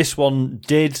 This one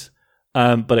did,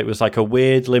 but it was like a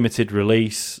weird limited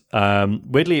release.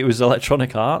 Weirdly, it was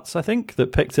Electronic Arts, I think,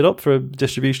 that picked it up for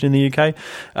distribution in the UK.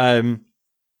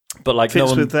 But like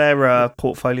Fits with their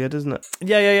portfolio, doesn't it?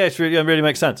 Yeah, it really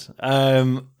makes sense.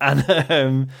 And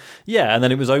then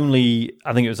it was only,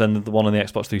 I think it was then the one on the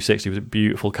Xbox 360 was a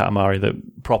beautiful Katamari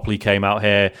that properly came out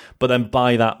here. But then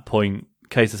by that point,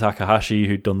 Keita Takahashi,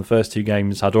 who'd done the first two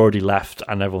games, had already left,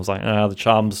 and everyone's like, the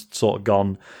charm's sort of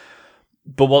gone.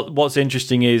 But what's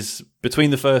interesting is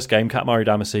between the first game, Katamari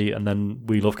Damacy, and then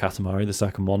We Love Katamari, the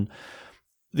second one,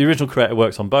 the original creator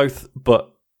works on both, but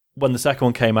when the second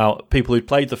one came out, people who'd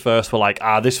played the first were like,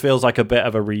 this feels like a bit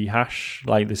of a rehash.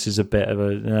 Like, this is a bit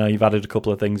of you've added a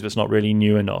couple of things, but it's not really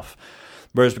new enough.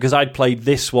 Whereas because I'd played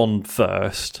this one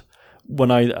first,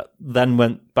 when I then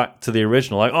went back to the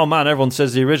original, like, oh man, everyone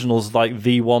says the original's like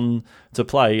the one to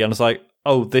play. And it's like,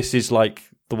 oh, this is like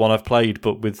the one I've played,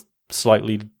 but with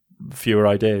slightly fewer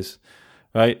ideas.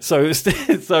 Right? So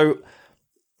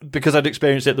because I'd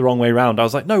experienced it the wrong way around, I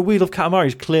was like, no, We Love Katamari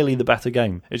is clearly the better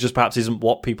game. It just perhaps isn't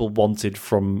what people wanted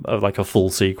from like a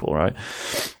full sequel, right?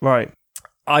 Right.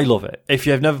 I love it. If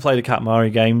you've never played a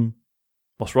Katamari game,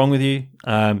 what's wrong with you?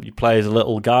 You play as a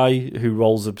little guy who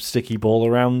rolls a sticky ball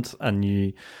around, and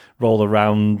you roll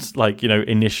around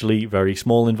initially very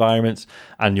small environments,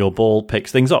 and your ball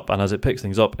picks things up, and as it picks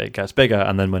things up, it gets bigger,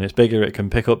 and then when it's bigger, it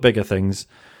can pick up bigger things.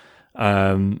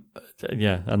 And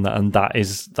that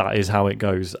is how it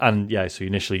goes. And so you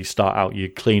initially start out, you're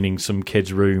cleaning some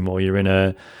kid's room, or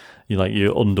you're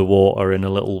you're underwater in a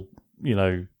little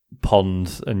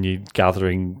pond, and you're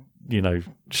gathering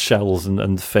shells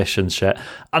and fish and shit.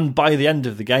 And by the end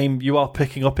of the game, you are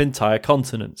picking up entire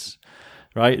continents.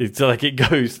 Right, it's like it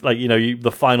goes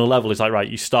the final level is like, right,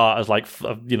 you start as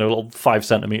a little 5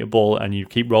 centimeter ball, and you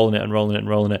keep rolling it and rolling it and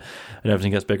rolling it, and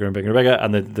everything gets bigger and bigger and bigger,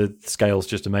 and the scale's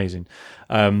just amazing.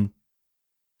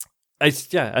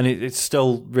 It's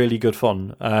still really good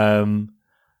fun.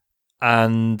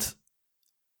 And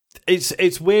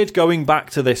it's weird going back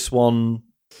to this one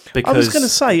because I was going to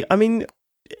say, I mean,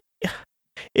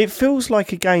 it feels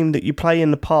like a game that you play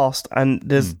in the past, and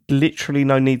there's literally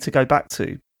no need to go back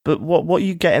to. But what are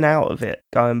you getting out of it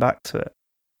going back to it?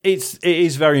 It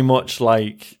is very much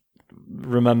like,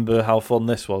 remember how fun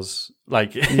this was.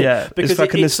 Like, yeah, because it's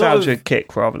like a nostalgia sort of,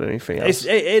 kick rather than anything else.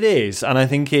 It is, and I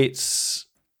think it's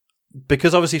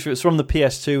because obviously it's from the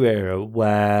PS2 era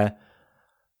where,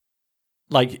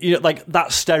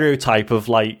 that stereotype of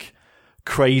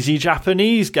crazy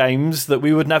Japanese games that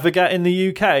we would never get in the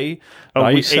UK. Oh,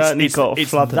 right? we certainly got a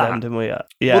flood of them, didn't we?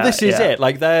 Yeah. Well, this is it.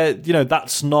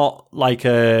 That's not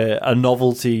a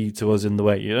novelty to us in the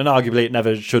way, and arguably it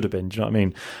never should have been. Do you know what I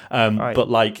mean? Right.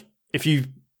 But if you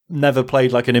never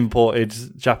played like an imported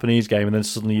Japanese game and then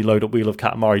suddenly you load up Wheel of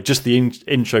Katamari, just the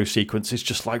intro sequence is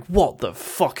just like, what the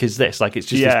fuck is this? Like, it's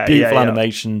just this beautiful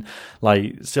animation,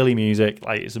 like silly music,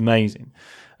 like it's amazing.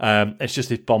 It's just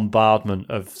this bombardment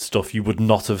of stuff you would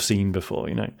not have seen before,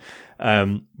 you know.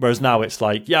 Whereas now it's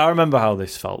like, yeah, I remember how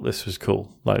this felt. This was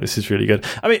cool. Like, this is really good.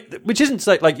 I mean, which isn't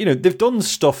like, you know, they've done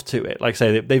stuff to it. Like I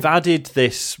say, they've added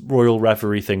this Royal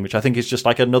Reverie thing, which I think is just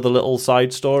like another little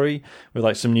side story with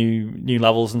like some new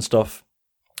levels and stuff,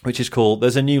 which is cool.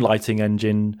 There's a new lighting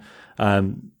engine,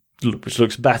 which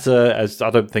looks better. As I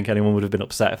don't think anyone would have been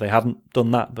upset if they hadn't done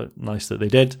that, but nice that they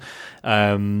did.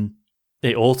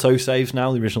 It auto saves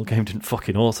now. The original game didn't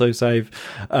fucking auto save.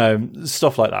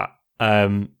 Stuff like that.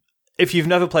 If you've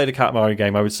never played a Katamari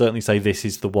game, I would certainly say this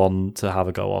is the one to have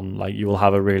a go on. Like, you will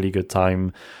have a really good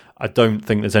time. I don't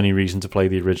think there's any reason to play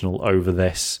the original over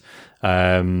this.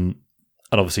 And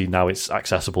obviously now it's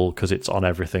accessible because it's on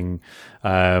everything.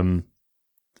 Like,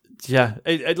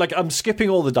 I'm skipping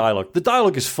all the dialogue. The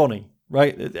dialogue is funny,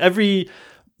 right?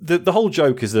 The whole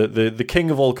joke is that the king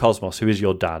of all cosmos, who is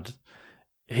your dad,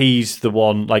 he's the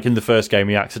one, like in the first game,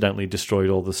 he accidentally destroyed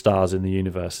all the stars in the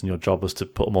universe and your job was to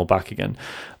put them all back again.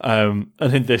 And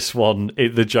in this one,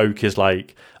 the joke is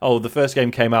like, oh, the first game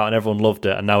came out and everyone loved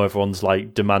it and now everyone's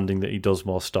like demanding that he does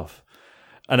more stuff.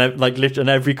 And like, and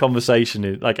every conversation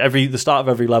is like the start of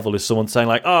every level is someone saying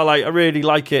like, oh, like I really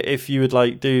like it if you would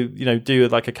like do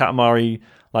like a Katamari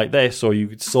like this, or you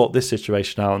could sort this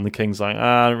situation out. And the king's like,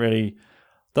 I don't really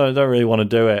want to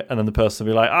do it. And then the person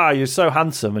will be like, you're so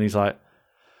handsome. And he's like,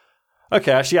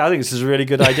 okay, actually, I think this is a really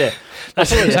good idea.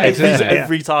 That's all it takes, isn't it?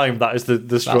 Every time, that is the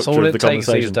structure That's all of the it takes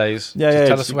conversation these days. Yeah,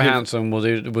 tell us we're handsome. We'll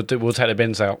take the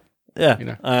bins out. Yeah, you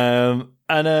know.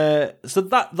 So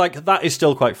that is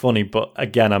still quite funny. But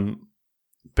again,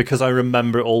 because I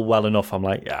remember it all well enough, I'm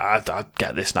like, yeah, I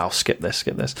get this now. Skip this.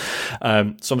 So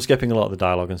I'm skipping a lot of the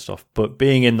dialogue and stuff. But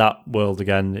being in that world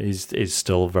again is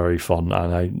still very fun.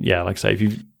 And like I say, if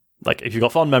you've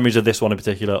got fond memories of this one in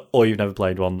particular, or you've never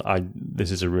played one,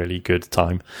 this is a really good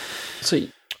time.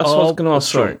 See, that's what I was going to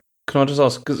ask. Sorry, can I just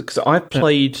ask? Because I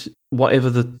played whatever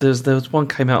there was one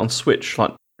came out on Switch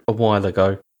like a while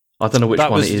ago. I don't know which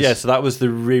one it is. Yeah, so that was the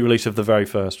re-release of the very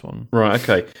first one. Right.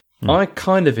 Okay. I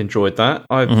kind of enjoyed that.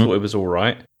 I thought it was all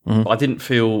right. But I didn't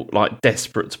feel like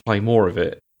desperate to play more of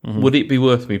it. Would it be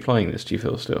worth me playing this? Do you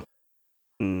feel still?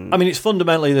 I mean, it's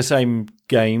fundamentally the same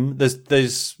game.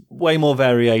 There's way more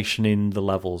variation in the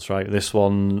levels, right? This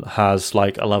one has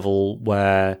like a level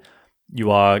where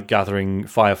you are gathering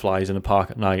fireflies in a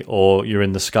park at night, or you're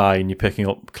in the sky and you're picking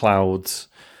up clouds,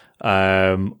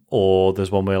 or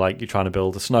there's one where like you're trying to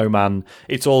build a snowman.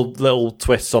 It's all little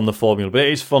twists on the formula, but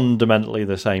it is fundamentally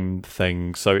the same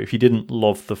thing. So if you didn't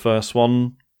love the first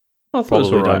one, I thought it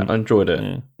was all right. I enjoyed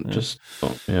it.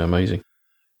 Amazing.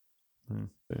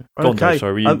 Okay.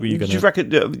 Sorry, were you do you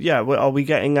reckon? Are we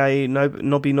getting a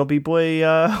Nobby Boy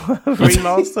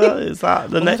remaster? Is that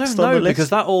the next on the list?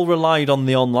 Because that all relied on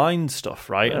the online stuff,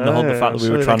 right? And the fact that we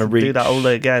were trying to reach do that all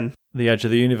again. The edge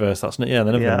of the universe. That's not. Yeah,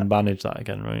 they never going to manage that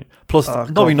again, right? Plus,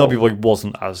 Nobby Boy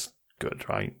wasn't as good,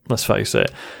 right? Let's face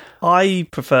it. I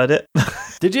preferred it.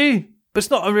 Did you? But it's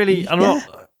not a really. I'm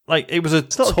not. Like, it was a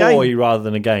toy rather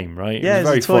than a game, right? Yeah, it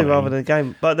was a toy rather than a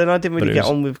game. But then I didn't really get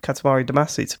on with Katamari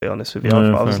Damacy, to be honest with you.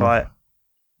 I was like,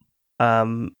 I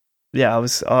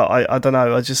don't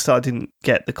know. I didn't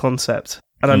get the concept.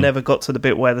 And I never got to the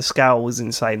bit where the scale was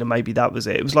insane, and maybe that was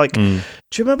it. It was like, do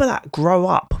you remember that Grow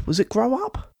Up? Was it Grow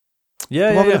Up?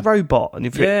 Yeah, with the robot. And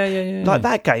if like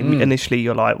that game, initially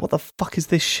you're like, what the fuck is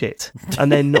this shit? And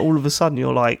then all of a sudden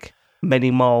you're like many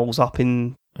miles up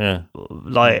in... Yeah,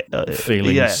 like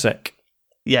feeling sick.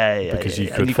 Yeah, because you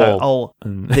could and you fall.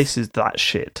 Go, this is that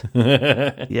shit.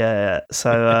 Yeah,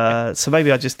 so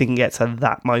maybe I just didn't get to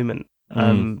that moment.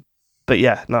 But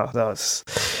yeah, no, I was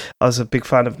a big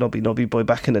fan of Nobby Boy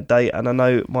back in the day, and I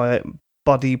know my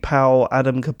buddy pal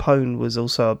Adam Capone was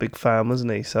also a big fan,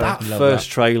 wasn't he? So that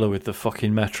first trailer with the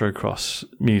fucking Metrocross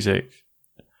music.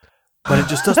 When it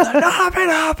just does that, happy,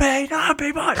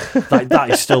 like that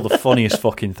is still the funniest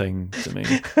fucking thing to me.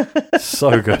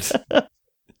 So good.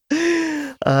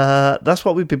 That's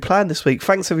what we've been playing this week.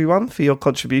 Thanks everyone for your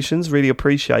contributions. Really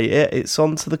appreciate it. It's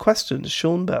on to the questions.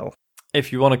 Sean Bell.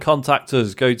 If you want to contact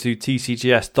us, go to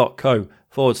tcgs.co/Dear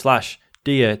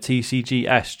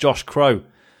TCGS. Josh Crow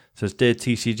says, Dear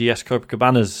TCGS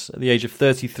Copacabanas, at the age of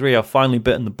 33, I've finally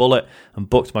bitten the bullet and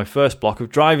booked my first block of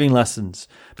driving lessons.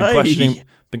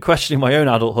 Been questioning my own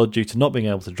adulthood due to not being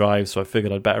able to drive, so I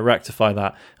figured I'd better rectify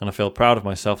that, and I feel proud of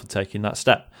myself for taking that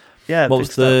step. Yeah, what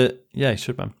was the... Yeah, you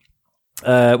should, man.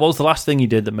 What was the last thing you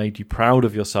did that made you proud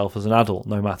of yourself as an adult,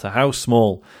 no matter how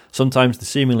small? Sometimes the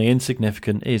seemingly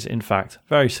insignificant is, in fact,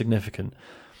 very significant.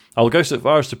 I will go so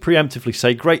far as to preemptively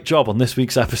say, great job on this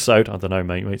week's episode. I don't know,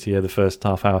 mate. Wait to hear the first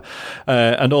half hour.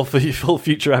 And all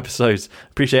future episodes.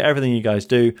 Appreciate everything you guys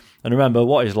do. And remember,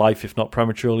 what is life if not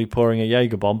prematurely pouring a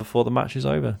Jaeger bomb before the match is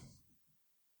over?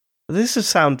 This would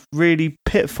sound really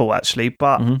pitiful, actually,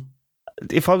 but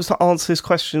if I was to answer this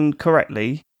question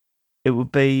correctly, it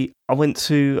would be I went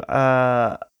to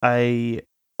a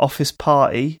office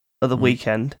party at the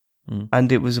weekend,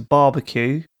 and it was a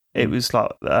barbecue. It was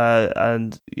like,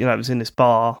 and it was in this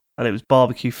bar, and it was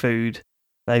barbecue food.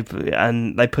 They put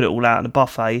it all out in a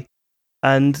buffet,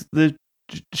 and the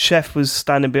chef was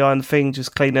standing behind the thing,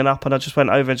 just cleaning up. And I just went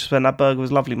over and just went, "That burger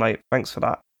was lovely, mate. Thanks for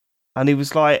that." And he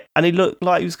was like, and he looked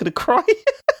like he was going to cry.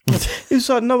 He was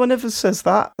like, "No one ever says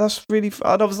that. That's really."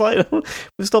 And I was like,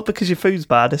 "It's not because your food's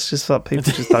bad. It's just that people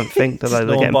just don't think that they're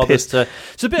getting pissed."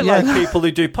 It's a bit like people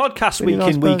who do podcasts week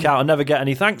in, week out, and never get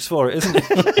any thanks for it, isn't it?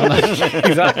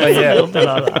 Exactly. Yeah, a little bit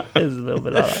like that. It was a little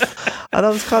bit like that. And I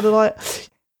was kind of like,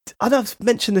 I've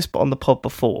mentioned this on the pod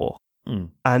before,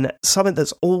 and something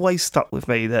that's always stuck with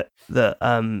me that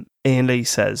Ian Lee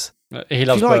says, he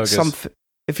loves burgers.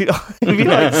 If you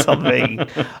like something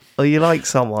or you like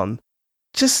someone,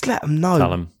 just let them know. Tell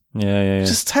them. Yeah.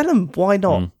 Just tell them. Why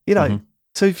not?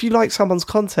 So if you like someone's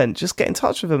content, just get in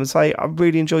touch with them and say, "I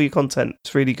really enjoy your content.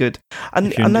 It's really good." And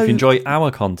if you enjoy our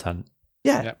content,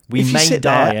 we may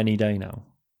die any day now.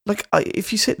 Like,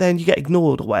 if you sit there and you get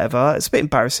ignored or whatever, it's a bit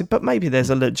embarrassing, but maybe there's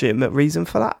a legitimate reason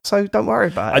for that. So don't worry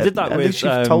about it. I did that At with. least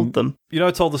you've told them.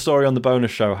 I told the story on the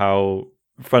bonus show how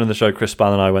a friend of the show, Chris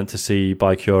Spann, and I went to see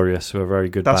By Curious, who are a very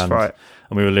good band. That's right.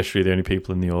 And we were literally the only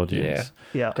people in the audience.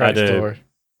 Yeah. Great story.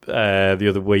 The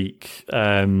other week,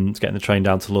 was getting the train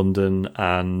down to London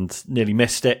and nearly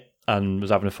missed it and was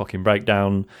having a fucking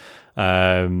breakdown.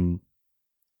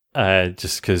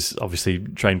 Just because obviously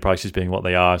train prices being what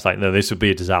they are, it's like, no, this would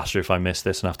be a disaster if I miss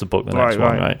this and have to book the next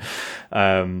one, right?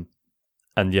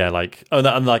 And yeah,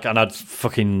 and I'd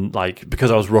fucking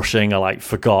because I was rushing, I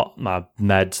forgot my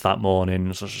meds that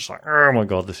morning, so I was just like, oh my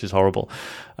god, this is horrible.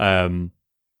 And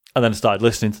then I started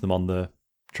listening to them on the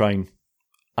train,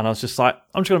 and I was just like,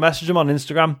 I'm just gonna message them on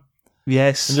Instagram,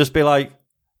 yes, and just be like,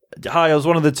 hi, I was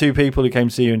one of the two people who came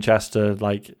to see you in Chester.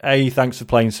 A, thanks for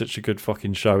playing such a good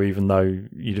fucking show, even though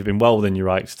you'd have been well within your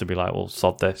rights to be like, well,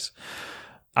 sod this.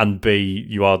 And B,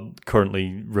 you are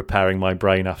currently repairing my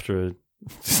brain after a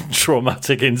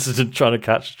traumatic incident trying to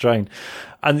catch a train.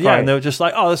 And and they were just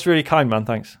like, oh, that's really kind, man,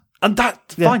 thanks. And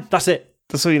that's fine, that's it.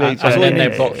 That's all you need. And then they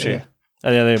blocked you.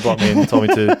 And then they blocked me and told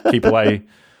me to keep away.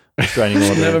 Restraining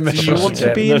order. Do you want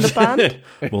to be in the band?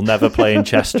 We'll never play in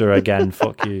Chester again.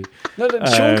 Fuck you. No,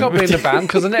 Sean can't be in the band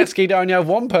because the next gig only have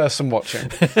one person watching.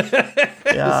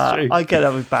 Yeah, I get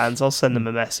that with bands. I'll send them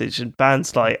a message, and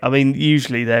bands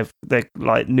usually they're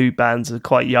like new bands are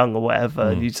quite young or whatever.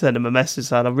 And you send them a message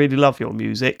saying, "I really love your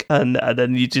music," and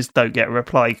then you just don't get a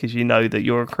reply because you know that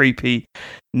you're a creepy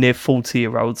near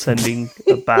 40-year-old sending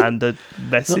a band a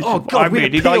message. Oh God, I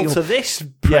really appeal to this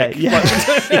prick. Yeah.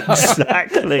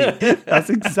 Exactly. That's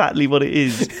exactly what it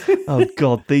is. Oh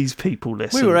God, these people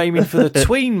listen. We were aiming for the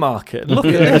tween market. Look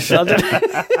at this.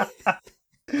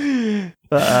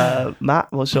 But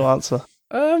Matt, what's your answer?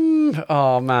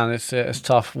 Oh man, it's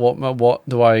tough. What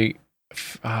do I?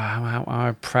 Am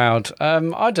I proud?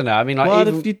 I don't know. I mean, what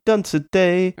have you done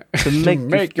today to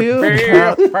make you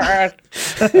feel proud?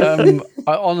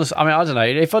 I honestly, I don't know.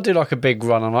 If I do a big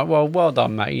run, I'm like, well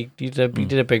done, Matt. You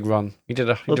did a big run. You did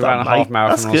around a half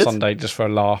marathon on Sunday just for a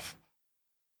laugh.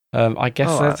 I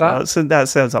guess there's that. So that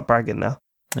sounds like bragging now.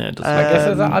 Yeah, it does. I guess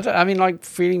there's that.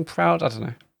 Feeling proud. I don't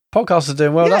know. Podcast is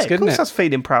doing well. That's good, isn't it? Of course, that's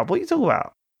feeling proud. What are you talking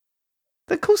about?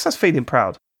 Of course, that's feeling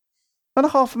proud. On a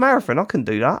half marathon, I can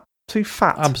do that. Too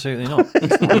fat. Absolutely not.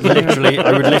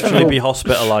 I would literally be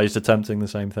hospitalised attempting the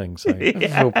same thing. So I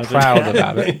feel proud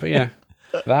about it. But yeah,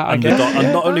 that I guess.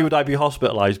 And not only would I be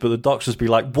hospitalised, but the doctors be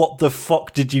like, "What the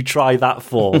fuck did you try that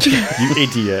for, you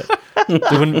idiot?"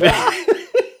 They wouldn't be.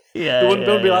 They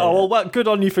wouldn't be like, "Oh, well, good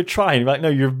on you for trying." Like, no,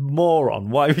 you're a moron.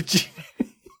 Why would you?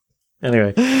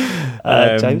 Anyway,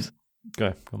 James,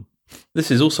 go on.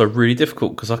 This is also really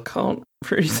difficult because I can't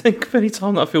really think of any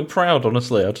time that I feel proud.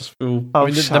 Honestly, I just feel.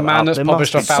 The man that's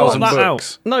published 1,000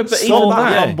 books. No, but even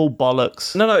that humble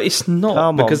bollocks. No, it's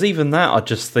not because even that I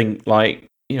just think what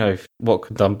could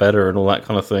have done better and all that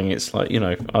kind of thing. It's like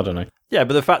I don't know. Yeah,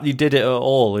 but the fact that you did it at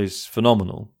all is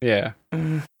phenomenal. Yeah.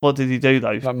 What did he do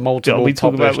though? Multiple. We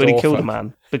talk about when he killed a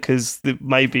man because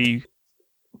maybe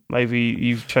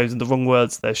you've chosen the wrong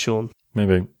words there, Sean.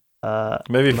 Maybe.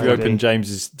 Maybe if you open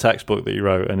James's textbook that he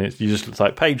wrote and you just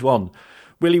like page 1,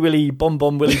 Willy Willy Bom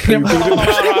Bom Willy Poo.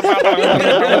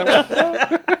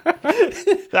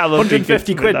 That would be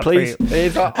 £150 please.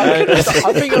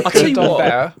 I think I could have done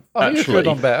better. I think I could have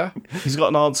done better. He's got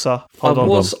an answer. I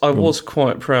was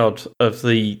quite proud of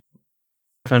the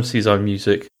Fantasy Zone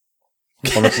music.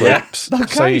 Honestly,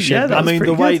 Okay, yeah, I mean,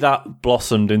 the way that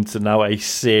blossomed into now a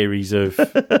series of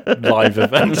live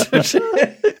events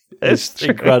is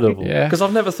incredible. Yeah, because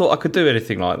I've never thought I could do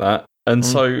anything like that, and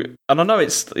so, and I know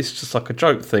it's just like a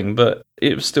joke thing, but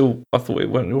it was still, I thought it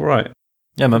went all right.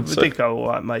 Yeah, man. It did go all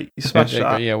right, mate. You smashed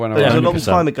that. Yeah, went It was a alright. long 100%.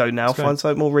 time ago now. Find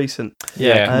something more recent.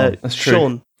 Yeah, come on. That's true.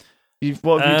 Sean,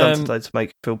 what have you done today to make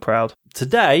you feel proud?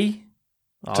 Today,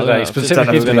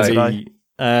 Specifically today.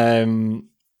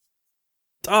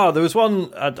 There was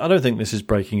one. I don't think this is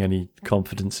breaking any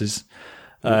confidences.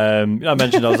 I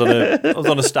mentioned I was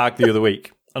on a stag the other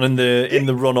week, and in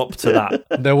the run up to that,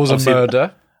 There was a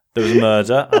murder. there was a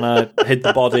murder, and I hid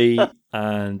the body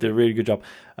and did a really good job.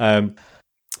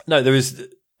 No, there was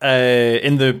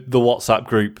in the WhatsApp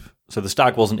group. So the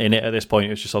stag wasn't in it at this point.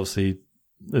 It was just obviously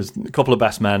there's a couple of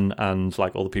best men and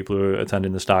like all the people who were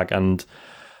attending the stag, and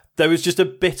there was just a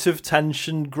bit of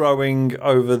tension growing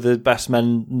over the best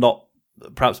men not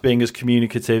perhaps being as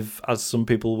communicative as some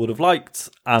people would have liked,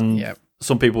 and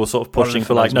some people were sort of pushing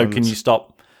for like, no, can you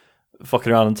stop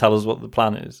fucking around and tell us what the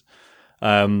plan is?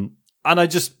 And I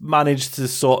just managed to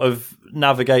sort of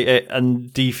navigate it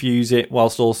and defuse it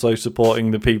whilst also supporting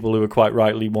the people who were quite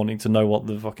rightly wanting to know what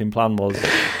the fucking plan was.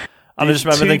 And I just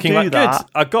remember thinking, like, good,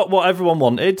 I got what everyone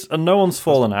wanted and no one's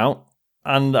fallen out,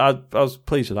 and I was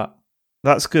pleased with that.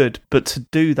 That's good, but to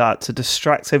do that, to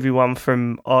distract everyone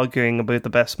from arguing about the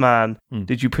best man,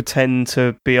 did you pretend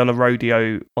to be on a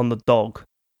rodeo on the dog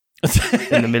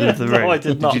in the middle of the room? No, I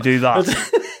did not. Did you do that?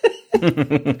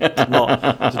 did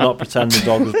not pretend the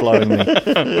dog was blowing me.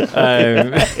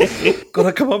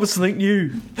 Gotta come up with something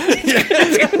new.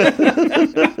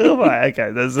 Right,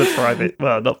 okay, there's a private,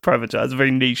 well, not private joke, it's a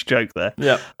very niche joke there.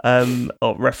 Yeah.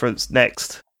 Or reference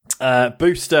next.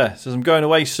 Booster says, I'm going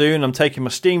away soon. I'm taking my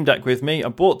Steam Deck with me. I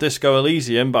bought Disco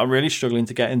Elysium, but I'm really struggling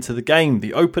to get into the game.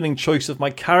 The opening choice of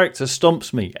my character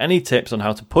stumps me. Any tips on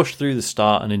how to push through the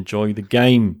start and enjoy the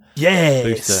game? Yes.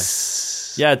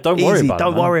 Booster. Yeah, don't worry about it.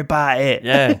 Don't worry about it.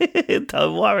 Yeah.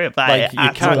 Don't worry about Like, it.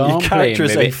 your character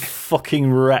is a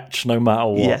fucking wretch no matter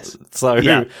what. Yes. So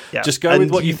Yeah. just go with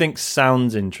what you think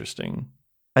sounds interesting.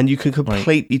 And you can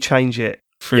completely change it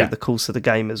through Yeah. the course of the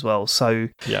game as well. So,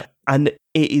 Yeah. and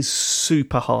it is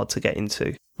super hard to get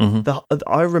into.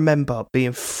 I remember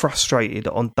being frustrated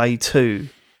on day 2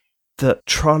 that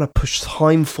trying to push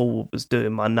time forward was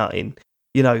doing my nutting.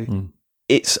 You know,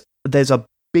 there's a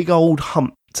big old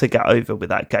hump to get over with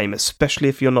that game, especially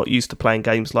if you're not used to playing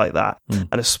games like that,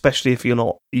 and especially if you're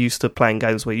not used to playing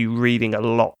games where you're reading a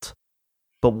lot.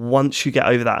 But once you get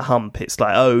over that hump, it's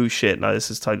like, oh shit, no,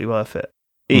 this is totally worth it.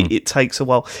 It takes a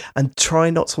while, and try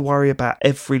not to worry about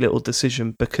every little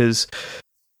decision, because,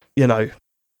 you know,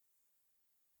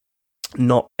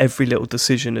 not every little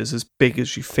decision is as big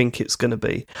as you think it's going to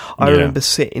be. I remember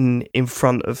sitting in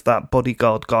front of that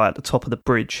bodyguard guy at the top of the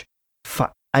bridge for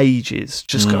ages,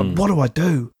 just going, what do I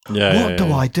do? What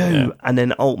do I do? Yeah. And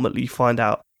then ultimately find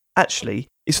out, actually,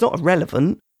 it's not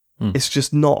irrelevant. It's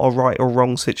just not a right or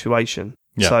wrong situation.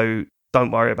 Yeah. So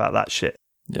don't worry about that shit.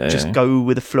 Yeah, Go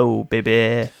with the flow,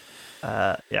 baby.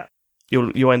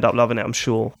 You'll end up loving it, I'm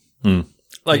sure.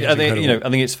 Like, I think I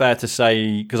think it's fair to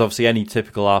say, because obviously any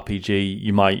typical RPG,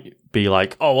 you might be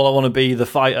like, oh well, I want to be the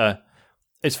fighter.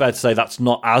 It's fair to say that's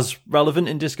not as relevant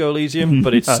in Disco Elysium,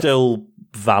 but it's still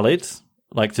valid.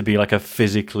 Like, to be like a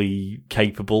physically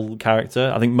capable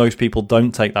character. I think most people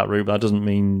don't take that route, but that doesn't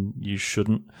mean you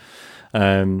shouldn't.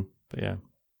 But yeah,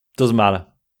 doesn't matter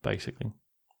basically.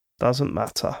 Doesn't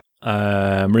matter.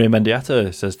 Maria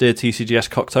Mendieta says, Dear TCGS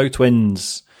Cocteau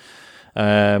Twins,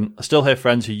 I still hear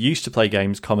friends who used to play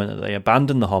games comment that they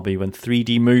abandoned the hobby when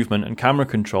 3D movement and camera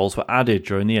controls were added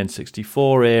during the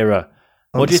N64 era.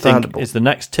 What do you think is the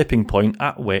next tipping point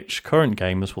at which current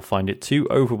gamers will find it too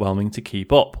overwhelming to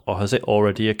keep up, or has it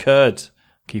already occurred?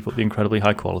 Keep up the incredibly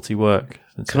high quality work.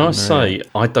 Can I say,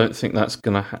 I don't think that's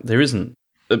going to there isn't.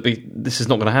 This is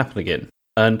not going to happen again.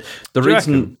 And the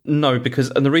reason,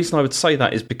 the reason I would say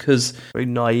that is because very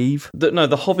naive.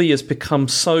 The hobby has become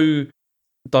so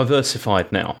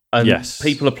diversified now, and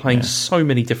people are playing so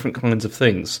many different kinds of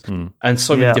things, and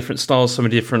so many different styles, so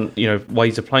many different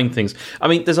ways of playing things. I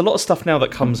mean, there's a lot of stuff now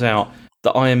that comes out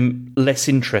that I am less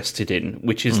interested in,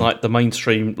 which is like the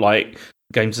mainstream, like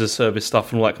games as a service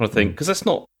stuff and all that kind of thing, because that's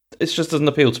not just doesn't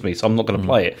appeal to me, so I'm not going to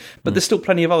play it. But there's still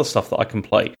plenty of other stuff that I can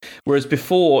play. Whereas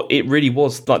before, it really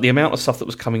was like the amount of stuff that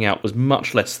was coming out was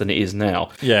much less than it is now.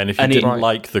 Yeah, and if you didn't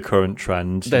like the current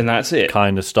trend, then that's it.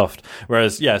 Kind of stuffed.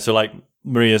 Whereas, so like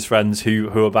Maria's friends who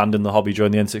abandoned the hobby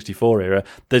during the N64 era,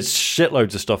 there's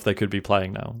shitloads of stuff they could be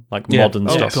playing now, like modern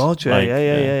stuff. Oh god,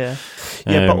 yeah.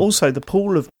 But also the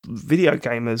pool of video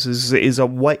gamers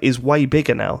is way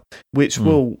bigger now, which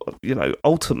will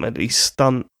ultimately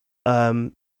stunt.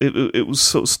 It will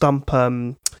sort of stump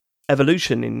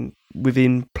evolution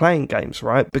within playing games,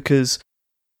 right? Because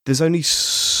there's only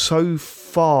so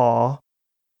far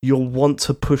you'll want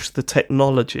to push the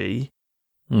technology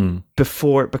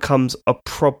before it becomes a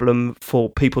problem for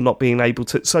people not being able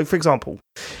to. So, for example,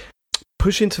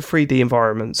 push into 3D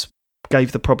environments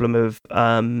gave the problem of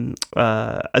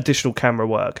additional camera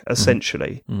work,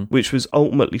 essentially, which was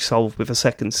ultimately solved with a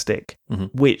second stick,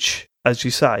 which, as you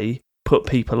say, put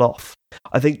people off.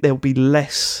 I think there'll be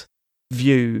less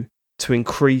view to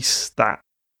increase that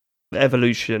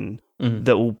evolution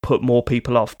that will put more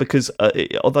people off, because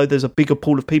although there's a bigger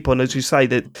pool of people, and as you say,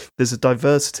 that there's a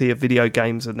diversity of video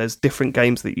games and there's different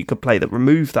games that you could play that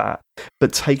remove that,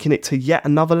 but taking it to yet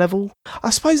another level, I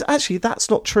suppose actually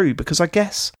that's not true, because I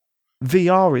guess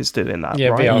VR is doing that. Yeah,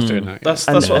 right? VR is doing that. That's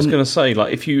what I was going to say.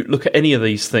 Like, if you look at any of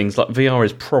these things, like VR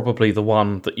is probably the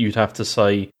one that you'd have to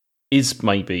say is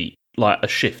maybe like a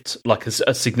shift, like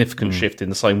a significant shift in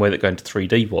the same way that going to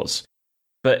 3D was.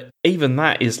 But even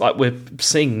that is like, we're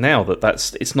seeing now that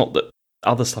it's not that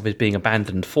other stuff is being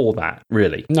abandoned for that,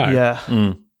 really. No.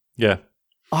 Yeah. Yeah.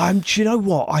 Do you know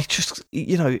what? I just,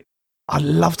 I'd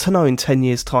love to know in 10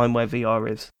 years' time where VR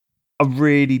is. I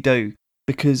really do.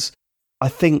 Because I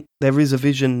think there is a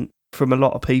vision from a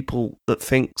lot of people that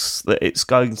thinks that it's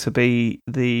going to be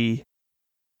the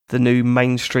new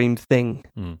mainstream thing,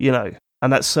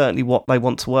 and that's certainly what they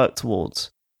want to work towards.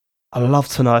 I'd love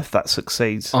to know if that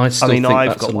succeeds. I think I've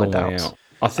that's got a my long way doubts. out.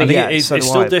 I think it's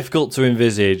still difficult to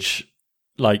envisage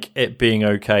like it being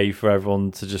okay for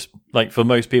everyone to just, like, for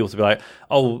most people to be like,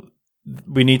 oh,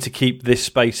 we need to keep this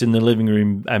space in the living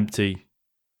room empty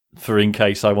for in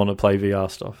case I want to play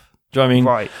VR stuff. Do you know what I mean?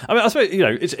 Right. I mean, I suppose,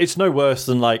 it's no worse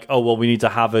than like, oh, well, we need to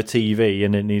have a TV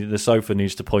and the sofa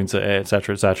needs to point at it,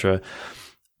 etc., etc.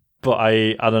 But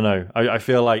I don't know. I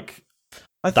feel like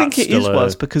I think it is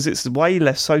worse because it's way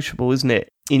less sociable, isn't it?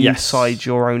 Inside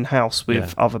your own house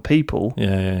with other people.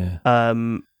 Yeah.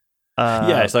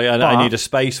 It's like I need a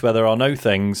space where there are no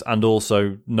things and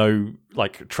also no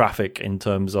like traffic in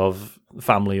terms of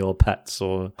family or pets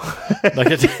or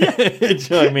like. Do you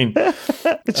know what I mean?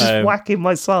 It's just whacking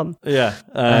my son. Yeah.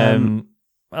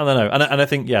 I don't know, and I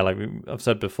think like I've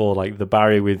said before, like the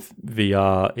barrier with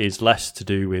VR is less to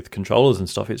do with controllers and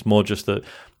stuff. It's more just that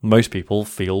most people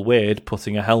feel weird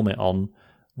putting a helmet on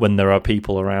when there are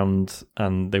people around,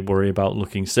 and they worry about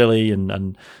looking silly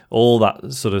and all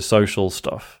that sort of social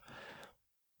stuff.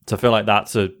 So I feel like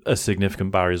that's a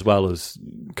significant barrier as well as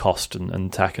cost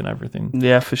and tech and everything.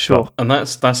 Yeah, for sure. And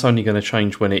that's only going to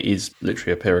change when it is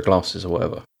literally a pair of glasses or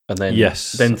whatever, and then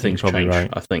then things change. Right.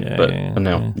 I think,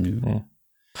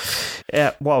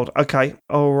 Yeah, wild. Okay,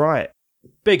 all right.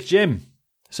 Big Jim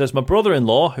says, my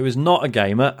brother-in-law, who is not a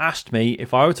gamer, asked me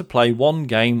if I were to play one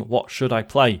game, what should I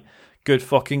play? Good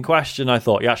fucking question, I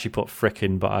thought. You actually put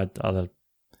frickin', but I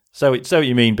say what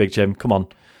you mean, Big Jim. Come on.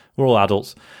 We're all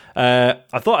adults. I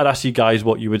thought I'd ask you guys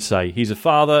what you would say. He's a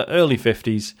father, early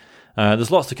 50s.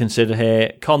 There's lots to consider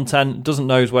here. Content, doesn't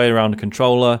know his way around a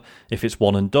controller. If it's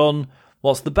one and done,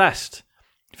 what's the best?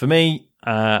 For me,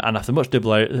 and after much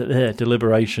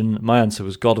deliberation, my answer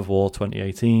was God of War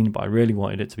 2018, but I really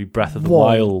wanted it to be Breath of the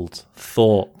Wild.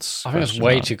 Thoughts? I think it's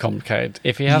way too complicated.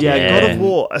 If he has, God of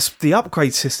War, the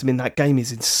upgrade system in that game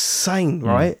is insane,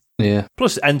 right? Yeah.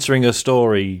 Plus, entering a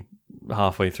story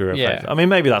halfway through. I mean,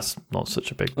 maybe that's not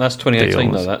such a big. That's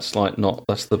 2018 though. That's like not.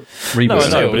 That's the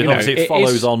reboot. No, but obviously it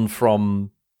follows on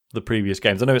from the previous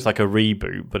games. I know it's like a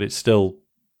reboot, but it's still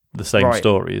the same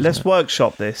story. Isn't Let's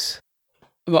workshop this.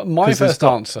 My first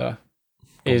answer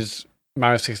is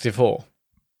Mario 64.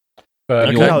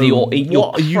 But you're crazy.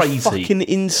 Are you fucking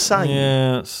insane?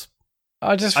 Yeah,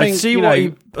 I just think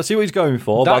I see what he's going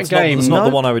for. But that's not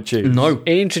the one I would choose. No,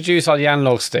 it introduced the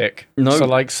analog stick. No,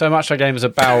 so much of the game is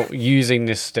about using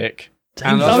this stick.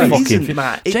 James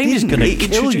is going to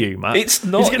kill you, Matt. It's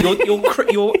not.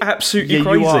 You're absolutely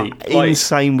crazy. You are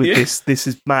insane with this. This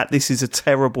is Matt. This is a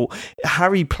terrible.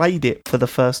 Harry played it for the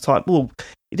first time. Well,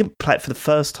 he didn't play it for the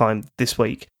first time this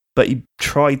week, but he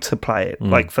tried to play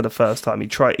it for the first time. He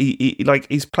tried.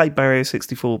 He's played Mario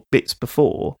 64 bits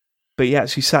before, but he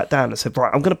actually sat down and said,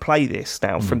 "Right, I'm going to play this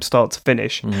now from start to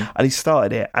finish." And he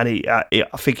started it, and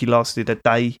I think he lasted a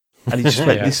day and he just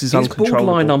went, "This is It's uncontrollable."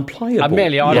 borderline unplayable.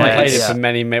 Admittedly, I haven't played it Yeah. for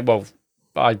many. Well,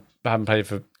 I haven't played it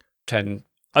for 10,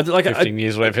 I 15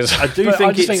 years, whatever it is. I do But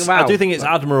think just it's. wow. I do think it's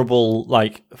admirable.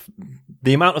 Like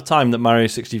the amount of time that Mario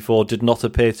 64 did not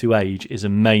appear to age is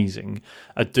amazing.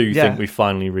 I do think we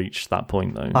finally reached that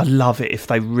point, though. I love it if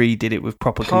they redid it with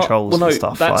proper controls and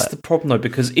stuff. That's like. the problem though,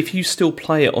 because if you still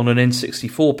play it on an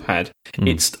N64 pad,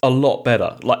 it's a lot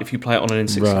better. Like if you play it on an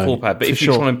N64 Right. pad, but For if you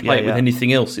sure. try and play Yeah, it with yeah.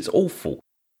 anything else, it's awful.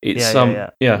 It's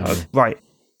Yeah. Right.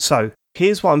 So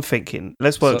here's what I'm thinking.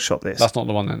 Let's workshop this. That's not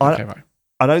the one then. I- Okay, right.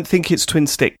 I don't think it's twin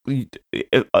stick.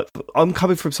 I'm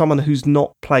coming from someone who's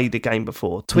not played a game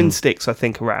before. Twin sticks, I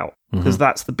think, are out because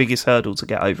that's the biggest hurdle to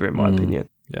get over, in my opinion.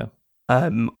 Yeah.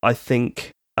 I think.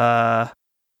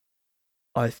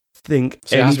 I think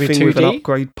So it has to be anything with an 2D?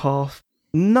 upgrade path.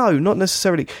 No, not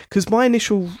necessarily. Because my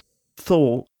initial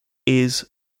thought is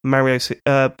Mario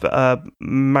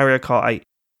Kart 8.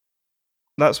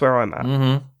 That's where I'm at.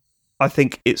 Mm-hmm. I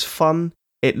think it's fun.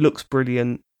 It looks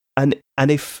brilliant, and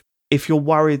if you're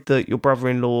worried that your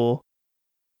brother-in-law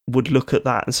would look at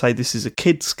that and say this is a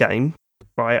kid's game,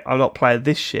 right? I'm not playing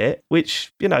this shit,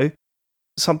 which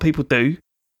some people do.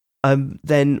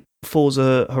 Then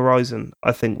Forza Horizon,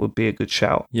 I think, would be a good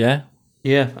shout. Yeah.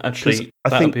 Yeah, actually, I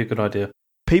that think- would be a good idea.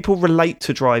 People relate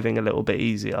to driving a little bit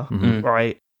easier, Mhm.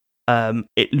 right?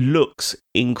 It looks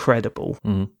incredible.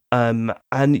 Mhm. And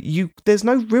there's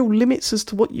no real limits as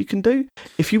to what you can do.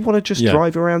 If you want to just Yeah.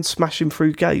 drive around smashing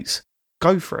through gates,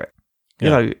 go for it. Yeah.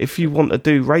 You know, if you want to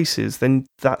do races, then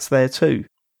that's there too.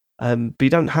 But you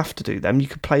don't have to do them. You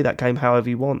can play that game however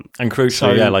you want. And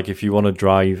crucially, So- like if you want to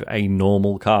drive a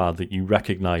normal car that you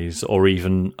recognise or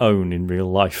even own in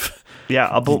real life, Yeah,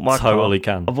 I bought my totally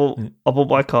car. can. I bought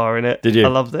my car in it. Did you? I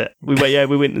loved it. We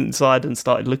went inside and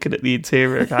started looking at the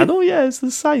interior. And oh yeah, it's the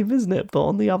same, isn't it? But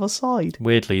on the other side.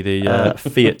 Weirdly, the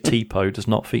Fiat Tipo does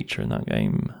not feature in that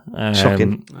game.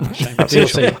 Shocking.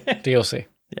 DLC.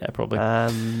 Yeah, probably.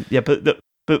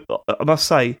 But I must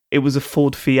say, it was a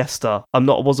Ford Fiesta. I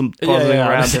wasn't buzzing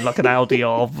around in like an Audi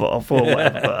or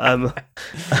whatever.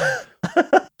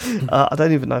 But, I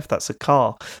don't even know if that's a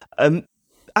car.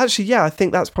 Actually, yeah, I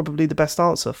think that's probably the best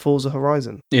answer. Forza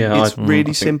Horizon. Yeah, It's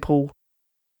really simple,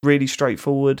 really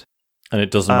straightforward. And it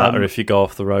doesn't matter if you go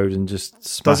off the road and just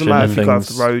smash Doesn't matter into if you go off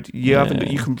things. the road.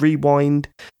 You can rewind.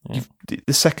 Yeah.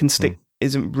 The second stick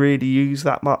isn't really used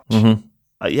that much. Mhm.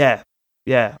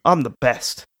 Yeah, I'm the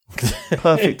best.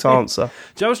 Perfect answer.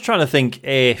 So I was trying to think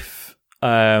if,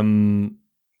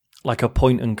 like a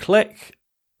point and click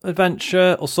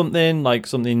adventure or something, like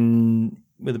something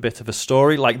with a bit of a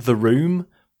story, like The Room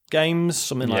games,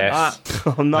 something like Yes.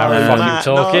 that. Oh no, Now we're fucking Matt,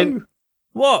 talking. no.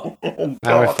 What? Oh,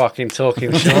 Now we're God. fucking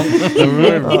talking, Sean. The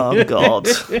room. Oh God.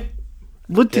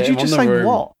 What did Get you him just on the say? room.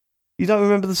 What? You don't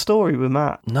remember the story with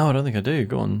Matt? No, I don't think I do.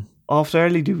 Go on. After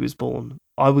Ellie was born,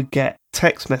 I would get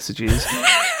text messages,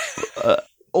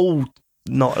 all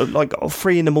not like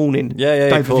 3 a.m. Yeah,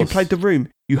 Dave, of have you course. played The Room?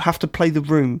 You have to play The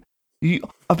Room.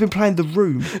 I've been playing The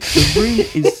Room.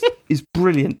 The Room is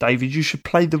brilliant, David. You should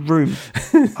play The Room.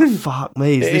 Oh, fuck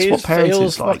me. Is this what parenting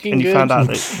feels is like? fucking And you good. found out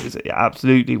that it's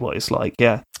absolutely what it's like,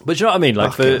 yeah. But you know what I mean?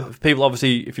 Like Fucking for people,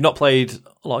 obviously, if you've not played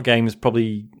a lot of games,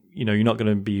 probably you're not going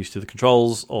to be used to the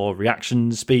controls or reaction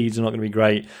speeds are not going to be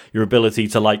great. Your ability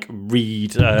to like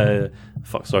read, sorry,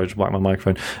 I just whacked my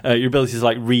microphone. Your ability to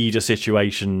like read a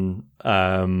situation,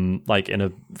 like in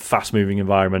a fast-moving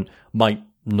environment, might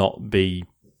not be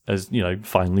as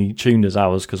finely tuned as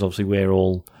ours because obviously we're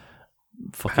all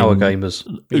fucking Power gamers.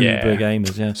 uber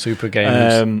gamers, yeah. Super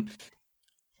gamers.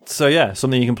 So yeah,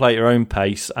 something you can play at your own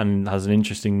pace and has an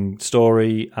interesting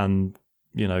story and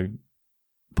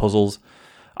puzzles.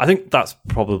 I think that's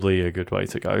probably a good way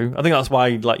to go. I think that's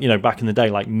why, back in the day,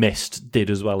 like Myst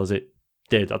did as well as it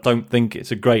did. I don't think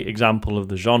it's a great example of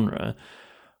the genre,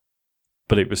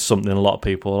 but it was something a lot of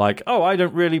people were like, oh, I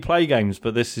don't really play games,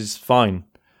 but this is fine.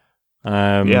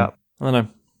 Yeah. I don't know.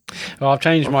 Well, I've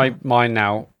changed my mind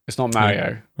now. It's not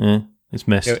Mario. Yeah, it's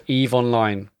Myst. Go EVE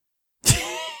Online.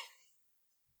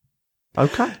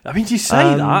 Okay. I mean, you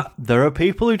say that, there are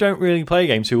people who don't really play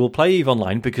games who will play EVE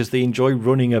Online because they enjoy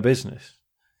running a business.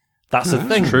 That's a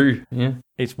thing. True. Yeah.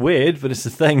 It's weird, but it's a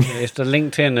thing. It's the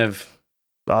LinkedIn of.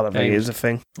 I don't think it is a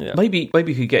thing. Yeah. Maybe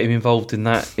you could get him involved in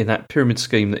that pyramid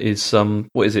scheme that is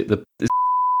what is it, the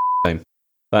game?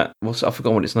 I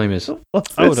forgot what its name is.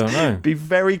 What's I this? don't know. Be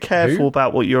very careful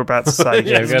about what you're about to say.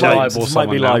 Yeah, we're gonna Like, libel This might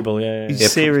be someone now. libel, yeah. you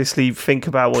seriously think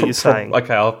about what you're saying.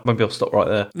 Okay, maybe I'll stop right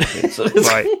there.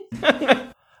 Right.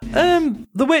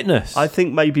 The Witness. I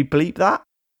think maybe bleep that.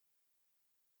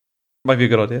 Maybe a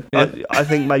good idea. I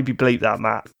think maybe bleep that,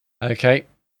 Matt. Okay.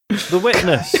 The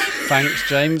Witness. Thanks,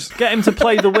 James. Get him to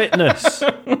play the witness.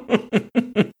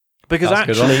 Because That's a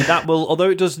good actually, one. that will, although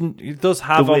it does have The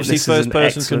obviously Witness is first an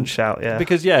person excellent shout, yeah.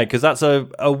 because that's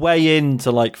a way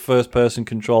into like first person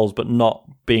controls, but not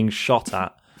being shot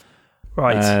at.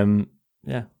 Right.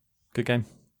 Yeah, good game.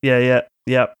 Yeah.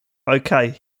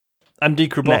 Okay. MD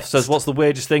Kraboff Next. says, "What's the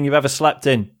weirdest thing you've ever slept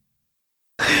in?"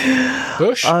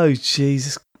 Bush? Oh,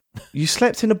 Jesus. You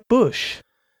slept in a bush?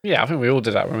 Yeah, I think we all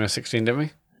did that when we were 16, didn't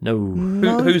we? No,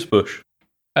 Who's Bush?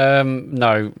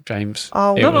 No, James.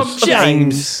 Oh, It was-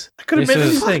 James. I could have This been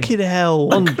is- anything. Fucking hell.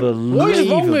 unbelievable. What is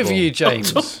wrong with you,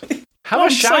 James? Have a I'm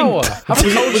shower. saying- Have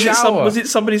a cold shower. Was it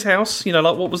somebody's house? You know,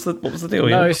 like what was the deal?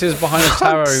 No, Ian? this is behind a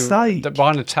fuck's sake.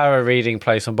 behind a tarot reading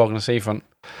place on Bognor Seafront.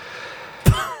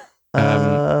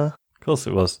 Of course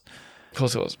it was. Of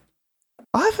course it was.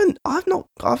 I've not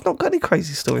got any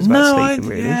crazy stories about sleeping,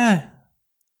 really. Yeah.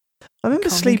 I remember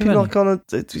Can't think sleeping of like on a,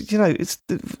 it's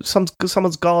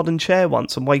someone's garden chair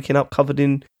once and waking up covered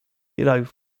in, I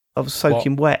was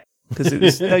soaking wet because it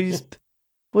was those.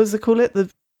 What does they call it? The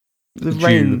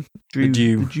rain, The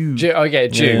dew. I get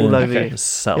it, June. All over Okay. you.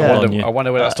 Settle Yeah. on you. I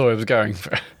wonder where that story was going.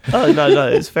 Oh no,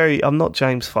 it's very. I'm not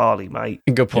James Farley, mate.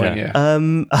 Good point, Yeah.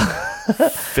 yeah.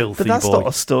 Filthy But that's boy. not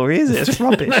a story, is it? It's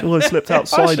rubbish. Oh, I slept I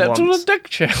outside slept on a once. deck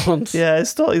chair once. Yeah,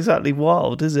 it's not exactly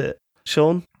wild, is it,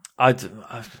 Sean? I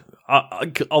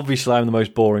obviously, I'm the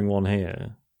most boring one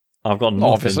here. I've got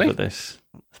nothing Obviously. for this.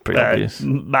 It's pretty obvious.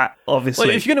 Matt, obviously.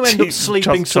 Well, if you're going to end up sleeping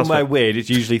Trust somewhere me. weird, it's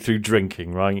usually through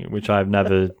drinking, right? Which I've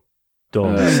never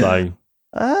done.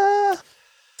 So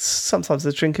Sometimes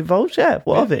there's drink involved. Yeah,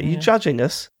 what of it? Are you judging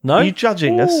us? no, Are you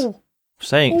judging us? Ooh.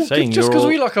 saying Ooh, saying just you're because all,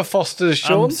 we like a Foster's,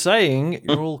 Sean. I'm saying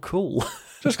you're all cool.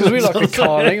 Just because we like a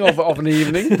carling of an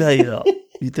evening. No, you're not.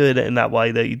 You're doing it in that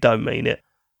way that you don't mean it.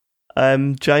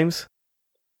 James?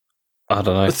 I don't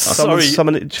know. Sorry,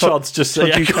 someone Chod's just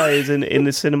Chod saying. UK is in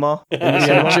the cinema.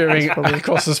 During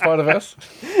Across the Spider-Verse.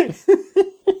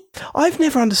 I've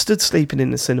never understood sleeping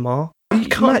in the cinema. You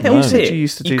can't Matt, help you said it. you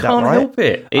used to do you that, can't right? help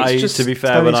it. It's just To be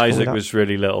fair, Tony's when Isaac called up. was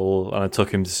really little, and I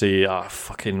took him to see, I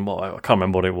can't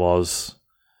remember what it was.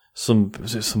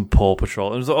 Was it some Paw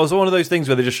Patrol? It was one of those things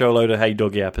where they just show a load of Hey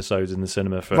Dougie episodes in the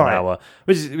cinema for an Right. hour,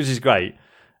 which is great.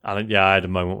 And I had a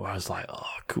moment where I was like,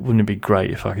 wouldn't it be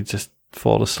great if I could just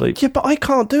fall asleep? Yeah, but I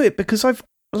can't do it because I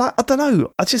don't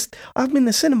know. I'm in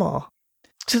the cinema.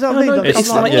 Do you know what I mean? No, Like, it's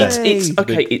I'm like hey. it's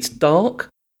okay. It's dark.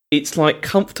 It's like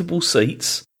comfortable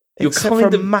seats. You're Except kind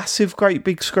for a of massive, great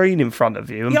big screen in front of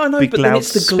you and yeah, I know, big but loud then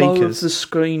it's the glow speakers. of the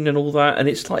screen and all that, and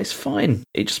it's like it's fine.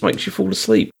 It just makes you fall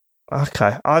asleep.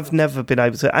 Okay, I've never been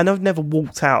able to, and I've never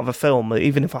walked out of a film,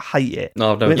 even if I hate it.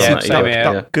 No, I've never Went done to that same either. here.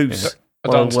 Duck Goose. I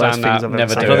One don't of the worst understand things that, I've ever never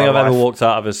seen I do don't in think my I've ever life. walked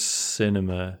out of a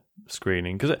cinema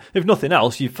screening because if nothing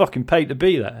else, you fucking paid to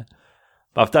be there.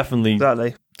 But I've definitely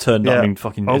Exactly. turned. Yeah. I mean,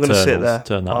 fucking. I'm going to Eternals, sit there.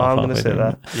 Turn that I'm off. going to sit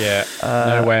there. Yeah,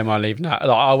 Uh, no way am I leaving that.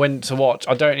 Like, I went to watch.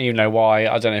 I don't even know why.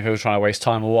 I don't know if he was trying to waste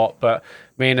time or what. But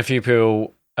me and a few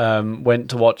people went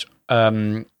to watch.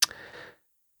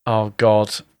 Oh God,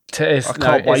 I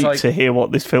can't wait to hear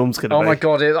what this film's going to be. Oh my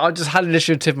God! I just had an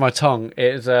issue tip of my tongue.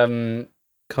 It's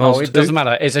Cars it 2? doesn't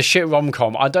matter. It's a shit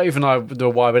rom-com. I don't even know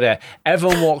why we're there.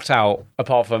 Everyone walked out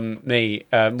apart from me.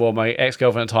 Well, my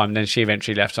ex-girlfriend at the time. And then she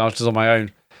eventually left, and I was just on my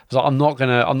own. I was like, I'm not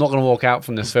gonna walk out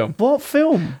from this film. What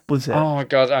film was it? Oh my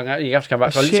God! You have to come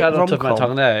back. A I literally shit had it on top of my rom-com.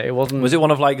 tongue there. It wasn't. Was it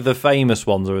one of like the famous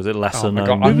ones, or is it lesser Oh my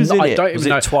known? God! Who was in I it? don't Was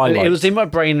even it know. Twilight? It was in my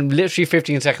brain literally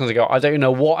 15 seconds ago. I don't even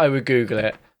know what I would Google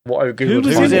it. What I would Google. Who to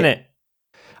was Who was find in it. it?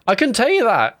 I couldn't tell you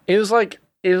that. It was like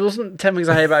it wasn't 10 Things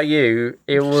I Hate About You.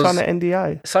 It was Sign at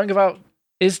NDA. something about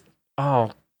is.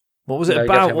 Oh, What was it No, you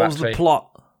have to about? come What back was to the me.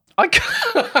 plot? I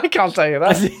can't tell you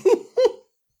that.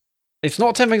 It's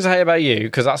not 10 Things I Hate About You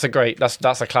because that's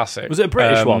a classic. Was it a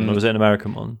British one or was it an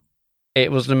American one?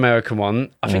 It was an American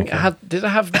one. I think did it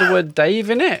have the word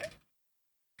Dave in it?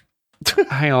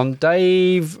 Hang on,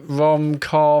 Dave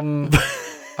rom-com.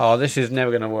 Oh, this is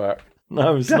never going to work.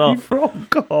 No, it's not. Dave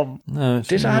rom-com. No, it's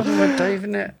Did it not. have the word Dave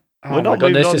in it? Oh We're my not God,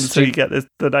 moving this on is until you get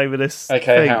the name of this Okay,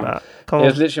 thing, hang on. Matt. Come It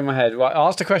was on. literally in my head. Right,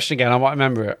 ask the question again. I might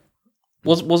remember it.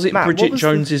 Was it Matt, what Bridget was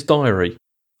Jones's diary?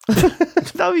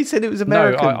 No, he said it was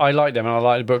American. No, I like them and I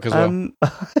like the book as well.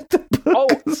 the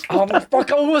book Oh,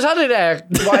 fuck! I almost had it there.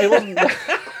 Right, it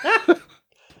wasn't.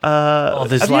 Oh,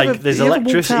 there's have you ever- there's you ever walked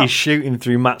electricity out- shooting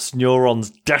through Matt's neurons,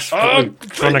 desperately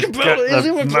trying to get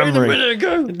the memory.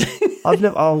 ago.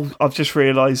 I've just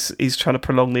realised he's trying to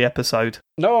prolong the episode.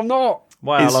 No, I'm not.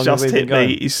 Wow, how It's long have just we been hit going?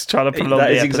 me. He's trying to prolong That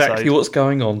the is episode. exactly what's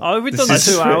going on. Oh, we've This done is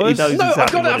 2 true. hours. He knows No,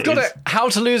 exactly I've got what it. is. How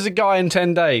to Lose a Guy in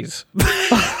 10 Days.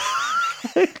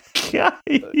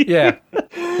 Yeah,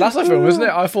 that's a film, isn't it?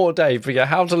 I thought Dave, but yeah,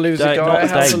 How to Lose a Guy, not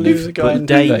How to Dave, Lose a Guy but in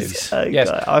 10 Days. days. Okay, Yes,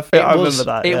 I remember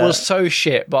that. It was so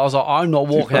shit, but I was like, I'm not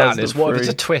walking out of this. What if it's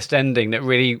a 2003? twist ending that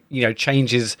really,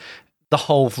 changes the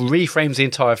whole, reframes the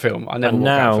entire film? I never And walk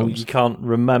out of now films. you can't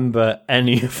remember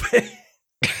any of it.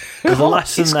 There's a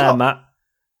lesson It's there, got- Matt.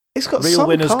 It's got Real some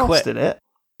winners cast quit. in it.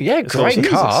 Yeah, It's great awesome.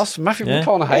 cast. Matthew Yeah.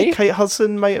 McConaughey, Kate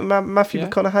Hudson, Matthew Yeah.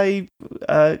 McConaughey,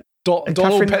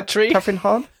 Donald Petrie, Catherine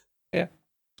Hahn,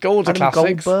 all the Adam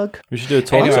classics. Goldberg. We should do a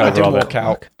talk Anyway, I over didn't of walk it.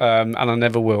 out, and I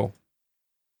never will.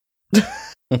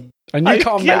 And you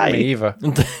can't make Okay. me either.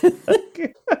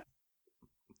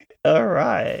 All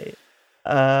right.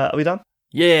 Are we done?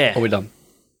 Yeah. Are we done?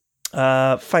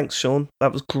 Thanks, Sean.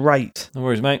 That was great. No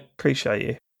worries, mate. Appreciate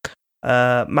you.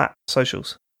 Matt,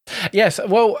 socials. Yes.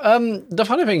 Well, the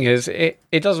funny thing is, it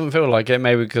doesn't feel like it,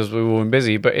 maybe because we've all been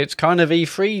busy, but it's kind of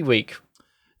E3 week.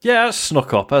 Yeah, it's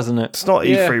snuck up, hasn't it? It's not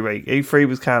Yeah. E3 week. E3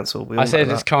 was cancelled. We all I said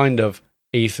know it's that. kind of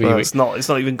E3 Well, week. it's not. It's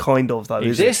not even kind of though.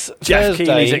 Is it? This Jeff Keighley's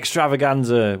Thursday,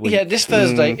 extravaganza week. yeah, this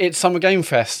Thursday it's Summer Game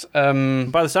Fest. By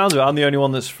the sounds of it, I'm the only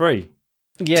one that's free.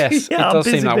 Yes, Yeah, it I'm does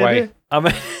busy, seem that baby. way.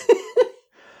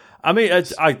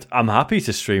 I'm happy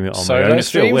to stream it on my So own. let's It's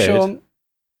still stream, weird. Sean.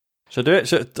 Should I do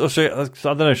it?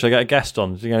 I don't know. Should I get a guest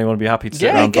on? Do you anyone be happy to sit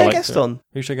Yeah, around? Get for, a guest on.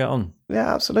 Who should I get on?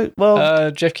 Yeah, absolutely. Well,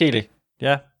 Jeff Keighley.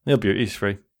 Yeah, he's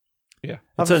free. Yeah. It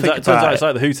have a turns think out about it's it.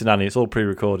 like the Hootenanny. It's all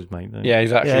pre-recorded, mate. Yeah,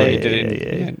 exactly. Yeah, he did it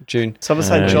yeah. in June. Someone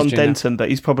saying John Junior. Denton, but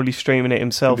he's probably streaming it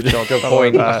himself. John. Good Don't point. worry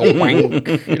about it.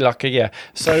 Wank. Yeah.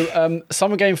 So,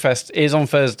 Summer Game Fest is on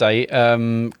Thursday.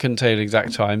 Couldn't tell you the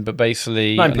exact time, but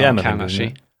basically 9 p.m. I I can think, isn't actually.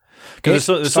 it? Because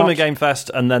It there's Summer starts- Game Fest,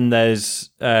 and then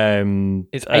there's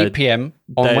It's 8 p.m.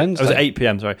 on Wednesday. It was 8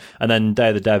 p.m. Sorry, and then Day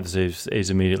of the Devs is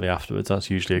immediately afterwards. That's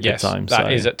usually a good Yes, time.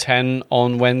 that is at 10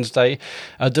 on Wednesday.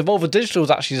 Devolver Digital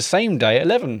is actually the same day at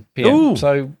 11 p.m. Ooh.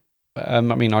 So, I can't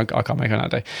make it on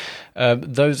that day.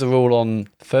 Those are all on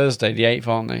Thursday, the 8th,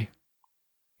 aren't they?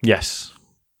 Yes.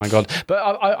 My God.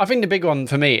 But I think the big one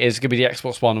for me is going to be the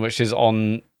Xbox One, which is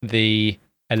on the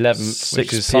 11th,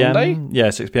 which is 6 p.m. Sunday.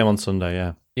 Yeah, 6 p.m. on Sunday.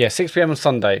 Yeah. Yeah, 6 p.m. on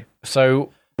Sunday.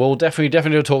 So we'll definitely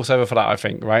do a talks over for that, I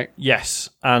think, right? Yes,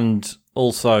 and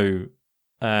also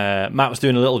Matt was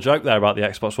doing a little joke there about the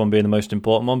Xbox One being the most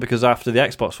important one because after the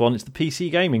Xbox One, it's the PC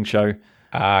gaming show.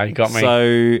 You got me.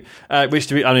 So,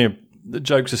 the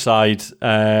jokes aside,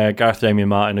 Gareth, Damian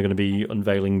Martin are going to be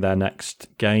unveiling their next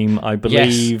game, I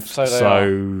believe. Yes,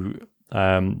 so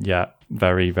they yeah,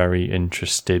 very, very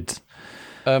interested.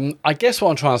 I guess what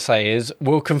I'm trying to say is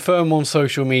we'll confirm on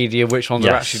social media which ones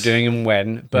they're Yes. actually doing and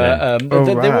when. But Yeah. there will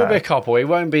be a Alright. couple. It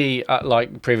won't be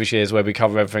like previous years where we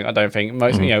cover everything. I don't think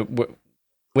most.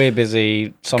 We're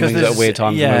busy. Some 'Cause things at there's- weird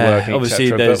times yeah, when we're working. obviously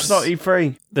etc. there's- It's not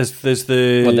E3. There's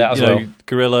the Well, that as well.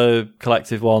 Guerrilla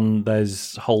Collective one.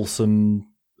 There's Wholesome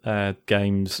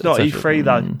games. It's not etc. E3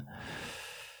 though.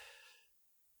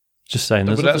 Just saying,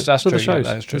 there's But that's other true, yeah, shows.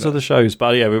 that is true, There's that. other shows,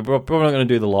 but yeah, we're probably not going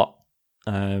to do the lot.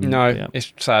 No, yeah.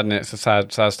 it's sad, and it's a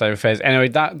sad state of affairs. Anyway,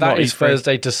 that Not is E3.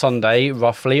 Thursday to Sunday,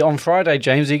 roughly. On Friday,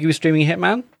 James, are you streaming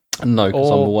Hitman? No, because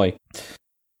I'm Or- away.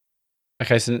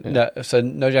 Okay, so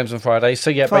no James on Friday. So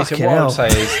yeah, basically Fucking what I hell. would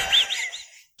say is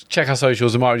check our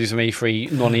socials. We might do some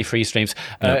E3, non-E3 streams.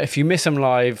 If you miss them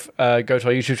live, go to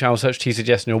our YouTube channel, search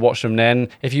TCGS, and you'll watch them then.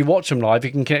 If you watch them live, you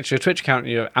can connect to your Twitch account,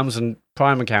 your Amazon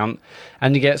Prime account,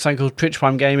 and you get something called Twitch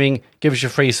Prime Gaming. Give us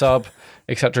your free sub,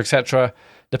 etc., etc.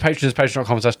 The Patreon is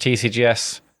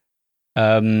patreon.com/TCGS.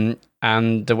 And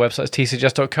the website is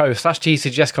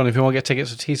tcgs.co/TCGSCon if you want to get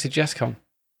tickets for TCGSCon.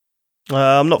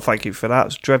 I'm not thank you for that.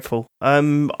 It's dreadful.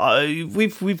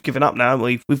 We've given up now. Haven't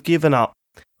we? We've given up.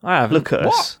 I haven't. Look at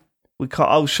us. We can't.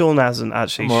 Oh, Sean hasn't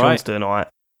actually. I'm all Sean's right. doing all right.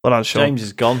 Well done, Sean. James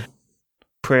is gone.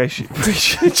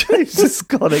 Appreciate James has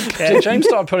gone again. James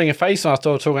started putting a face on. I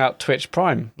started talking about Twitch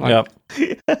Prime. Yep.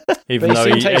 Even But he though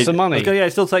still takes the money. Yeah, he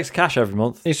still takes cash every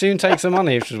month. He soon takes the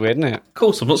money, which is weird, isn't it? Of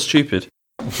course, I'm not stupid.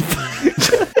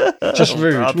 Just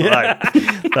rude. I don't know.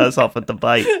 That's up for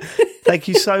debate. Thank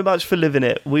you so much for living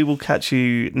it. We will catch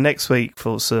you next week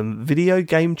for some video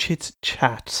game chit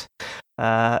chat.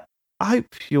 I hope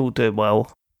you're all doing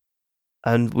well,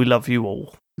 and we love you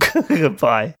all.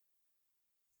 Goodbye.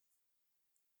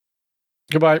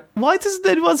 Goodbye. Why doesn't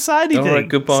anyone say anything? All right,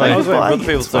 goodbye. Say I was waiting for goodbye. other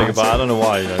people to say goodbye. I don't know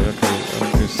why.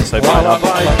 Okay, to say Bye, bye.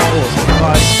 bye, bye.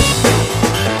 Bye.